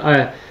lucky.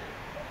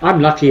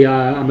 I'm lucky.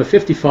 I'm a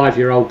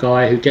 55-year-old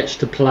guy who gets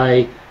to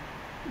play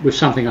with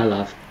something I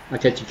love. I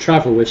get to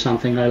travel with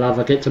something I love.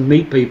 I get to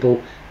meet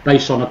people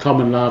based on a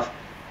common love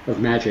of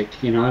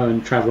magic, you know,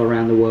 and travel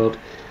around the world.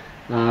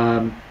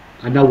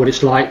 I know what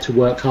it's like to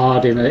work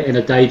hard in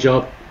a day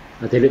job.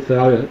 I did it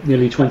for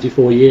nearly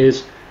 24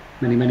 years,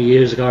 many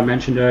years ago, I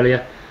mentioned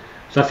earlier.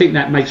 So I think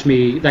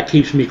that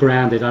keeps me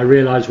grounded. I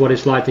realise what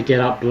it's like to get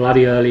up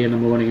bloody early in the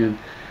morning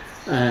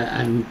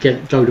and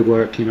go to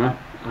work, you know.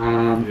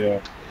 Yeah.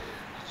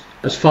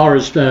 As far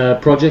as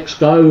projects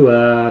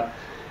go,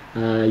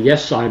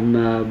 yes,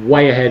 I'm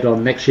way ahead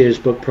on next year's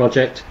book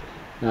project,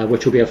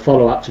 which will be a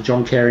follow-up to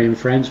John Carey and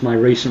Friends, my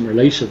recent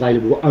release,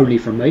 available only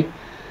from me.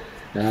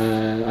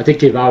 I did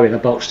give Owen a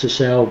box to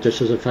sell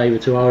just as a favour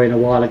to Owen a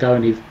while ago,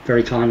 and he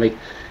very kindly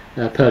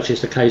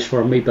purchased a case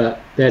from me,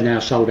 but they're now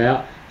sold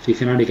out, so you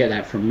can only get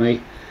that from me.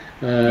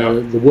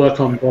 The work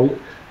on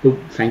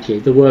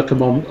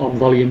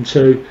volume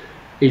 2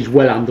 is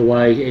well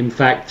underway. In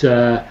fact,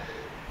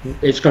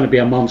 it's going to be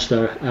a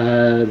monster.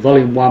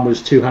 Volume 1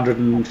 was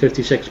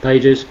 256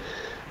 pages,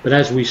 but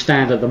as we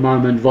stand at the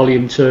moment,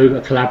 Volume 2,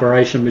 a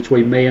collaboration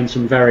between me and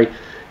some very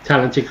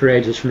talented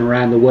creators from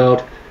around the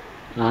world,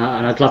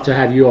 and I'd love to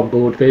have you on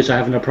board, Biz. I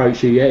haven't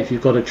approached you yet. If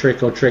you've got a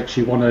trick or tricks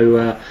you want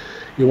to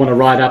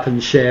write up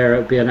and share, it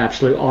would be an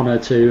absolute honour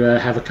to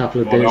have a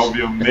couple of Biz. That would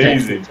be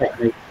amazing.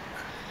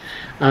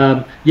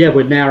 Yeah,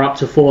 we're now up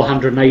to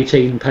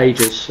 418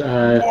 pages.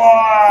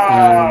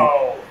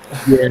 Wow!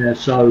 Yeah,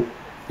 so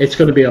it's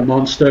going to be a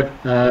monster.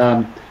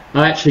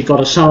 I actually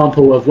got a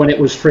sample of when it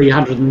was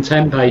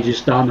 310 pages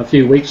done a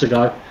few weeks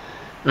ago.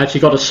 I actually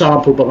got a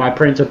sample, but my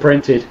printer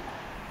printed.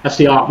 That's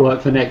the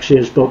artwork for next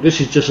year's book. This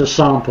is just a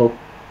sample,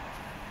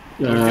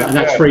 and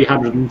that's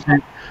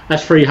 310.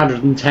 That's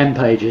 310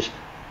 pages,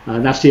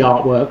 and that's the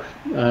artwork.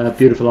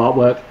 Beautiful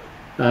artwork,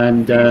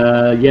 and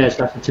yes,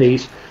 that's the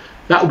tease.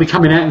 That will be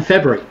coming out in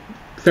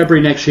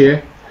February next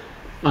year.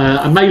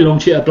 I may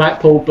launch it at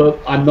Blackpool, but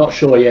I'm not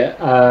sure yet.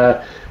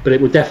 But it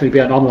will definitely be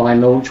an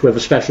online launch with a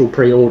special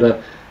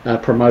pre-order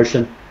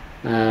promotion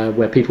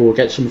where people will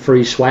get some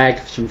free swag,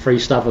 some free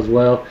stuff as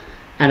well,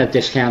 and a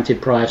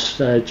discounted price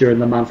during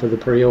the month of the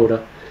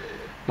pre-order.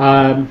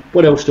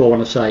 What else do I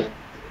want to say?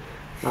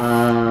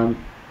 No,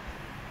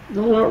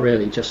 not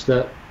really. Just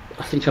that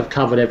I think I've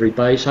covered every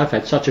base. I've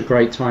had such a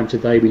great time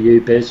today with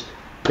you, Biz.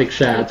 Big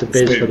shout out to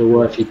Biz for the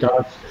work he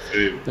does.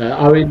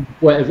 Owen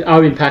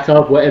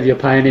Packard, whatever you're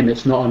paying him,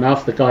 it's not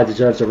enough. The guy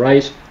deserves a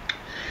raise.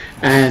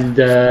 And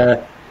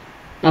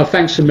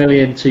thanks a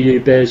million to you,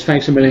 Biz.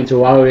 Thanks a million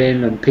to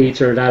Owen and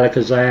Peter and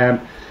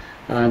Alakazam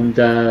and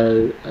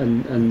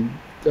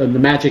the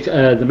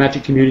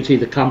magic community,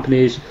 the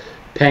companies,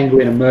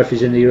 Penguin and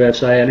Murphy's in the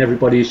USA, and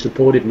everybody who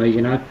supported me.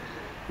 You know,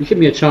 you give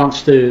me a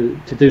chance to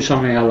do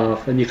something I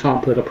love, and you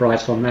can't put a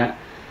price on that.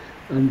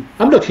 And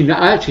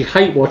I actually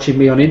hate watching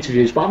me on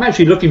interviews, but I'm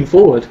actually looking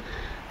forward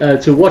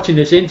to watching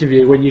this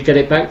interview when you get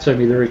it back to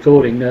me, the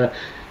recording,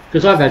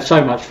 because I've had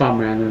so much fun,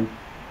 man. And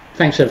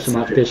thanks ever so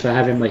much, Biz, for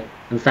having me,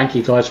 and thank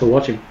you guys for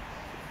watching.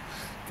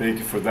 Thank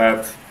you for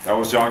that. That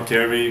was John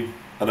Carey.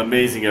 An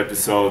amazing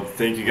episode.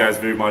 Thank you guys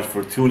very much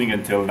for tuning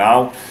until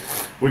now.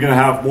 We're gonna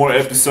have more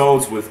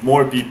episodes with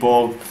more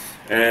people,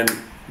 and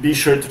be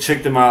sure to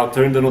check them out.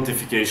 Turn the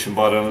notification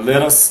button.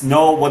 Let us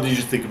know, what did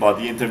you think about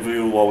the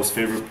interview? What was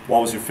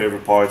your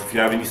favorite part? If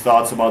you have any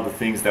thoughts about the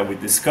things that we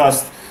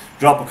discussed,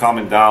 drop a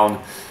comment down.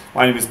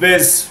 My name is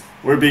Biz.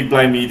 We're Big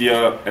Blind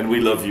Media, and we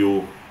love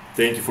you.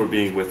 Thank you for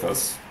being with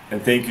us,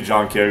 and thank you,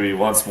 John Carey,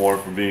 once more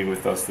for being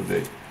with us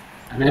today.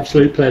 An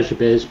absolute pleasure,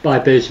 Biz. Bye,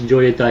 Biz.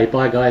 Enjoy your day.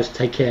 Bye, guys.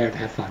 Take care and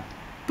have fun.